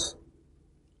knows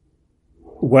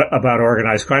what about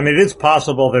organized crime. It is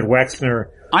possible that Wexner,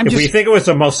 if we think it was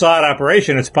a Mossad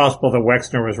operation, it's possible that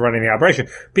Wexner was running the operation.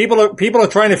 People are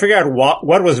trying to figure out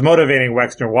what was motivating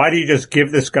Wexner. Why do you just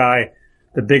give this guy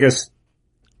the biggest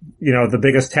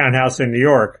townhouse in New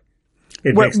York?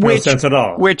 It makes no sense at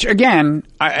all. Which, again,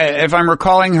 if I'm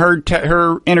recalling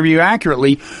her interview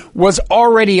accurately, was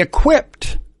already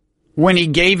equipped when he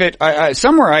gave it.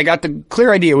 Somewhere I got the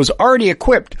clear idea. It was already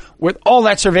equipped with all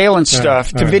that surveillance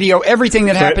stuff to video everything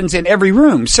that happens in every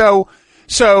room. So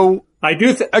I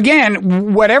do.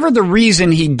 Again, whatever the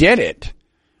reason he did it,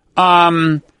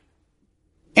 and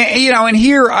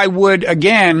here I would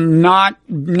again not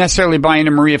necessarily buy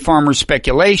into Maria Farmer's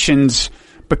speculations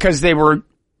because they were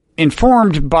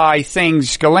informed by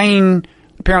things Ghislaine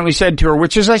apparently said to her,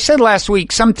 which, as I said last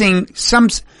week, some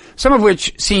of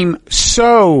which seem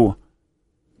so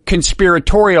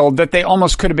conspiratorial that they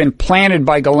almost could have been planted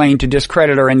by Ghislaine to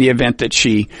discredit her in the event that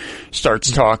she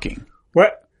starts talking.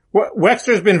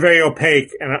 Wexner's been very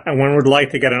opaque, and one would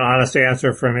like to get an honest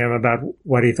answer from him about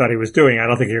what he thought he was doing. I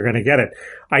don't think you're going to get it.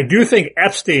 I do think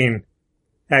Epstein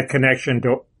had connection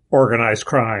to organized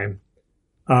crime.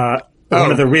 One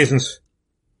of the reasons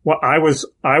I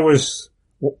was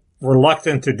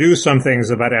reluctant to do some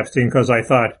things about Epstein because I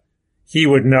thought he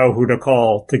would know who to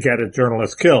call to get a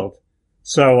journalist killed.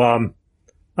 So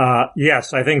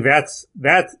Yes, I think that's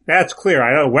clear.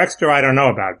 I know Wexner, I don't know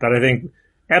about, but I think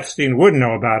Epstein would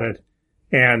know about it.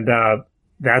 And,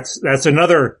 that's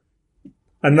another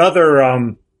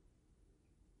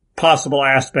possible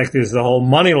aspect is the whole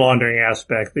money laundering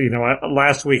aspect. You know,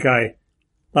 last week I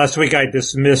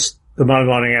dismissed the money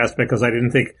laundering aspect because I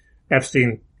didn't think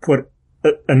Epstein put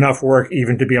enough work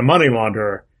even to be a money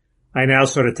launderer. I now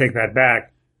sort of take that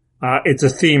back. It's a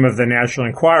theme of the National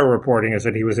Enquirer reporting is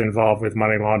that he was involved with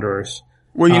money launderers.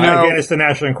 Well, again, it's the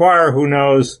National Enquirer, who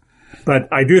knows? But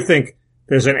I do think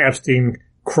there's an Epstein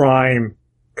crime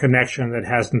connection that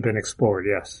hasn't been explored,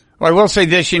 yes. Well, I will say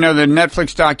this, the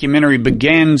Netflix documentary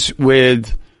begins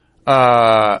with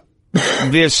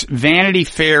this Vanity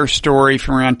Fair story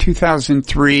from around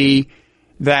 2003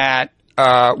 that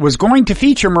was going to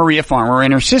feature Maria Farmer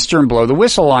and her sister and blow the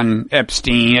whistle on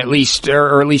Epstein, at least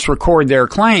record their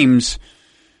claims.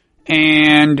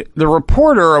 And the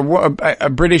reporter, a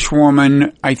British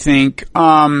woman, I think,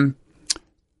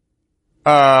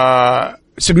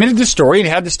 submitted the story. It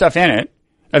had the stuff in it.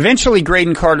 Eventually,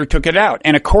 Graydon Carter took it out.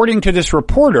 And according to this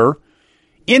reporter,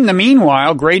 in the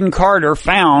meanwhile, Graydon Carter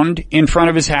found in front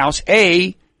of his house,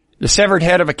 A, the severed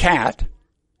head of a cat,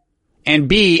 and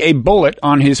B, a bullet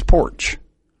on his porch.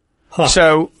 Huh.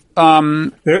 So,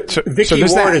 Vicky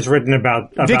Ward has written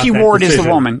about Vicky Ward is the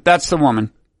woman. That's the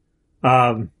woman.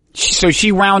 So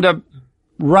she wound up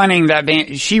running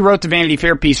that she wrote the Vanity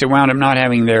Fair piece that wound up not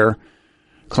having their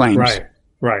claims.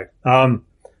 Right.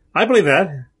 I believe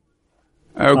that.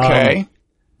 Okay.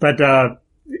 But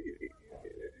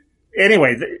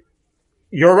anyway,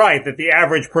 you're right that the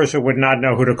average person would not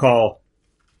know who to call,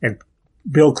 and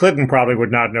Bill Clinton probably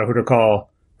would not know who to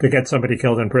call to get somebody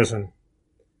killed in prison.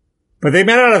 But they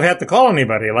may not have had to call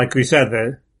anybody. Like we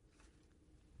said,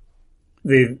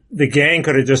 the gang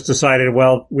could have just decided,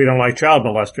 well, we don't like child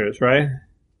molesters, right?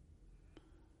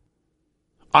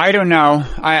 I don't know.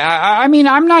 I mean,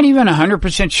 I'm not even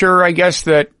 100% sure, I guess,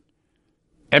 that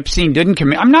Epstein didn't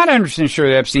commit. I'm not 100% sure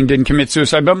that Epstein didn't commit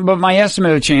suicide, but my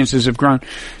estimate of chances have grown.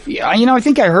 I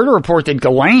think I heard a report that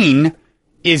Ghislaine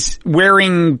is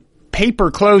wearing paper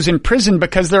clothes in prison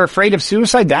because they're afraid of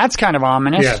suicide. That's kind of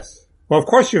ominous. Yes. Well, of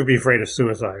course you would be afraid of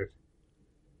suicide.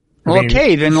 Well,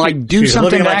 okay, then do she's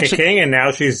something living like actually. A king, and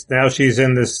now she's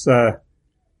in this,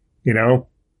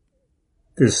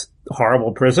 this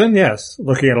horrible prison. Yes,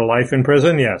 looking at a life in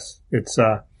prison. Yes, it's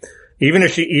even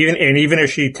if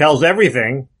she tells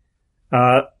everything,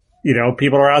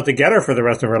 people are out to get her for the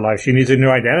rest of her life. She needs a new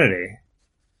identity.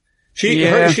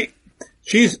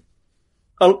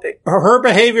 Her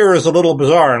behavior is a little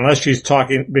bizarre unless she's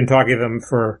been talking to them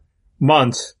for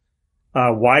months.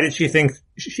 Why did she think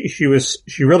she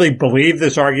really believed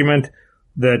this argument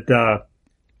that,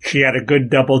 she had a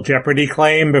good double jeopardy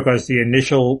claim because the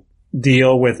initial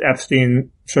deal with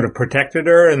Epstein sort of protected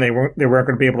her and they weren't going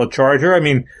to be able to charge her? I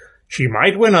mean, she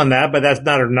might win on that, but that's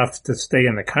not enough to stay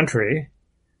in the country.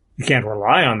 You can't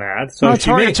rely on that. So it's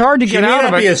hard to get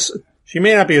out of it. She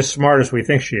may not be as smart as we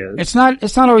think she is. It's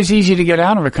not always easy to get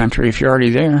out of a country if you're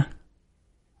already there.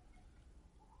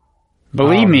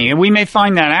 Believe me, we may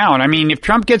find that out. I mean, if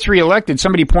Trump gets reelected,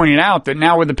 somebody pointed out that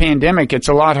now with the pandemic, it's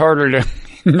a lot harder to,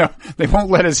 they won't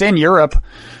let us in Europe.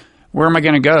 Where am I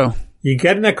going to go? You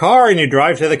get in a car and you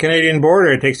drive to the Canadian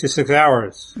border. It takes you 6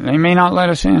 hours. They may not let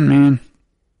us in, man.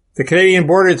 The Canadian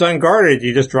border is unguarded.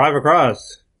 You just drive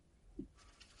across.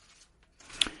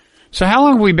 So how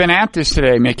long have we been at this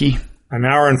today, Mickey? An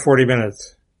hour and 40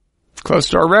 minutes. Close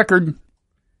to our record.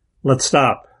 Let's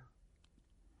stop.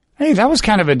 Hey, that was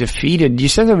kind of you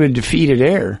said that was a defeated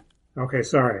air. Okay,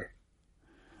 sorry.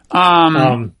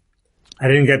 I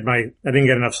didn't get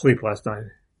enough sleep last night.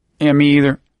 Yeah, me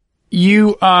either.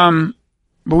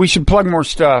 But we should plug more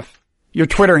stuff. Your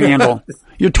Twitter handle.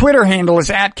 Your Twitter handle is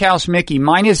 @CousMickey.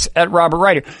 Mine is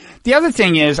 @RobertRider. The other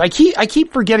thing is, I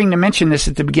keep forgetting to mention this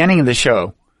at the beginning of the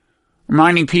show.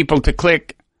 Reminding people to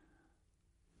click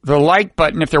the like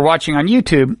button if they're watching on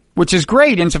YouTube, which is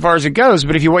great insofar as it goes,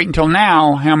 but if you wait until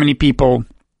now, how many people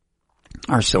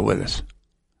are still with us?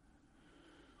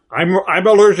 I'm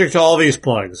allergic to all these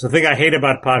plugs. The thing I hate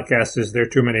about podcasts is there are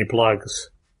too many plugs.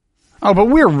 Oh, but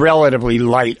we're relatively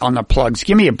light on the plugs.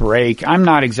 Give me a break. I'm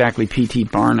not exactly P.T.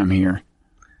 Barnum here.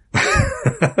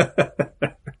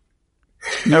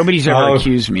 Nobody's ever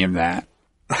accused me of that.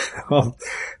 Well,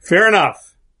 fair enough.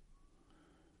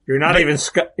 You're not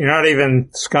even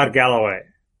Scott Galloway.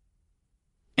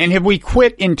 And have we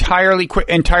entirely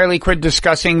quit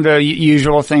discussing the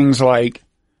usual things like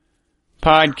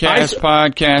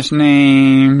podcast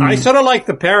name? I sort of like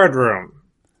the Parrot Room.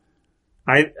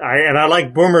 I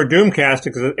like Boomer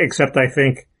Doomcast, except I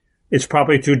think it's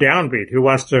probably too downbeat. Who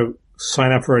wants to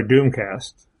sign up for a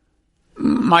Doomcast.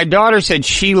 My daughter said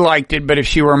she liked it, but if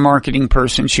she were a marketing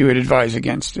person, she would advise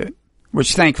against it,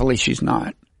 which thankfully she's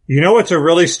not. You know what's a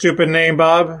really stupid name,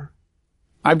 Bob?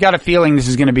 I've got a feeling this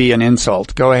is going to be an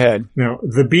insult. Go ahead. No,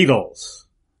 the Beatles.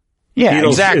 Yeah, Beatles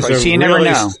exactly. So you never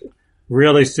know.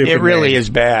 Really stupid. It really name. is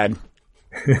bad.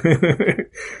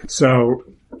 So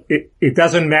it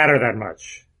doesn't matter that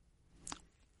much.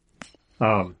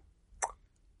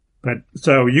 But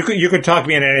so you could talk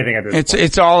me into anything at this point.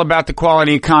 It's all about the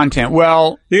quality of content.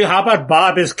 Well, how about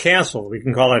Bob is canceled? We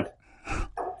can call it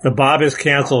the Bob is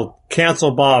canceled.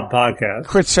 Cancel Bob podcast.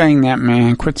 Quit saying that,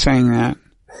 man. Quit saying that.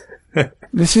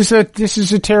 This is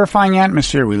a terrifying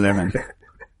atmosphere we live in.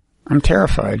 I'm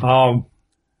terrified. I'm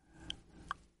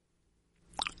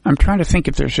trying to think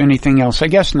if there's anything else. I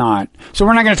guess not. So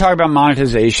we're not going to talk about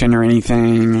monetization or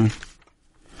anything.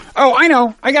 Oh, I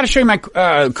know. I got to show you my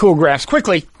cool graphs.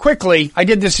 Quickly. I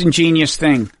did this ingenious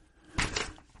thing.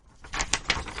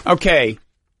 Okay.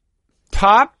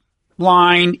 Top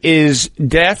line is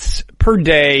deaths per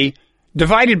day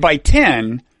divided by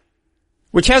 10,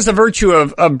 which has the virtue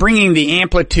of bringing the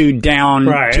amplitude down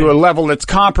to a level that's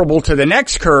comparable to the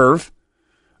next curve.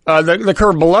 The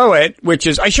curve below it, which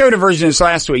is, I showed a version of this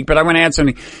last week, but I want to add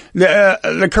something.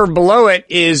 The curve below it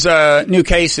is new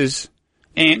cases.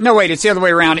 And no, wait, it's the other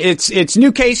way around. It's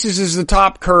new cases is the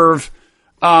top curve,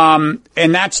 and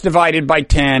that's divided by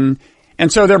 10.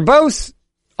 And so they're both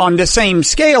on the same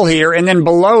scale here, and then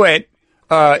below it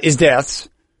is deaths.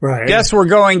 Right. Deaths were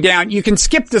going down. You can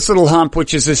skip this little hump,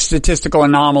 which is a statistical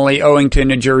anomaly owing to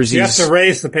New Jersey's. You have to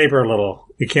raise the paper a little.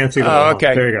 You can't see the little hump.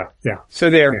 There you go. Yeah.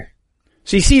 So there. Okay.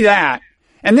 So you see that.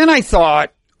 And then I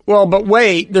thought, well, but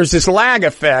wait, there's this lag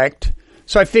effect.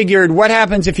 So I figured, what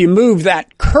happens if you move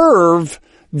that curve,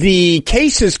 the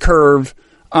cases curve,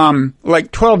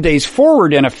 like 12 days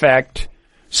forward in effect,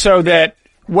 so that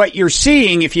what you're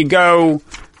seeing if you go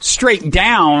straight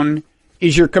down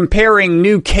is you're comparing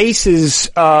new cases,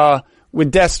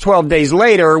 with deaths 12 days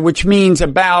later, which means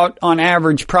about, on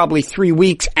average, probably 3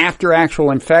 weeks after actual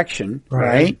infection,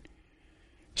 right?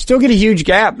 Still get a huge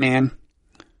gap, man.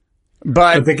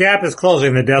 But the gap is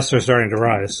closing, the deaths are starting to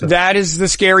rise. So. That is the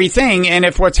scary thing. And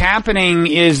if what's happening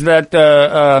is that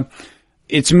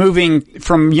it's moving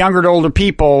from younger to older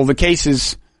people, the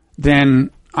cases, then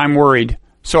I'm worried.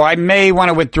 So I may want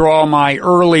to withdraw my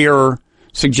earlier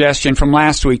suggestion from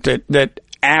last week that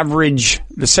average,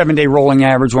 the 7-day rolling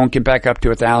average won't get back up to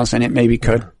 1,000. It maybe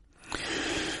could.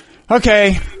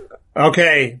 Okay.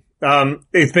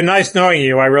 It's been nice knowing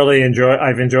you.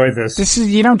 I've enjoyed this.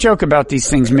 You don't joke about these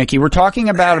things, Mickey. We're talking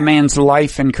about a man's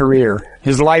life and career,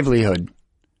 his livelihood.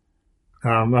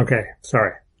 Okay.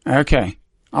 Sorry. Okay.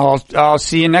 I'll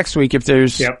see you next week if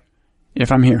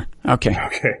I'm here. Okay.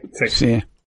 Okay. See you.